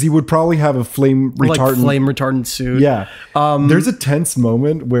cool because he would probably have a flame retardant. Like flame retardant suit. Yeah. There's a tense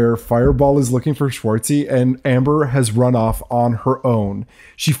moment where Fireball is looking for Schwartzy and Amber has run off on her own.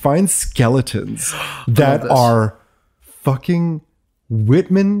 She finds skeletons that are fucking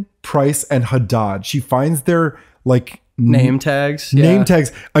Whitman, Price, and Haddad. She finds their like Name tags. Name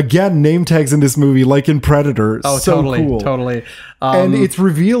tags. Again, name tags in this movie, like in Predator. Oh, so totally. Cool. Totally. And it's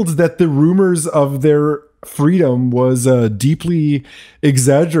revealed that the rumors of their freedom was deeply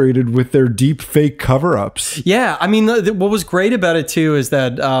exaggerated with their deep fake cover-ups. Yeah, I mean, what was great about it too is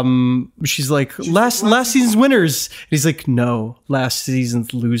that she's like, last season's winners. And he's like, no, last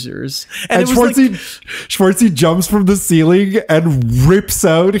season's losers. And Schwartzy jumps from the ceiling and rips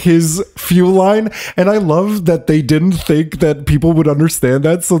out his fuel line. And I love that they didn't think that people would understand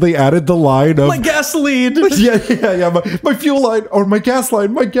that, so they added the line of my gasoline. Yeah. My fuel line, or my gas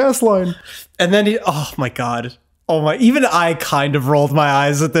line. And then oh my God. Even I kind of rolled my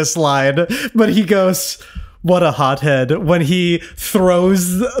eyes at this line, but he goes, what a hothead, when he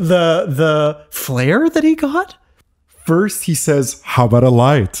throws the flare that he got. First he says, how about a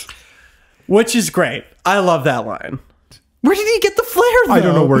light? Which is great. I love that line. Where did he get the flare though? I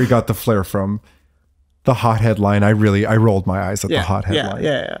don't know where he got the flare from. The hothead line, I rolled my eyes at the hothead line.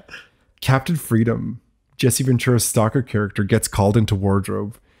 Yeah. Captain Freedom, Jesse Ventura's stalker character, gets called into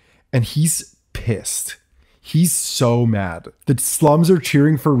wardrobe, and he's pissed. He's so mad. The slums are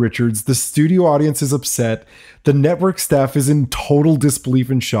cheering for Richards. The studio audience is upset. The network staff is in total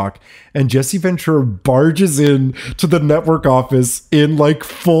disbelief and shock. And Jesse Ventura barges in to the network office in like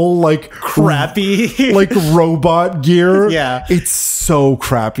full, like crappy, like robot gear. Yeah. It's so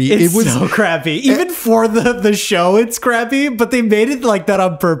crappy. It was so crappy. Even for the show, it's crappy, but they made it like that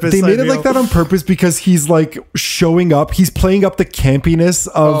on purpose. They made it like that on purpose because he's like showing up. He's playing up the campiness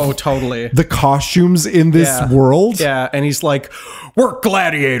of the costumes in this world. Yeah. And he's like, we're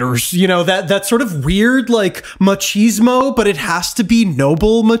gladiators, you know, that sort of weird like machismo, but it has to be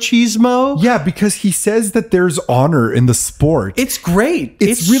noble machismo. Yeah, because he says that there's honor in the sport. It's great.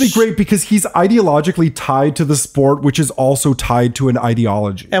 It's really great because he's ideologically tied to the sport, which is also tied to an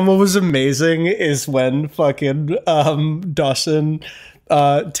ideology. And what was amazing is when fucking Dawson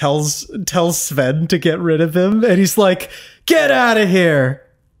tells Sven to get rid of him, and he's like, get out of here.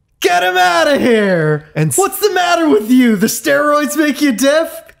 Get him out of here. And what's the matter with you? The steroids make you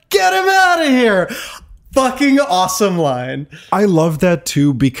deaf? Get him out of here. Fucking awesome line. I love that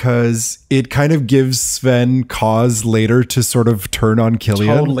too because it kind of gives Sven cause later to sort of turn on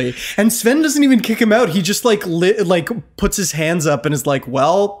Killian. Totally. And Sven doesn't even kick him out. He just like puts his hands up and is like,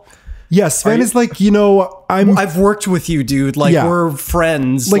 well, yeah, Sven is like, you know, I've worked with you, dude. Like, we're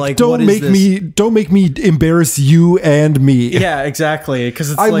friends. Like don't make me embarrass you and me. Yeah, exactly.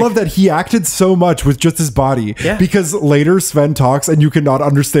 Because I love that he acted so much with just his body. Yeah. Because later Sven talks and you cannot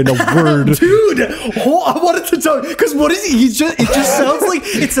understand a word. Dude, I wanted to talk because what is he? It just sounds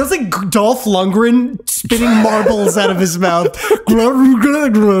like Dolph Lundgren spitting marbles out of his mouth.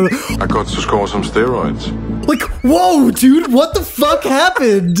 I got to score some steroids. Like, whoa, dude, what the fuck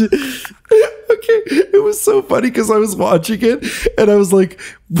happened? Okay, it was so funny because I was watching it and I was like,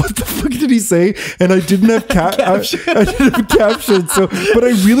 what the fuck did he say? And I didn't have I didn't have caption, but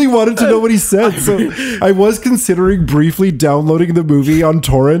I really wanted to know what he said. So I was considering briefly downloading the movie on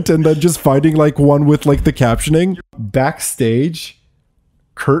torrent and then just finding like one with like the captioning. Backstage,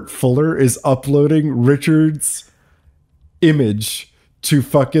 Kurt Fuller is uploading Richard's image to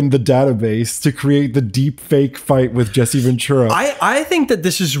fucking the database to create the deep fake fight with Jesse Ventura. I think that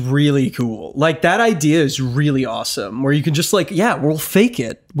this is really cool. Like that idea is really awesome where you can just like, yeah, we'll fake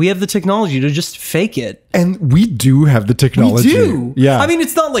it. We have the technology to just fake it. And we do have the technology. We do. Yeah. I mean,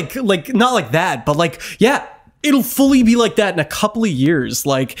 it's not not like that, but like, yeah, it'll fully be like that in a couple of years.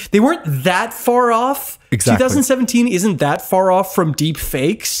 Like they weren't that far off. Exactly. 2017 isn't that far off from deep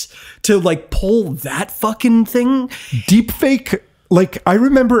fakes to like pull that fucking thing. Deep fake. Like, I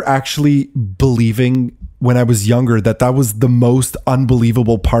remember actually believing when I was younger that was the most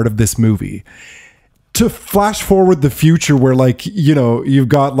unbelievable part of this movie. To flash forward the future where, like, you know, you've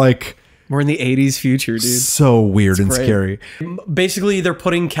got, like... We're in the 80s future, dude. So weird and scary. Basically, they're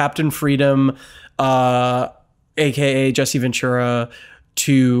putting Captain Freedom, a.k.a. Jesse Ventura,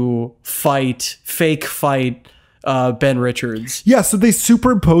 to fake fight... Ben Richards. Yeah, so they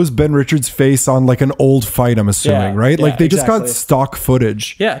superimpose Ben Richards' face on like an old fight, I'm assuming, right? Like they just got stock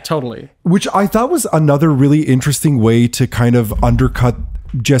footage. Yeah, totally. Which I thought was another really interesting way to kind of undercut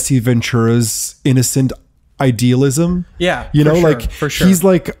Jesse Ventura's innocent idealism. Yeah, you know, like for sure. He's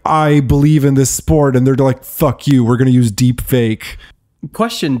like, I believe in this sport, and they're like, fuck you, we're gonna use deep fake.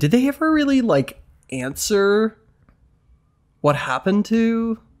 Question, did they ever really like answer what happened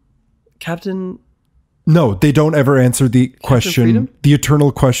to Captain... No, they don't ever answer the question, the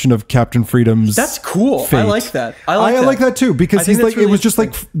eternal question of Captain Freedom's. That's cool. Fate. I like that. I like that too because he's like, really it was just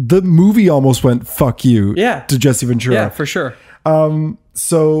like the movie almost went fuck you to Jesse Ventura. Yeah, for sure.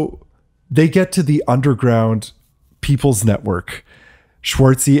 So they get to the underground People's Network,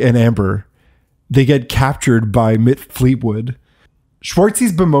 Schwartzy and Amber, they get captured by Mick Fleetwood.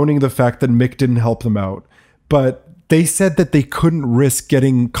 Schwartzy's bemoaning the fact that Mick didn't help them out, but they said that they couldn't risk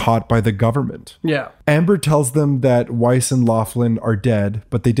getting caught by the government. Yeah. Amber tells them that Weiss and Laughlin are dead,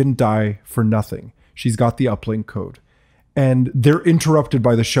 but they didn't die for nothing. She's got the uplink code. And they're interrupted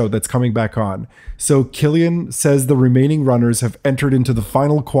by the show that's coming back on. So Killian says the remaining runners have entered into the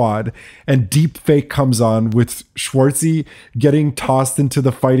final quad, and deep fake comes on with Schwartzy getting tossed into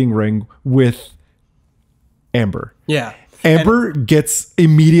the fighting ring with Amber. Yeah. Amber gets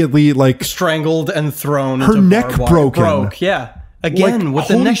immediately like strangled and thrown. Her into neck broken. Yeah. Again, like,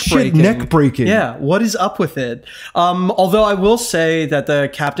 with the neck breaking. Yeah, what is up with it? Although I will say that the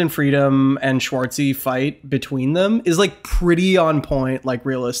Captain Freedom and Schwartzy fight between them is like pretty on point, like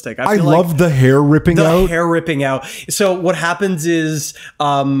realistic. I love the hair ripping out. The hair ripping out. So what happens is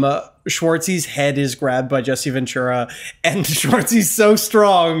Schwartzy's head is grabbed by Jesse Ventura, and Schwartzy's so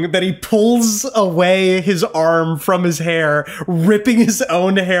strong that he pulls away his arm from his hair, ripping his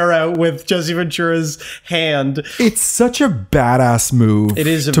own hair out with Jesse Ventura's hand. It's such a badass move. It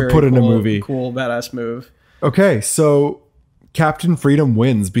is a to very put in a movie. Cool, badass move. Okay, so Captain Freedom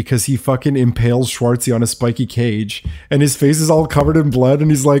wins because he fucking impales Schwartzy on a spiky cage, and his face is all covered in blood,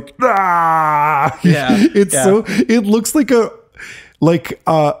 and he's like, ah! Yeah, it looks like a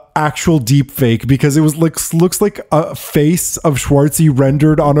actual deep fake, because it was looks like a face of Schwartzy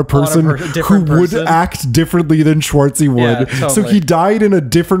rendered on a person who would act differently than Schwartzy would. Yeah, totally. So he died in a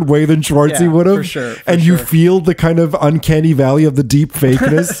different way than Schwartzy would have. For sure, and you feel the kind of uncanny valley of the deep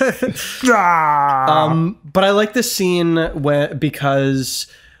fakeness. But I like this scene because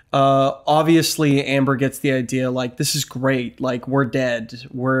obviously Amber gets the idea, like, this is great. Like, we're dead.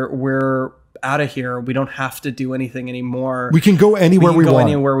 We're out of here. We don't have to do anything anymore. We can go anywhere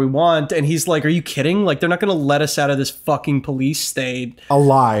we want. And he's like, are you kidding? Like, they're not going to let us out of this fucking police state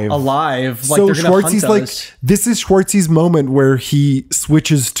alive. Like, so they're gonna Schwartzy's hunt like, us. this is Schwartzy's moment where he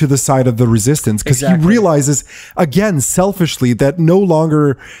switches to the side of the resistance, because he realizes, again, selfishly, that no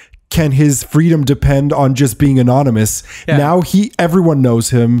longer can his freedom depend on just being anonymous. Yeah. Now everyone knows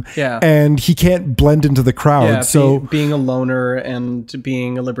him, and he can't blend into the crowd. Yeah, so being a loner and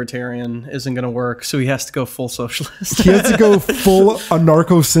being a libertarian isn't going to work. So he has to go full socialist. He has to go full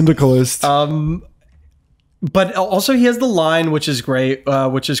anarcho-syndicalist. But also he has the line, which is great,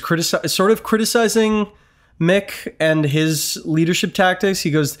 which is sort of criticizing Mick and his leadership tactics.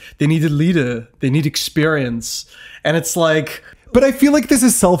 He goes, they need a leader. They need experience. And it's like... But I feel like this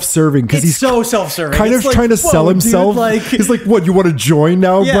is self-serving, because he's so self-serving. Kind of trying to sell himself. Dude, he's like, what, you want to join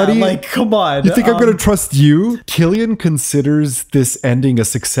now, buddy? Like, come on. You think I'm going to trust you? Killian considers this ending a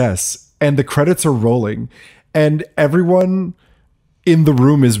success, and the credits are rolling, and everyone in the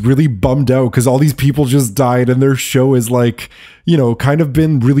room is really bummed out because all these people just died, and their show is like, you know, kind of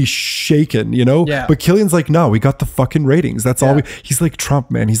been really shaken, you know? Yeah. But Killian's like, no, we got the fucking ratings. That's all he's like Trump,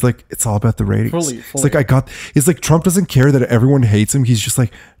 man. He's like, it's all about the ratings. Fully. It's like, it's like Trump doesn't care that everyone hates him. He's just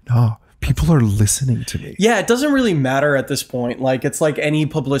like, no, people are listening to me. Yeah, it doesn't really matter at this point. Like, it's like any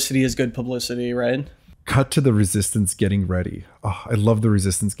publicity is good publicity, right? Cut to the resistance getting ready. Oh, I love the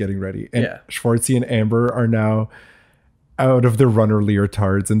resistance getting ready. And Schwartzy and Amber are now out of their runner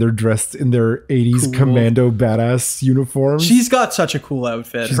leotards, and they're dressed in their 80s commando badass uniforms. She's got such a cool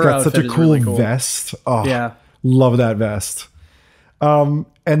outfit. She's got such a cool vest. Oh, yeah. Love that vest. And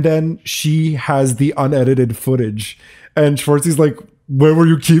then she has the unedited footage, and Schwartzy's like, where were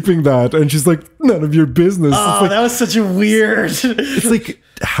you keeping that? And she's like, none of your business. Oh, it's like, that was such a weird... It's like,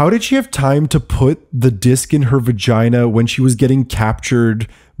 how did she have time to put the disc in her vagina when she was getting captured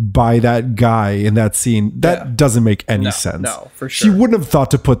by that guy in that scene? That doesn't make any sense. No, for sure. She wouldn't have thought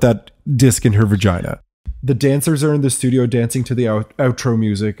to put that disc in her vagina. The dancers are in the studio dancing to the outro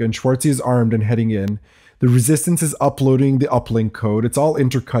music, and Schwartzy is armed and heading in. The resistance is uploading the uplink code. It's all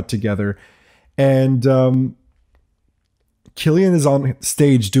intercut together. And Killian is on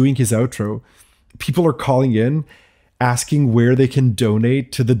stage doing his outro. People are calling in, asking where they can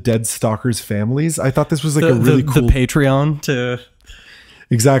donate to the dead stalkers' families. I thought this was like a really cool... The Patreon to...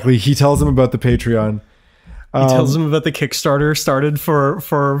 Exactly. He tells them about the Patreon. He tells them about the Kickstarter started for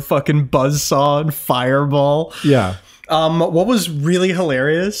fucking Buzzsaw and Fireball. Yeah. What was really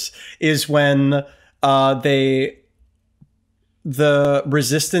hilarious is when the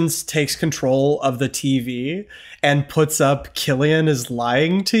resistance takes control of the TV and puts up Killian is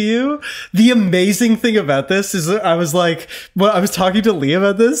lying to you. The amazing thing about this is I was like, well, I was talking to Lee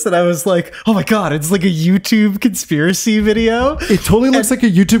about this, and I was like, oh my God, it's like a YouTube conspiracy video. It totally looks like a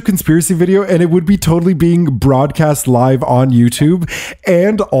YouTube conspiracy video, and it would be totally being broadcast live on YouTube.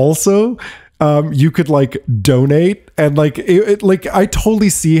 And also, you could like donate and like like I totally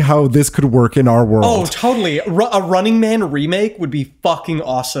see how this could work in our world. Oh, totally. A Running Man remake would be fucking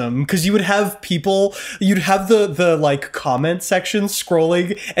awesome because you would have people, you'd have the like comment section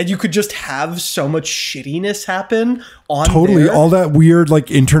scrolling, and you could just have so much shittiness happen on totally there. All that weird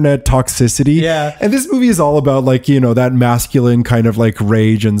like internet toxicity. Yeah. And this movie is all about like, you know, that masculine kind of like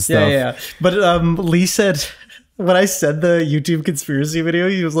rage and stuff. Yeah. But Lee said, when I said the YouTube conspiracy video,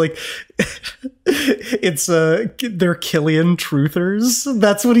 he was like, it's they're Killian truthers.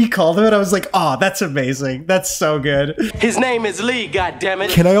 That's what he called them. And I was like, oh, that's amazing. That's so good. His name is Lee, goddammit.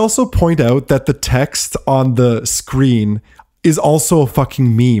 Can I also point out that the text on the screen is also a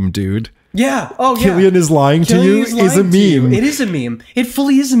fucking meme, dude? Yeah. Oh, yeah. Killian is lying to you is a meme. It is a meme. It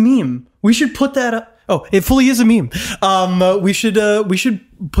fully is a meme. We should put that up. Oh, it fully is a meme. We should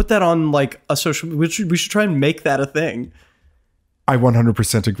put that on like a social. We should try and make that a thing. I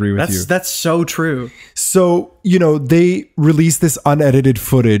 100% agree with you. That's so true. So, you know, they released this unedited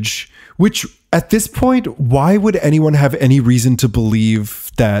footage, which at this point, why would anyone have any reason to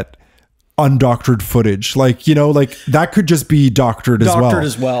believe that undoctored footage? Like, you know, like that could just be doctored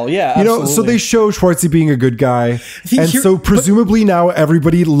as well. Yeah, you know, so they show Schwartzy being a good guy. So presumably now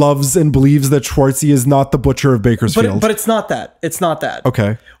everybody loves and believes that Schwartzy is not the butcher of Bakersfield. But it's not that. It's not that.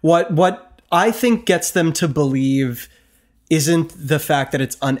 Okay. What I think gets them to believe isn't the fact that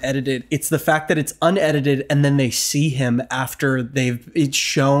it's unedited. It's the fact that it's unedited and then they see him after it's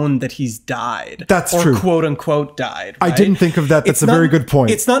shown that he's died. That's true. Or quote unquote died. Right? I didn't think of that. That's a very good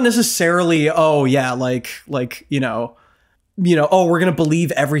point. It's not necessarily, oh yeah, like, you know, oh, we're going to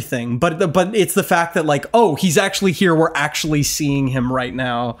believe everything. But it's the fact that like, oh, he's actually here. We're actually seeing him right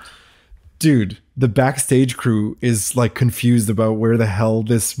now. Dude, the backstage crew is like confused about where the hell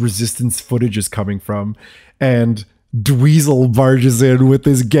this resistance footage is coming from. And Dweezil barges in with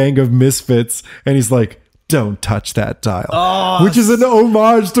this gang of misfits and he's like, don't touch that dial, which is an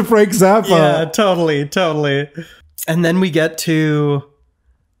homage to Frank Zappa. Yeah, totally. And then we get to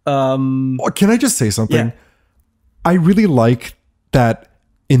can I just say something? Yeah. I really like that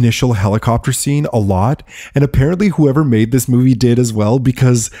initial helicopter scene a lot, and apparently whoever made this movie did as well,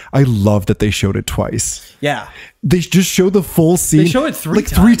 because I love that they showed it twice. Yeah, they just show the full scene. They show it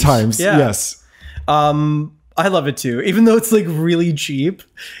three times. Yeah. Yes. I love it too, even though it's like really cheap.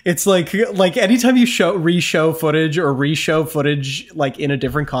 It's like anytime you re-show footage or re-show footage like in a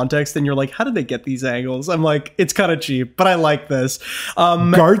different context, then you're like, how did they get these angles? I'm like, it's kind of cheap, but I like this.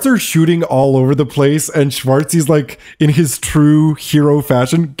 Guards are shooting all over the place, and Schwartzy's like in his true hero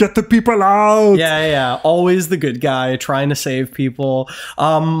fashion, get the people out. Yeah. Always the good guy trying to save people.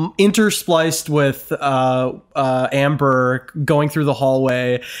 Interspliced with Amber going through the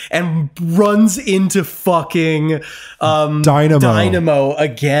hallway and runs into fucking Dynamo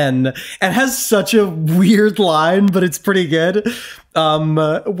again, and has such a weird line, but it's pretty good,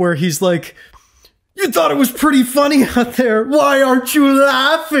 where he's like, you thought it was pretty funny out there, why aren't you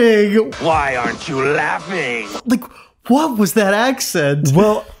laughing? Why aren't you laughing? Like, what was that accent?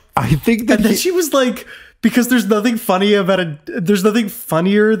 Well, I think that and then she was like, because there's nothing funnier than a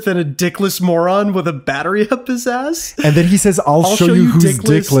dickless moron with a battery up his ass. And then he says, I'll show you who's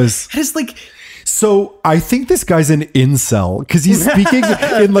dickless. And it's like, so I think this guy's an incel, because he's speaking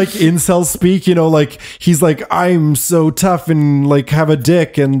in like incel speak, you know, like he's like, I'm so tough and like have a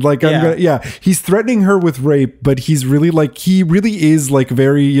dick and like I'm gonna he's threatening her with rape, but he's really like, he really is like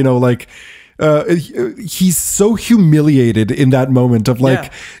very, you know, like he's so humiliated in that moment of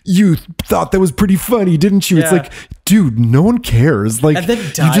like, you thought that was pretty funny, didn't you? It's like, dude, no one cares. Like,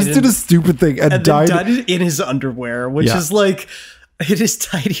 you just did a stupid thing and died in his underwear, which is like, it is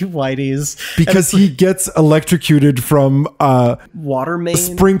tidy whiteys, because he gets electrocuted from water main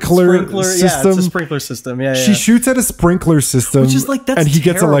sprinkler system. Yeah, it's a sprinkler system. Yeah, she shoots at a sprinkler system, which is like, that's and he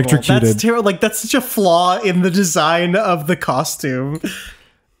gets electrocuted. That's terrible. Like, that's such a flaw in the design of the costume.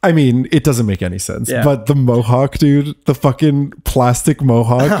 I mean, it doesn't make any sense. Yeah. But the mohawk, dude, the fucking plastic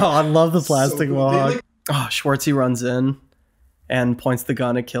mohawk. Oh, I love the plastic mohawk. Oh, Schwartzy runs in and points the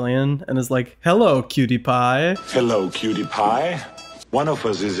gun at Killian and is like, hello, cutie pie. Hello, cutie pie. One of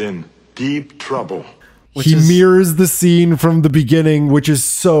us is in deep trouble. He mirrors the scene from the beginning, which is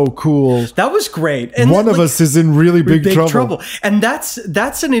so cool. That was great. And one of us is in really big trouble. And that's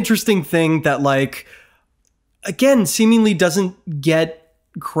an interesting thing that, like, again, seemingly doesn't get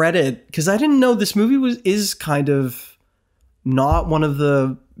credit, because I didn't know this movie is kind of not one of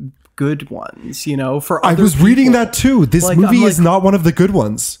the good ones, you know, for other I was reading that too. This movie is not one of the good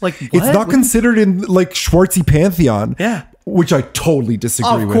ones. Like, it's not considered in like Schwartzy pantheon. Yeah. which I totally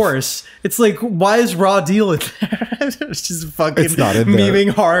disagree with. Of course. It's like, why is Raw Deal in there? It's just fucking It's not in there. memeing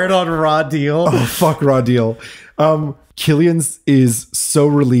hard on Raw Deal. Oh, fuck Raw Deal. Killian is so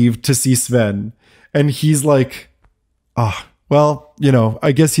relieved to see Sven. And he's like, well, you know,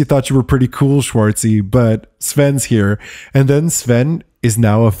 I guess you thought you were pretty cool, Schwartzy, but Sven's here. And then Sven is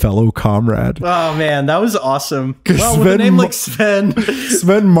now a fellow comrade. Oh, man, that was awesome. Well, with a name like Sven.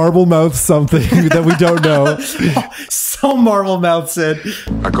 Sven marble mouth something that we don't know. So marble mouth said.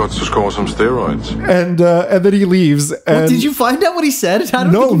 I got to score some steroids. And then he leaves. And Well, did you find out what he said? I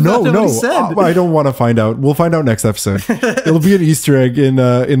don't no. What he said. I don't want to find out. We'll find out next episode. It'll be an Easter egg in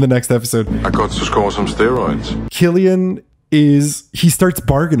the next episode. I got to score some steroids. Killian he starts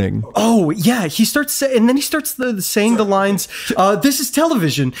bargaining. Oh yeah, he starts saying the lines. This is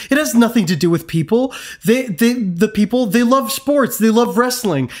television. It has nothing to do with people. The people love sports. They love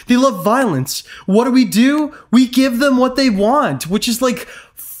wrestling. They love violence. What do? We give them what they want, which is like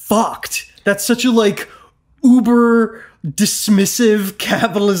fucked. That's such a like uber dismissive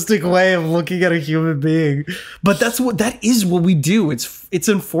capitalistic way of looking at a human being. But that is what we do. It's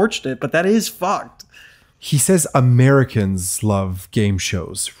unfortunate, but that is fucked. He says Americans love game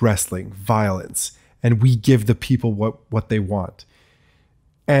shows, wrestling, violence, and we give the people what they want.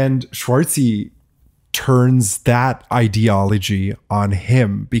 And Schwartzy turns that ideology on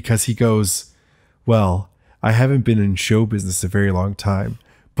him because he goes, well, I haven't been in show business a very long time,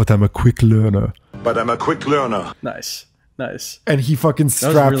 but I'm a quick learner. Nice. And he fucking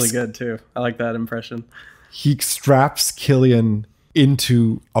straps... That was really good, too. I like that impression. He straps Killian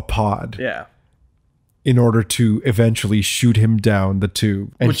into a pod. Yeah. In order to eventually shoot him down the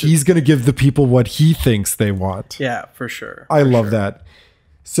tube. And he's going to give the people what he thinks they want. Yeah, for sure. I love that.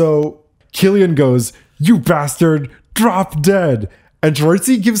 So Killian goes, you bastard, drop dead. And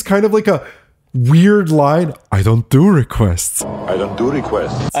Schwartzy gives kind of like a weird line. I don't do requests. I don't do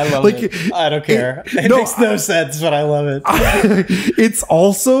requests. I love it. I don't care. It makes no sense, but I love it. It's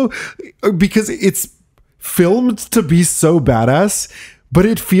also because it's filmed to be so badass, but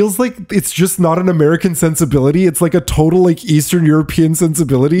it feels like it's just not an American sensibility. It's like a total like Eastern European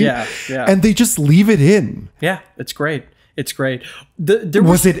sensibility. Yeah. And they just leave it in. Yeah, it's great.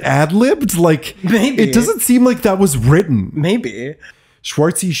 Was it ad-libbed? Like, maybe. It doesn't seem like that was written. Maybe.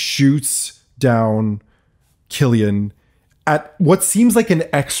 Schwartzy shoots down Killian at what seems like an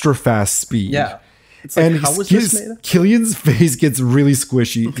extra fast speed. Yeah. It's like, how was this made? Killian's face gets really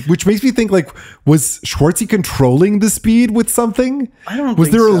squishy, which makes me think like, was Schwartzy controlling the speed with something? I don't Was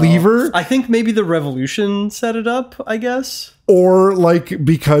think there a so. lever? I think maybe the revolution set it up, I guess. Or like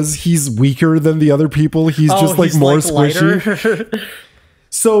because he's weaker than the other people, he's just like more squishy.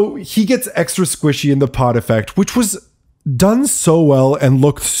 So he gets extra squishy in the pod effect, which was done so well and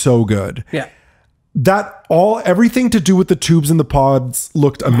looked so good. Yeah. Everything to do with the tubes and the pods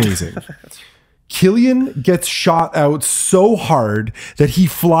looked amazing. Killian gets shot out so hard that he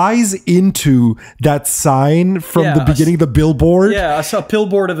flies into that sign from the beginning, the billboard. Yeah, I saw a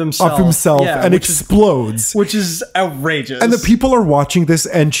billboard of himself. And explodes. Which is outrageous. And the people are watching this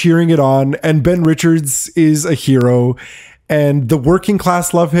and cheering it on. And Ben Richards is a hero. And the working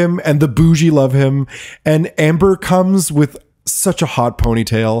class love him. And the bougie love him. And Amber comes with such a hot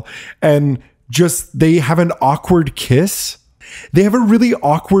ponytail. And just, they have an awkward kiss. They have a really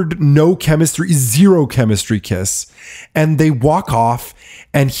awkward, zero chemistry kiss. And they walk off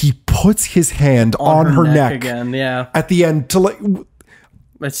and he puts his hand on her neck again. Yeah. At the end to like,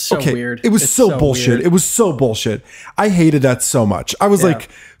 it's so weird. It was so bullshit. Weird. It was so bullshit. I hated that so much. I was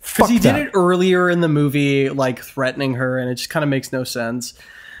like, fuck that. Because he did it earlier in the movie, like threatening her, and it just kind of makes no sense.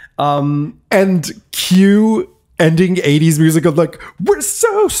 And cue ending 80s music of like, we're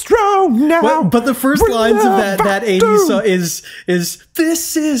so strong now. But the first lines of that 80s song is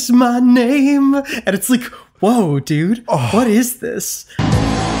this is my name. And it's like, whoa, dude, what is this?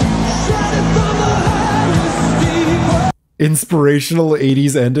 Inspirational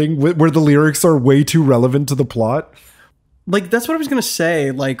 80s ending where the lyrics are way too relevant to the plot. Like, that's what I was going to say.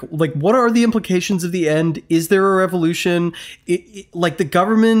 Like, what are the implications of the end? Is there a revolution? Like the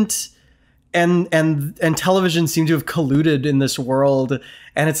government and television seem to have colluded in this world,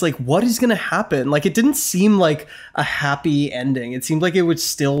 and it's like, what is going to happen? Like, it didn't seem like a happy ending. It seemed like it would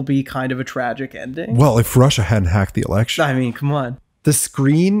still be kind of a tragic ending. Well, if Russia hadn't hacked the election. I mean, come on. The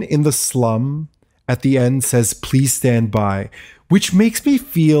screen in the slum at the end says, please stand by, which makes me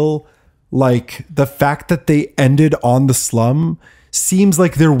feel like the fact that they ended on the slum seems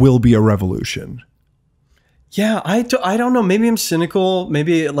like there will be a revolution. Yeah, I don't know. Maybe I'm cynical.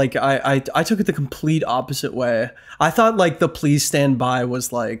 Maybe like I took it the complete opposite way. I thought like the please stand by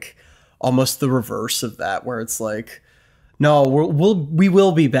was like almost the reverse of that, where it's like, No, we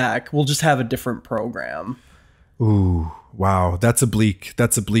will be back. We'll just have a different program. Ooh, wow. That's a bleak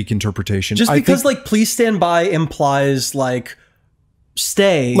interpretation. Just because like Please Stand By implies like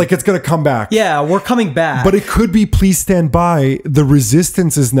stay. Like it's going to come back. Yeah, we're coming back. But it could be Please Stand By. The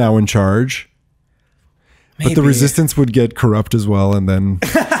Resistance is now in charge. Maybe. But the Resistance would get corrupt as well, and then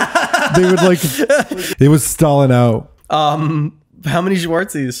they would like they would Stalin out. How many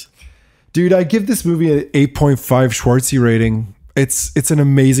Schwartzys? Dude, I give this movie an 8.5 Schwartzy rating. It's an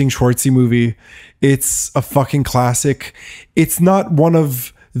amazing Schwartzy movie. It's a fucking classic. It's not one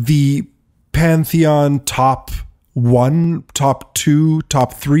of the Pantheon top 1, top 2,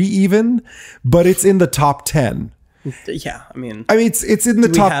 top 3 even, but it's in the top 10. Yeah, I mean it's in the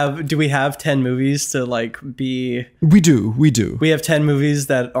top. Do we have 10 movies to like be? We do. We have 10 movies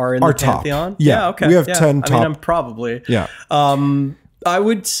that are in the Pantheon. Top. Yeah, okay. We have 10 top. I mean, I'm probably. Yeah. I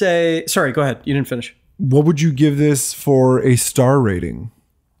would say. Sorry, go ahead. You didn't finish. What would you give this for a star rating?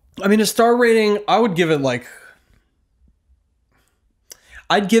 I mean, a star rating, I would give it like.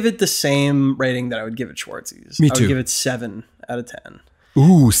 I'd give it the same rating that I would give it Schwartzy's. Me too. I would give it 7 out of 10.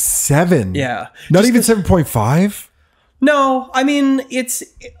 Ooh, 7. Yeah. Not even 7.5? No, I mean, it's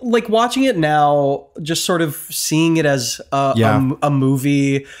like watching it now, just sort of seeing it as a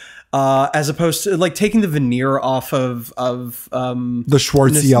movie, as opposed to like taking the veneer off of the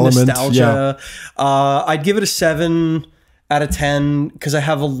Schwartzy element. Nostalgia. Yeah. I'd give it a 7 out of 10 because I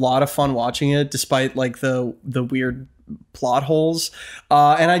have a lot of fun watching it, despite like the weird plot holes.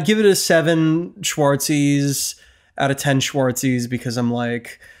 And I'd give it a 7 Schwartzys out of 10 Schwartzys because I'm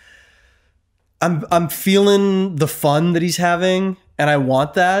like, I'm feeling the fun that he's having, and I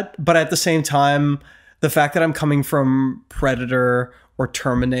want that. But at the same time, the fact that I'm coming from Predator or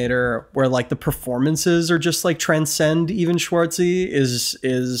Terminator, where like the performances are just like transcend even Schwartzy,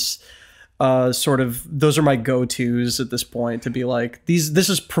 is sort of, those are my go-tos at this point, to be like, this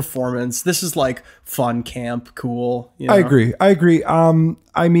is performance, this is like fun, camp, cool. You know? I agree.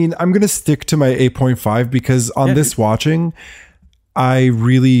 I mean, I'm gonna stick to my 8.5 because on this watching, I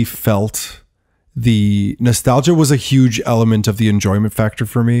really felt the nostalgia was a huge element of the enjoyment factor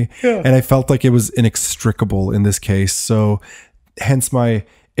for me. Yeah. And I felt like it was inextricable in this case. So hence my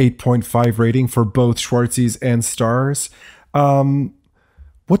 8.5 rating for both Schwartzys and stars.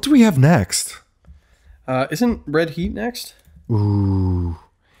 What do we have next? Isn't Red Heat next? Ooh.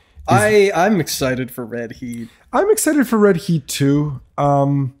 I'm excited for Red Heat. I'm excited for Red Heat too.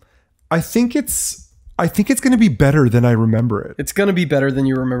 I think it's going to be better than I remember it. It's going to be better than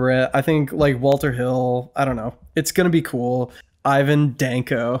you remember it. I think like Walter Hill, I don't know. It's going to be cool. Ivan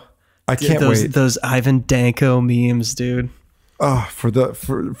Danko. I can't wait. Those Ivan Danko memes, dude. Oh, for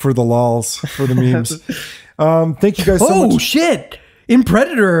the lols, for the memes. Thank you guys so much. Oh shit. In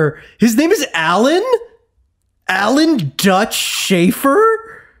Predator, his name is Alan Dutch Schaefer.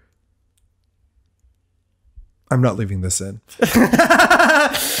 I'm not leaving this in.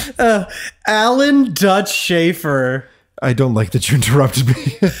 Alan Dutch Schaefer. I don't like that you interrupted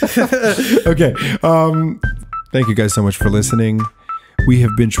me. Okay. Thank you guys so much for listening. We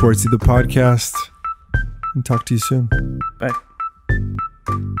have been Schwartzy the podcast. And talk to you soon. Bye.